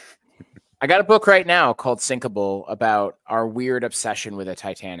 I got a book right now called Sinkable about our weird obsession with the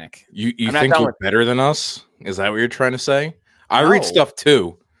Titanic. You think you're better than us? Is that what you're trying to say? I read stuff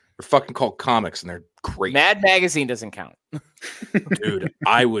too. They're fucking called comics, and they're great. Mad Magazine doesn't count. Dude,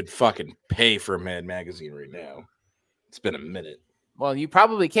 I would fucking pay for a Mad Magazine right now. It's been a minute. Well, you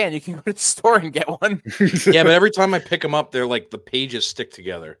probably can. You can go to the store and get one. Yeah, but every time I pick them up, they're like the pages stick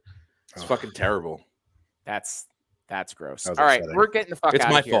together. It's fucking terrible. That's gross. All right, we're getting the fuck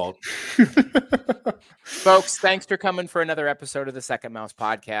out of here. It's my fault. Folks, thanks for coming for another episode of the Second Mouse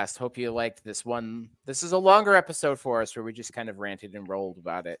Podcast. Hope you liked this one. This is a longer episode for us, where we just kind of ranted and rolled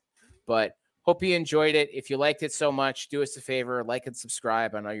about it. But hope you enjoyed it. If you liked it so much, do us a favor, like and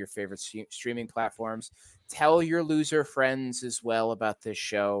subscribe on all your favorite streaming platforms. Tell your loser friends as well about this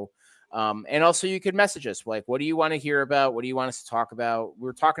show. And also you could message us. Like, what do you want to hear about? What do you want us to talk about?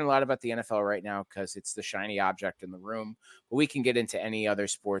 We're talking a lot about the NFL right now because it's the shiny object in the room, but we can get into any other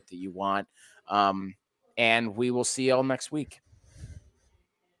sport that you want. And we will see y'all next week.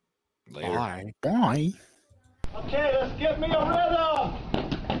 Later. Bye. Okay, let's get me a rhythm.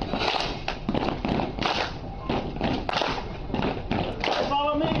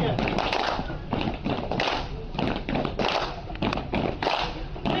 Follow me.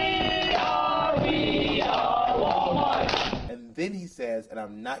 We are Walmart. And then he says, and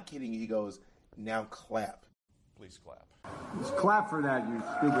I'm not kidding you, he goes, now clap. Please clap. Just clap for that, you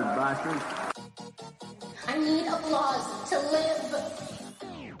stupid bastard. I need applause to live.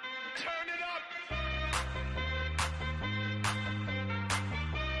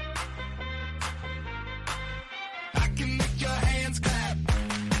 I can make your hands clap.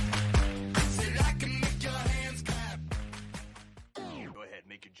 Said I can make your hands clap. Go ahead,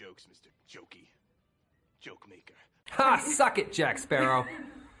 make your jokes, Mr. Jokey. Joke maker. Ha! Suck it, Jack Sparrow.